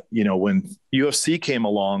 When UFC came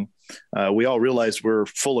along, we all realized we're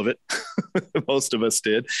full of it. Most of us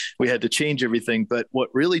did. We had to change everything. But what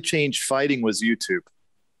really changed fighting was YouTube,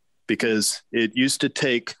 because it used to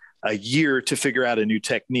take a year to figure out a new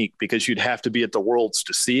technique, because you'd have to be at the Worlds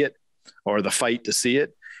to see it, or the fight to see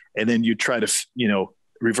it. And then you try to,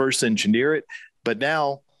 reverse engineer it. But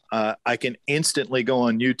now I can instantly go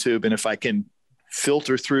on YouTube, and if I can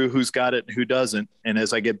filter through who's got it and who doesn't, and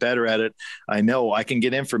as I get better at it, I know I can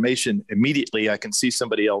get information immediately. I can see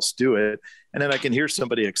somebody else do it, and then I can hear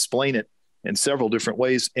somebody explain it in several different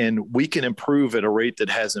ways, and we can improve at a rate that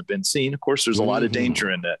hasn't been seen. Of course, there's a lot of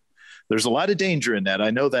danger in that. There's a lot of danger in that.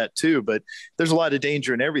 I know that too, but there's a lot of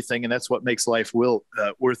danger in everything. And that's what makes life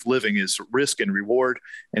worth living, is risk and reward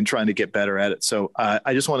and trying to get better at it. So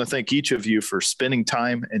I just want to thank each of you for spending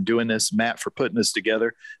time and doing this, Matt, for putting this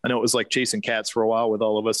together. I know it was like chasing cats for a while with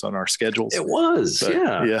all of us on our schedules. It was, but,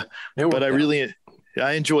 yeah. But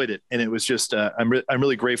I enjoyed it. And it was just, I'm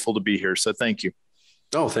really grateful to be here. So thank you.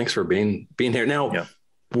 Oh, thanks for being here. Now,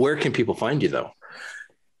 Where can people find you though?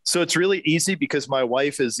 So it's really easy because my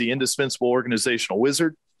wife is the indispensable organizational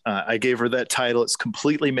wizard. I gave her that title. It's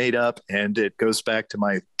completely made up, and it goes back to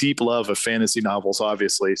my deep love of fantasy novels,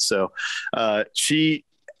 obviously. So we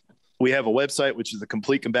have a website, which is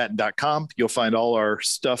thecompletecombatant.com. You'll find all our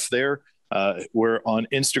stuff there. We're on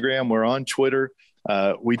Instagram. We're on Twitter.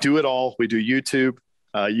 We do it all. We do YouTube.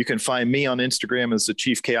 You can find me on Instagram as the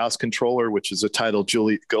Chief Chaos Controller, which is a title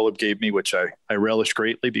Julie Golub gave me, which I relish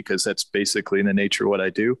greatly because that's basically in the nature of what I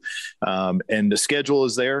do. And the schedule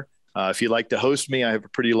is there. If you'd like to host me, I have a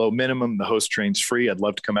pretty low minimum. The host train's free. I'd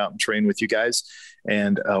love to come out and train with you guys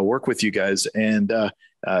and work with you guys. And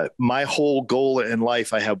my whole goal in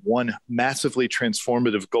life, I have one massively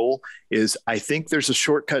transformative goal, is I think there's a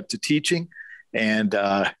shortcut to teaching. And,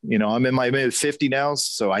 I'm in my mid 50 now,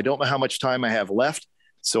 so I don't know how much time I have left.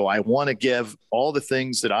 So I want to give all the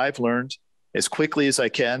things that I've learned as quickly as I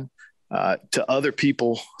can to other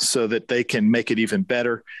people so that they can make it even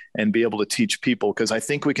better and be able to teach people. Because I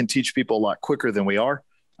think we can teach people a lot quicker than we are.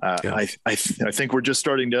 I think we're just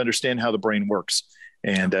starting to understand how the brain works.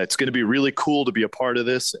 And it's going to be really cool to be a part of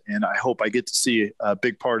this. And I hope I get to see a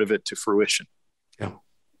big part of it to fruition. Yeah.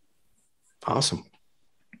 Awesome.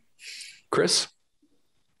 Chris?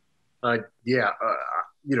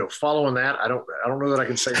 Following that, I don't know that I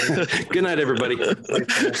can say anything. Good night, everybody.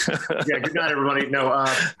 Yeah, good night, everybody. No,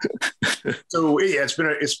 it's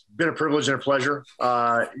been a privilege and a pleasure.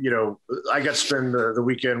 I got to spend the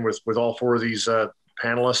weekend with all four of these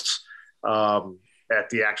panelists at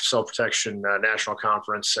the Active Self-Protection National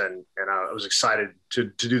Conference, and I was excited to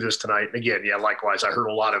do this tonight. And again, likewise, I heard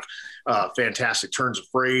a lot of fantastic turns of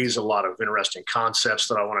phrase, a lot of interesting concepts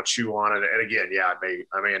that I want to chew on. And again,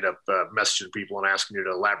 I may end up messaging people and asking you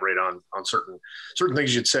to elaborate on certain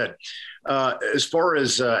things you'd said. As far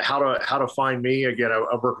as how to find me, again, I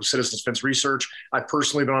work with Citizens Defense Research. I've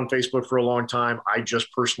personally been on Facebook for a long time. I just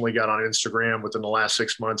personally got on Instagram within the last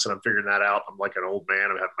 6 months, and I'm figuring that out. I'm like an old man.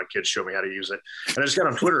 I'm having my kids show me how to use it. And I just got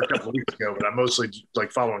on Twitter a couple of weeks ago, but I'm mostly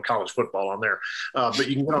like following college football on there. But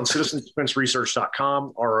you can get on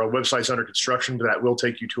citizensdefenseresearch.com. Our website's under construction, but that will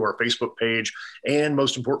take you to our Facebook page and,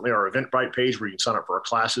 most importantly, our Eventbrite page where you can sign up for our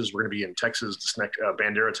classes. We're going to be in Texas,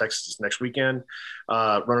 Bandera, Texas this next weekend,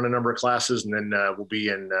 running a number of classes, and then we'll be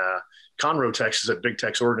in Conroe, Texas at Big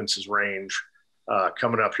Tex Ordinance's range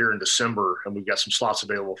coming up here in December, and we've got some slots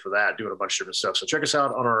available for that, doing a bunch of different stuff. So check us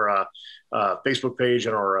out on our Facebook page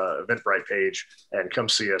and our Eventbrite page, and come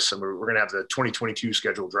see us. And we're going to have the 2022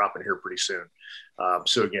 schedule dropping here pretty soon.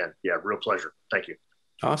 So again, real pleasure. Thank you.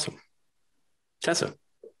 Awesome. Tessa.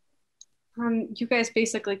 You guys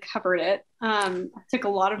basically covered it. I took a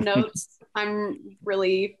lot of notes. I'm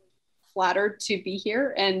really flattered to be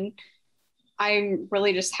here, and I'm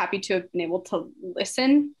really just happy to have been able to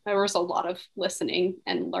listen. There was a lot of listening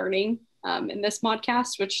and learning in this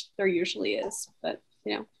ModCast, which there usually is, but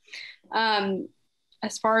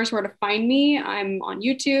as far as where to find me, I'm on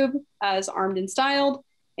YouTube as Armed and Styled,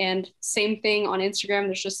 and same thing on Instagram.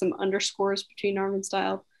 There's just some underscores between Armed and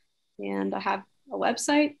Styled, and I have a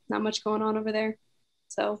website. Not much going on over there.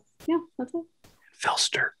 So that's it.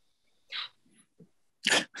 Felster.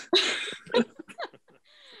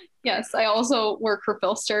 Yes, I also work for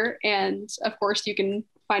Filster, and of course you can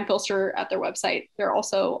find Filster at their website. They're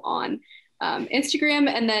also on Instagram,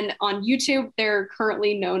 and then on YouTube they're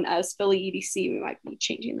currently known as Philly EDC. We might be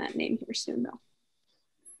changing that name here soon though.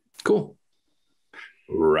 Cool.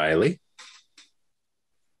 Riley?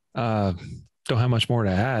 Don't have much more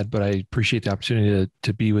to add, but I appreciate the opportunity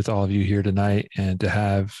to be with all of you here tonight and to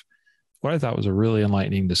have what I thought was a really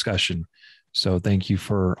enlightening discussion. So thank you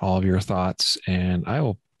for all of your thoughts. And I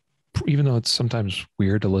will, even though it's sometimes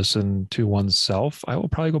weird to listen to oneself, I will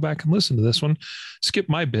probably go back and listen to this one, skip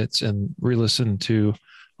my bits and re-listen to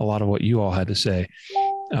a lot of what you all had to say.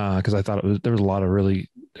 Because I thought there was a lot of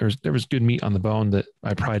there was good meat on the bone that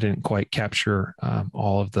I probably didn't quite capture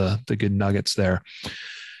all of the good nuggets there.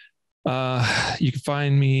 You can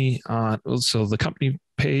find me on the company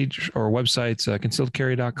page or website's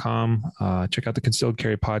concealedcarry.com. Check out the Concealed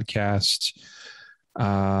Carry podcast.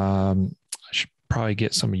 I should probably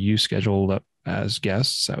get some of you scheduled up as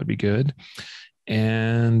guests. That would be good.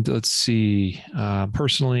 And let's see,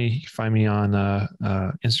 personally, you can find me on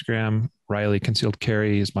Instagram. Riley Concealed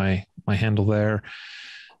Carry is my handle there.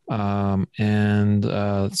 And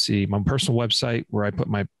let's see, my personal website where I put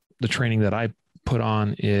the training that I put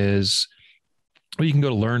on is, you can go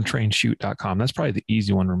to learntrainshoot.com. That's probably the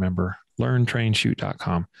easy one to remember.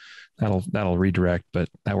 Learntrainshoot.com. That'll redirect, but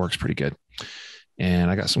that works pretty good. And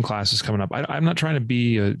I got some classes coming up. I'm not trying to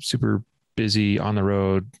be a super busy on the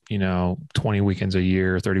road, 20 weekends a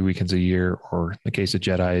year, 30 weekends a year, or in the case of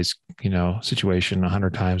Jedi's, situation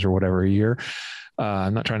 100 times or whatever a year.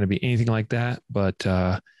 I'm not trying to be anything like that, but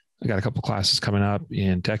I got a couple classes coming up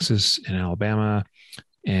in Texas and Alabama,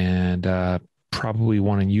 and probably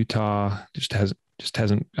one in Utah. Just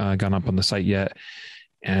hasn't gone up on the site yet.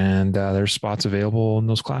 And there's spots available in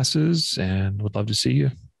those classes, and would love to see you.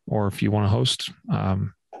 Or if you want to host,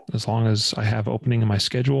 as long as I have opening in my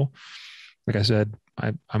schedule. Like I said,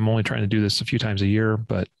 I'm only trying to do this a few times a year,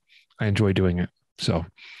 but I enjoy doing it. So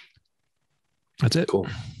that's it. Cool.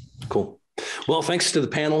 Well, thanks to the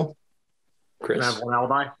panel, Chris. Can I have one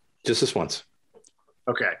alibi? Just this once.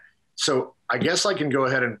 Okay. So I guess I can go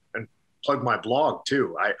ahead and plug my blog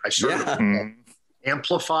too. I started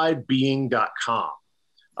amplifiedbeing.com.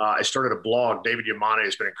 I started a blog. David Yamane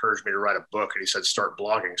has been encouraging me to write a book, and he said, start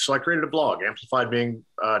blogging. So I created a blog,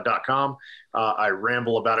 amplifiedbeing.com. I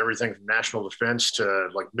ramble about everything from national defense to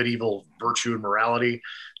like medieval virtue and morality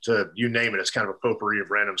to you name it. It's kind of a potpourri of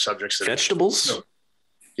random subjects. Vegetables?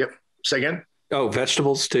 Yep. Say again? Oh,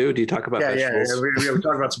 vegetables too? Do you talk about vegetables? Yeah. We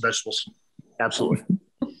talk about some vegetables. Absolutely.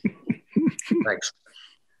 Thanks.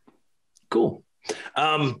 Cool.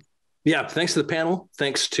 Yeah, thanks to the panel.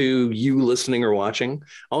 Thanks to you listening or watching.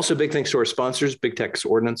 Also, big thanks to our sponsors, Big Texas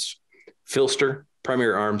Ordnance, Filster,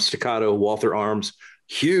 Primary Arms, Staccato, Walther Arms.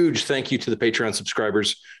 Huge thank you to the Patreon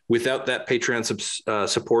subscribers. Without that Patreon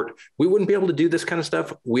support, we wouldn't be able to do this kind of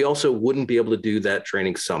stuff. We also wouldn't be able to do that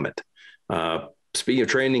training summit. Speaking of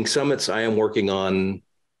training summits, I am working on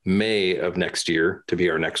May of next year to be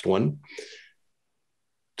our next one.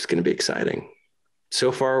 It's going to be exciting.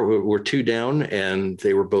 So far, we're 2 down, and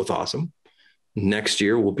they were both awesome. Next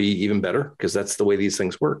year will be even better because that's the way these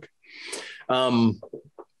things work. And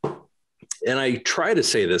I try to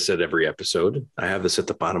say this at every episode. I have this at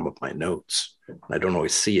the bottom of my notes. I don't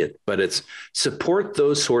always see it, but it's support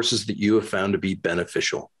those sources that you have found to be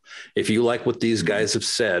beneficial. If you like what these guys have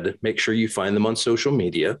said, make sure you find them on social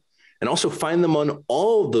media, and also find them on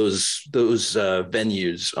all those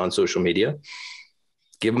venues on social media.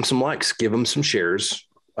 Give them some likes, give them some shares,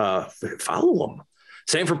 follow them.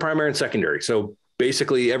 Same for primary and secondary. So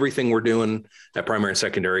basically everything we're doing at primary and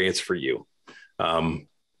secondary, it's for you.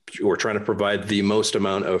 We're trying to provide the most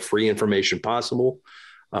amount of free information possible.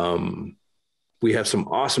 We have some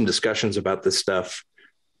awesome discussions about this stuff,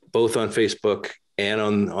 both on Facebook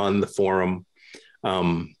and on the forum.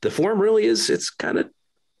 The forum really it's kind of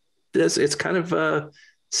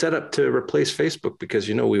set up to replace Facebook because,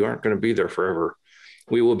 we aren't going to be there forever.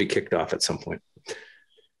 We will be kicked off at some point,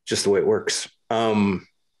 just the way it works.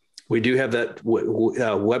 We do have that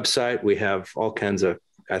website. We have all kinds of,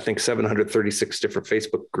 I think, 736 different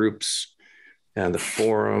Facebook groups, and the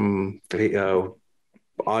forum,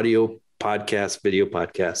 audio podcasts, video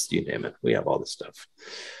podcasts, you name it. We have all this stuff.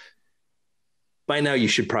 By now, you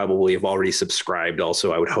should probably have already subscribed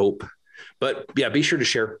also, I would hope. But yeah, be sure to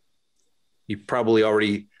share. You probably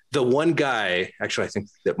already... The one guy, actually, I think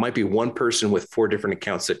that might be one person with 4 different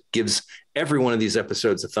accounts that gives every one of these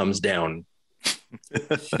episodes a thumbs down.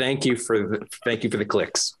 Thank you for the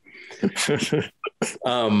clicks. I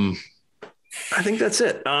think that's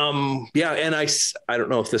it. Yeah. And I don't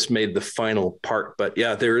know if this made the final part, but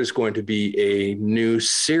yeah, there is going to be a new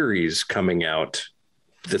series coming out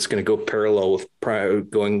that's going to go parallel with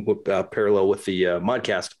the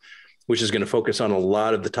ModCast, which is going to focus on a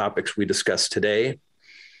lot of the topics we discussed today,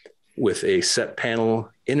 with a set panel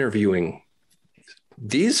interviewing.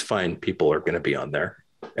 These fine people are going to be on there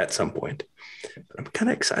at some point. I'm kind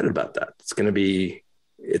of excited about that. It's going to be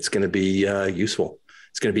useful.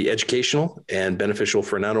 It's going to be educational and beneficial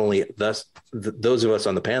for not only those of us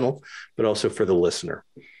on the panel, but also for the listener.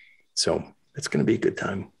 So it's going to be a good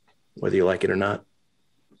time, whether you like it or not.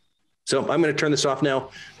 So I'm going to turn this off now.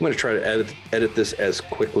 I'm going to try to edit this as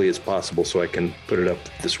quickly as possible so I can put it up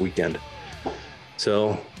this weekend.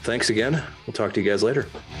 So thanks again. We'll talk to you guys later.